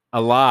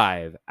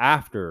alive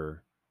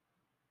after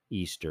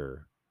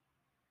Easter.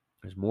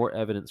 There's more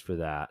evidence for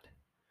that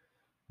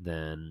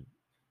than,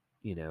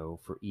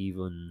 for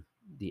even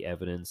the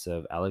evidence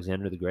of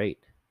Alexander the Great.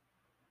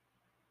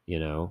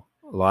 A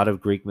lot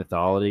of Greek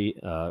mythology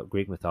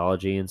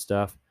and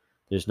stuff.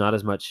 There's not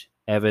as much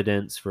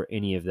evidence for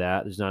any of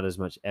that. There's not as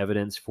much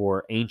evidence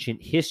for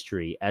ancient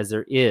history as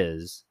there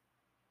is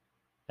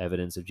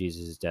evidence of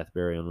Jesus' death,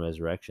 burial, and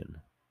resurrection.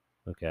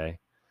 Okay.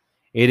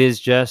 It is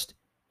just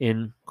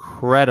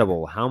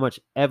incredible how much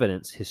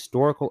evidence,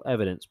 historical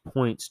evidence,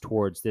 points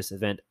towards this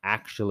event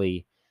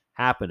actually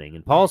happening.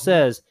 And Paul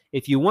says,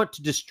 if you want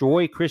to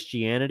destroy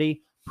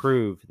Christianity,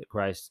 prove that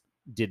Christ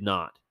did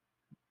not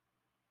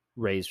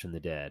raise from the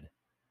dead.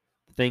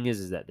 The thing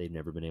is that they've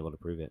never been able to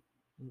prove it.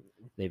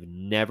 They've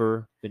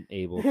never been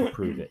able to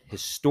prove it.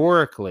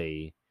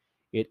 Historically,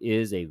 it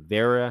is a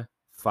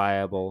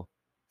verifiable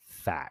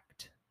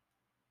fact.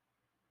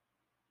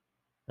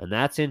 And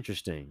that's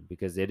interesting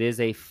because it is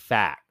a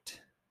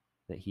fact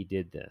that he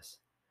did this.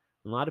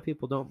 A lot of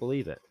people don't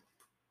believe it,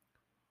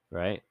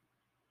 right?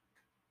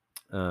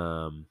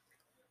 And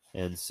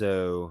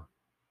so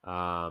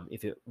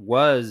if it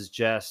was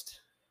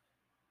just,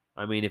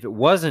 if it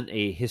wasn't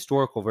a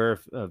historical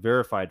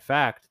verified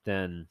fact,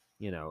 then,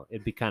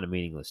 it'd be kind of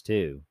meaningless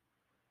too,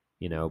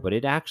 but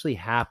it actually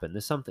happened.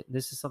 This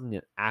is something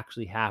that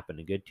actually happened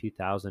a good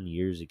 2,000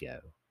 years ago.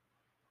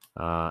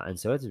 And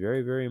so it's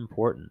very, very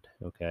important.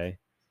 Okay.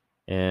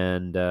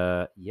 And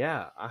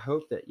yeah, I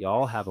hope that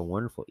y'all have a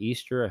wonderful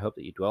Easter. I hope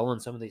that you dwell on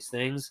some of these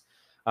things.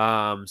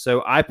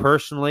 So I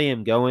personally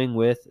am going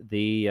with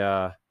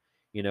the,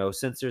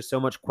 since there's so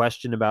much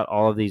question about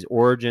all of these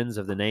origins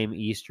of the name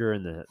Easter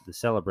and the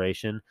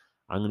celebration,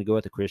 I'm going to go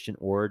with the Christian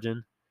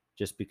origin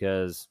just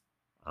because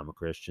I'm a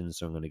Christian.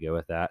 So I'm going to go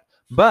with that.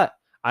 But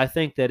I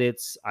think that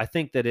it's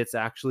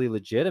actually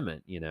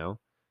legitimate, because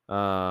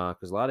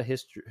a lot of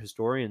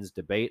historians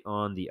debate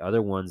on the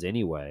other ones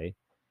anyway.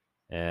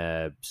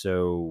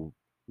 So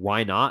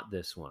why not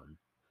this one?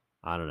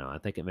 I don't know. I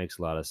think it makes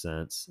a lot of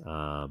sense.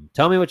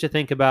 Tell me what you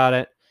think about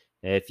it.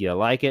 If you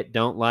like it,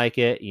 don't like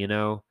it,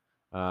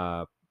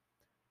 what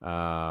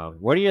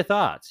are your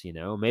thoughts?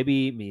 Maybe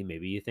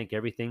you think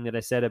everything that I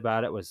said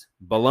about it was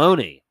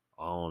baloney.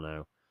 I don't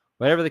know.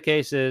 Whatever the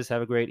case is,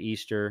 have a great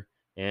Easter.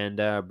 And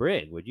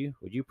Brig, would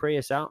you pray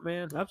us out,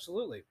 man?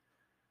 Absolutely.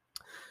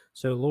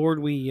 So, Lord,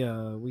 we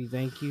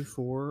thank you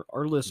for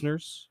our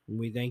listeners.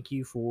 We thank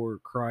you for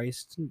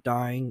Christ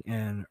dying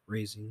and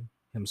raising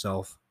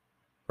himself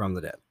from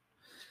the dead.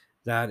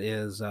 That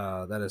is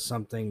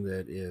something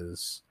that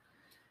is,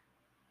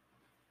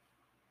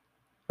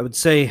 I would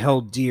say,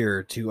 held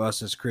dear to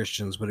us as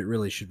Christians, but it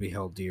really should be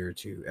held dear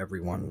to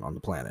everyone on the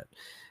planet.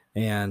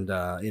 And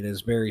it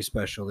is very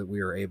special that we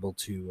are able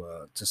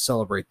to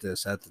celebrate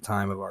this at the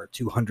time of our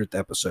 200th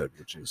episode,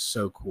 which is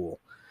so cool.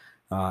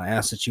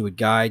 Ask that you would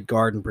guide,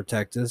 guard, and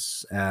protect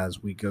us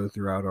as we go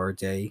throughout our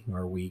day,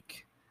 our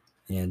week.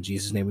 In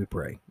Jesus' name we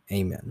pray.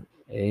 Amen.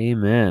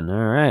 Amen.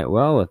 All right.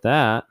 Well, with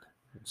that,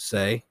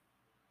 Say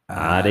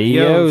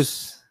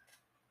adios.